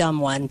is the dumb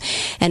one,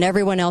 and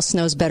everyone else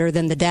knows better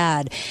than the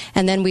dad.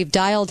 And then we've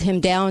dialed him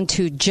down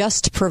to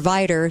just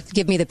provider,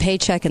 give me the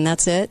paycheck and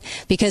that's it.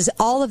 Because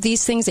all of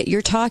these things that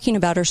you're talking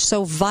about are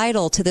so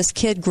vital to this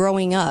kid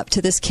growing up,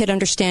 to this kid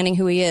understanding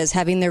who he is,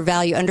 having their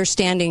value,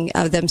 understanding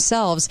of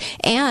themselves,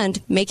 and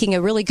making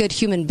a really good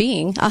human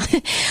being.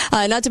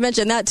 Not to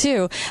mention that,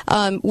 too.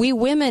 We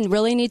women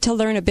really need to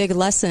learn a big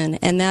lesson,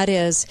 and that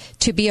is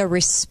to be a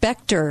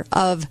respecter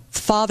of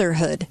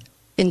fatherhood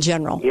in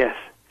general. Yes.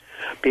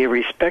 Be a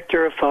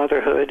respecter of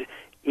fatherhood,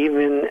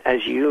 even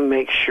as you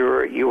make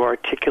sure you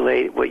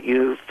articulate what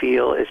you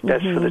feel is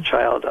best for the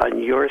child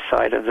on your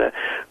side of the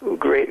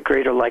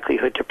greater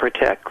likelihood to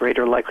protect,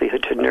 greater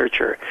likelihood to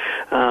nurture.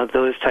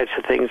 Those types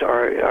of things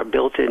are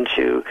built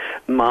into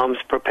mom's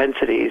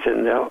propensities,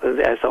 and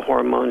as the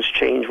hormones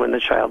change when the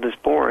child is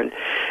born.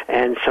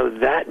 And so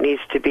that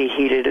needs to be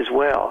heeded as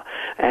well.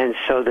 And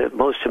so the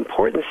most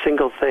important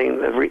single thing,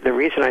 the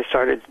reason I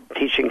started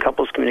teaching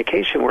couples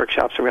communication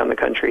workshops around the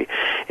country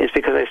is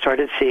because I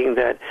started seeing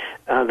that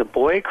the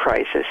boy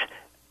crisis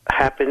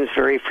happens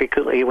very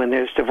frequently when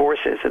there's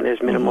divorces and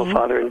there's minimal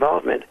father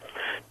involvement.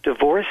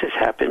 Divorces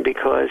happen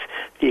because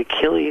the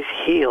Achilles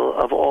heel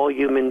of all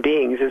human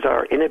beings is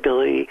our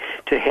inability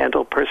to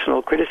handle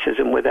personal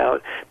criticism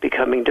without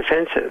becoming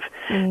defensive.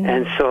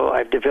 And so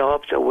I've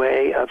developed a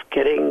way of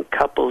getting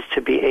couples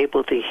to be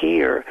able to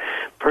hear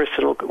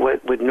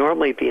what would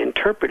normally be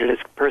interpreted as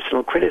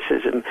personal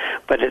criticism,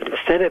 but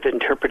instead of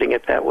interpreting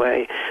it that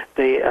way,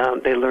 they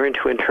learn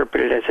to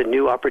interpret it as a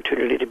new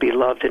opportunity to be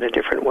loved in a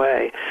different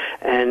way.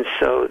 And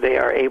so they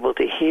are able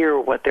to hear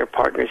what their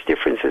partner's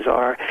differences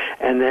are,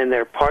 and then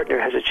their partner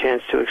has a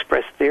chance to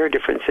express their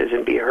differences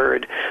and be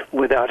heard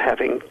without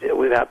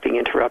being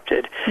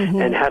interrupted,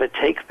 and how to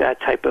take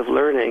that type of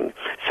learning.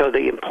 So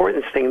the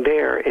important thing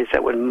there is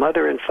that when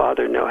mother and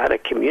father know how to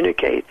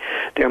communicate,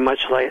 they're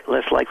much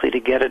less likely to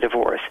get a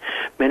divorce.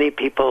 Many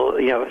people,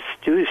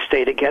 do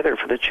stay together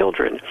for the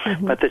children,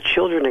 but the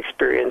children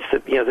experience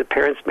that, the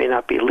parents may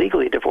not be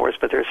legally divorced,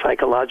 but they're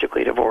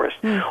psychologically divorced,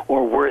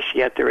 or worse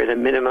yet, they're in a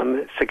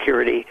minimum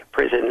security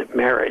prison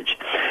marriage,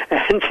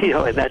 and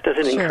and that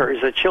doesn't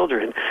encourage the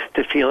children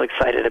to feel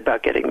excited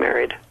about getting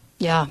married.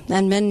 Yeah,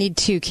 and men need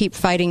to keep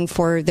fighting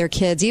for their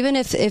kids, even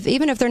if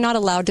they're not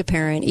allowed to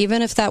parent,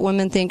 even if that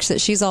woman thinks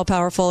that she's all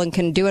powerful and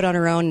can do it on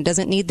her own and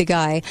doesn't need the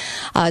guy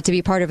to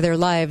be part of their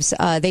lives.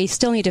 They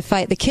still need to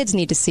fight. The kids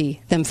need to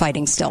see them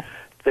fighting still.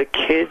 The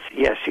kids,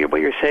 yes, what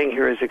you're saying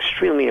here is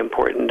extremely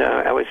important.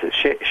 I was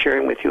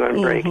sharing with you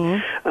on break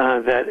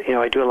that,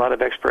 I do a lot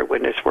of expert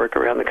witness work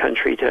around the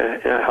country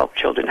to help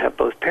children have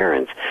both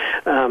parents.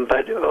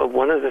 But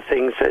one of the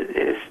things that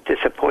is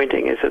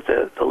disappointing is that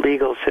the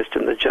legal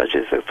system, the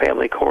judges, the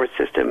family court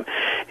system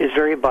is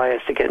very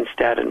biased against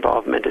dad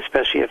involvement,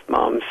 especially if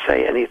moms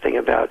say anything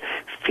about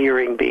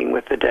fearing being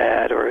with the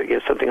dad or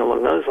something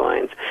along those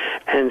lines.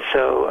 And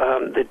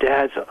so the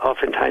dads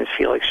oftentimes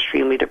feel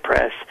extremely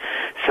depressed,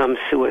 some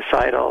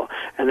suicidal,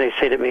 and they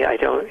say to me, I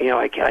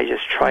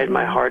just tried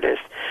my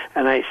hardest.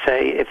 And I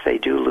say, if they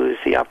do lose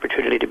the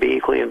opportunity to be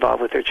equally involved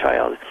with their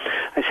child,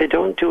 I say,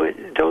 don't do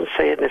it, don't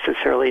say it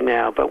necessarily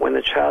now, but when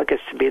the child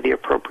gets to be the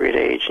appropriate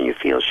age and you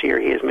feel she or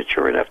he is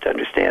mature enough to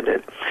understand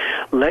it,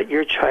 let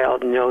your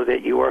child know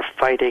that you are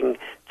fighting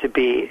to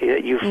be,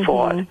 that you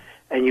fought,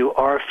 and you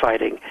are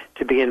fighting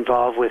to be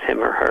involved with him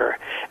or her,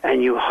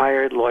 and you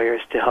hired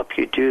lawyers to help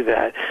you do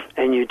that,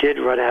 and you did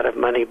run out of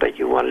money, but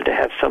you wanted to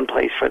have some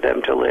place for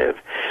them to live.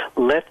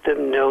 Let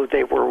them know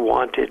they were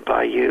wanted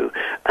by you.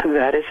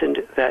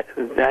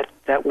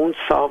 That won't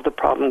solve the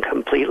problem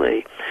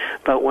completely,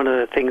 but one of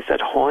the things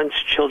that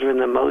haunts children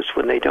the most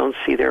when they don't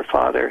see their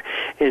father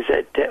is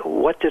that,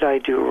 what did I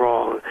do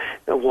wrong?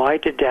 Why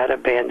did dad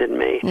abandon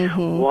me?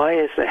 Why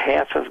is the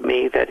half of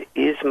me that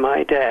is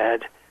my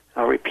dad,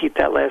 I'll repeat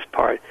that last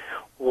part,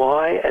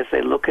 why, as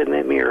they look in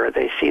the mirror,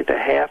 they see the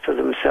half of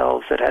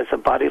themselves that has the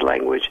body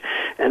language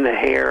and the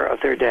hair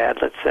of their dad,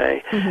 let's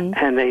say,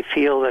 and they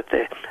feel that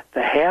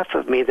the half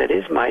of me that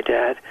is my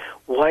dad,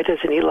 why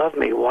doesn't he love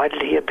me? Why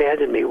did he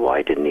abandon me?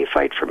 Why didn't he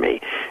fight for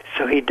me?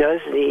 So he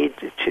does need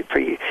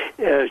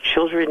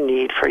children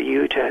need for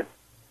you to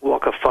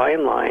walk a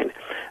fine line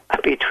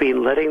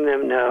between letting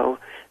them know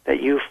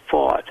that you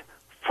fought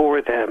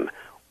for them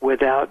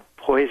without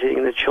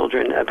poisoning the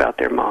children about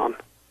their mom.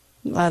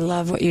 I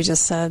love what you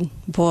just said.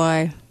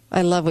 Boy,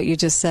 I love what you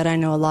just said. I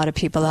know a lot of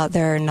people out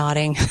there are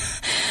nodding.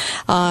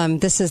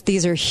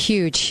 These are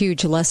huge,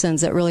 huge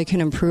lessons that really can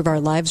improve our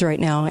lives right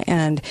now.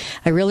 And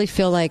I really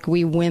feel like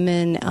we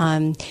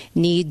women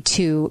need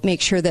to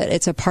make sure that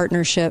it's a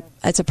partnership.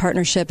 It's a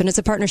partnership, and it's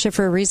a partnership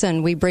for a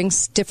reason. We bring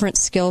different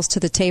skills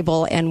to the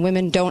table, and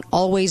women don't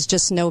always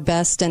just know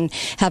best and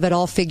have it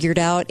all figured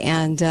out.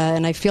 And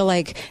I feel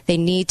like they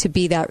need to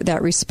be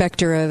that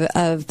respecter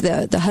of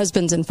the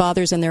husbands and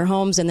fathers in their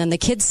homes, and then the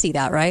kids see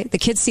that, right? The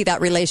kids see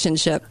that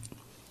relationship.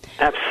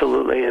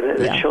 Absolutely, and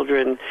the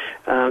children.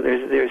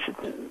 There's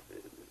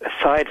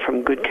aside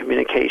from good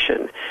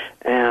communication,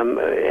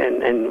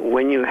 and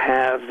when you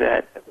have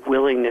that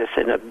willingness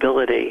and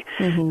ability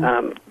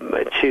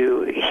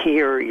to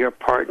hear your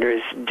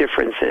partner's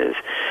differences.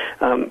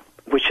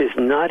 Which is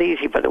not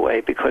easy, by the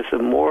way, because the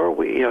more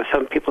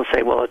some people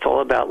say, well, it's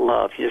all about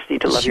love. You just need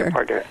to love your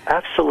partner.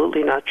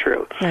 Absolutely not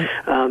true. Right.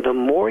 The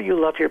more you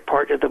love your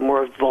partner, the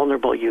more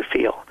vulnerable you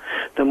feel.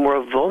 The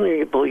more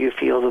vulnerable you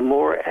feel, the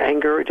more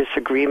anger,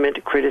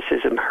 disagreement,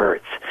 criticism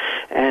hurts.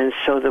 And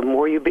so the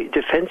more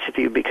defensive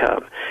you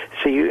become.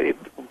 So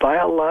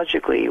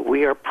biologically,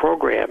 we are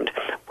programmed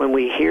when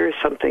we hear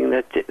something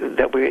that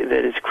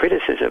is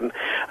criticism,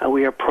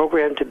 we are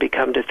programmed to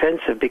become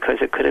defensive because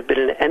it could have been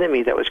an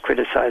enemy that was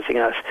criticizing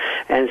us,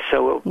 and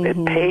so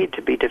it paid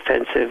to be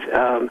defensive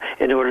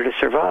in order to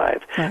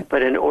survive. Right.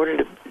 But in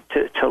order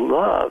to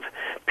love,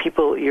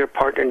 your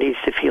partner needs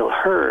to feel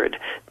heard,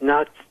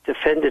 not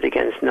defended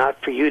against,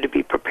 not for you to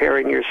be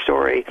preparing your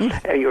story,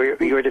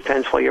 your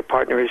defense while your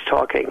partner is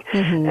talking.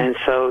 And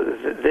so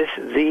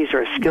these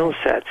are skill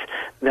sets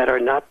that are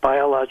not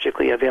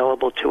biologically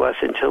available to us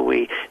until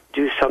we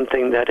do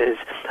something that is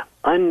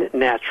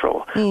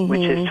unnatural,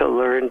 which is to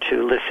learn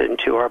to listen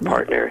to our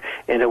partner,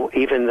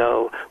 even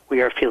though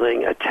we are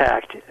feeling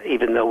attacked,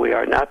 even though we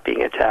are not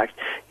being attacked.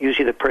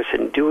 Usually the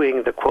person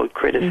doing the, quote,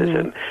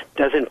 criticism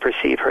doesn't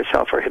perceive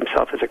herself or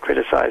himself as a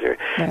criticizer.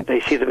 Right. They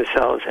see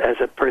themselves as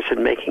a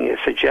person making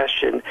a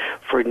suggestion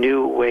for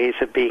new ways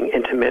of being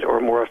intimate or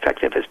more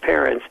effective as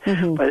parents.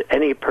 But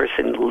any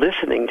person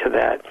listening to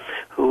that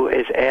who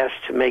is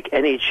asked to make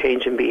any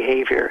change in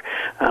behavior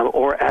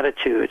or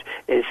attitude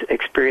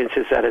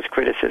experiences that as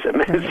criticism.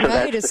 So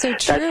right, it's so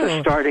true. That's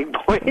the starting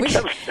point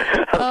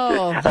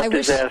of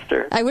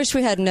disaster. I wish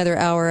we had another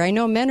hour. I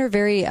know men are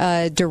very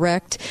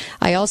direct.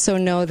 I also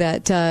know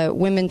that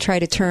women try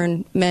to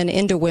turn men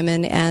into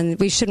women, and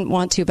we shouldn't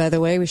want to, by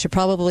the way. We should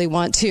probably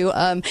want to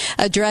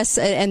address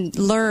and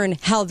learn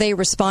how they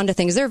respond to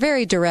things. They're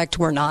very direct.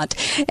 We're not.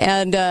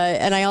 And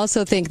I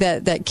also think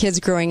that kids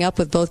growing up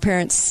with both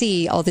parents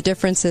see all the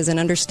differences and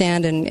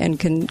understand and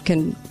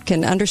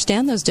can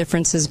understand those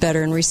differences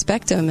better and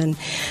respect them. And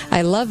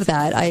I love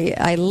that.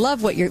 I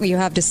love what you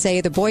have to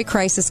say. The Boy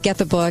Crisis, get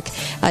the book.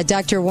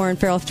 Dr. Warren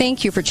Farrell,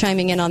 thank you for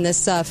chiming in on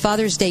this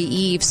Father's Day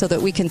Eve so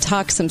that we can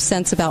talk some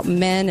sense about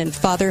men and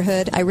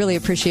fatherhood. I really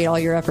appreciate all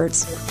your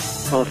efforts.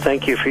 Well,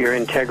 thank you for your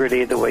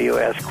integrity, the way you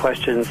ask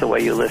questions, the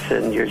way you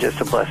listen. You're just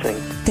a blessing.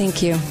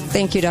 Thank you.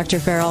 Thank you, Dr.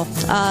 Farrell.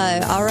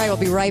 All right, we'll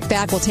be right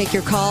back. We'll take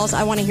your calls.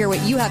 I want to hear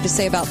what you have to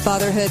say about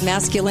fatherhood,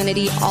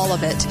 masculinity, all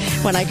of it.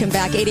 When I come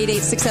back,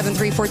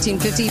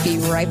 888-673-1450. Be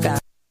right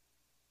back.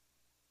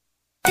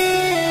 We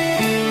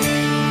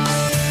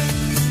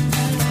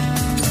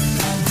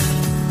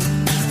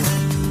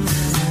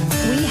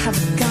have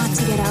got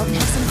to get out and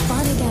have some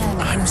fun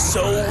again. I'm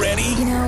so ready. You know,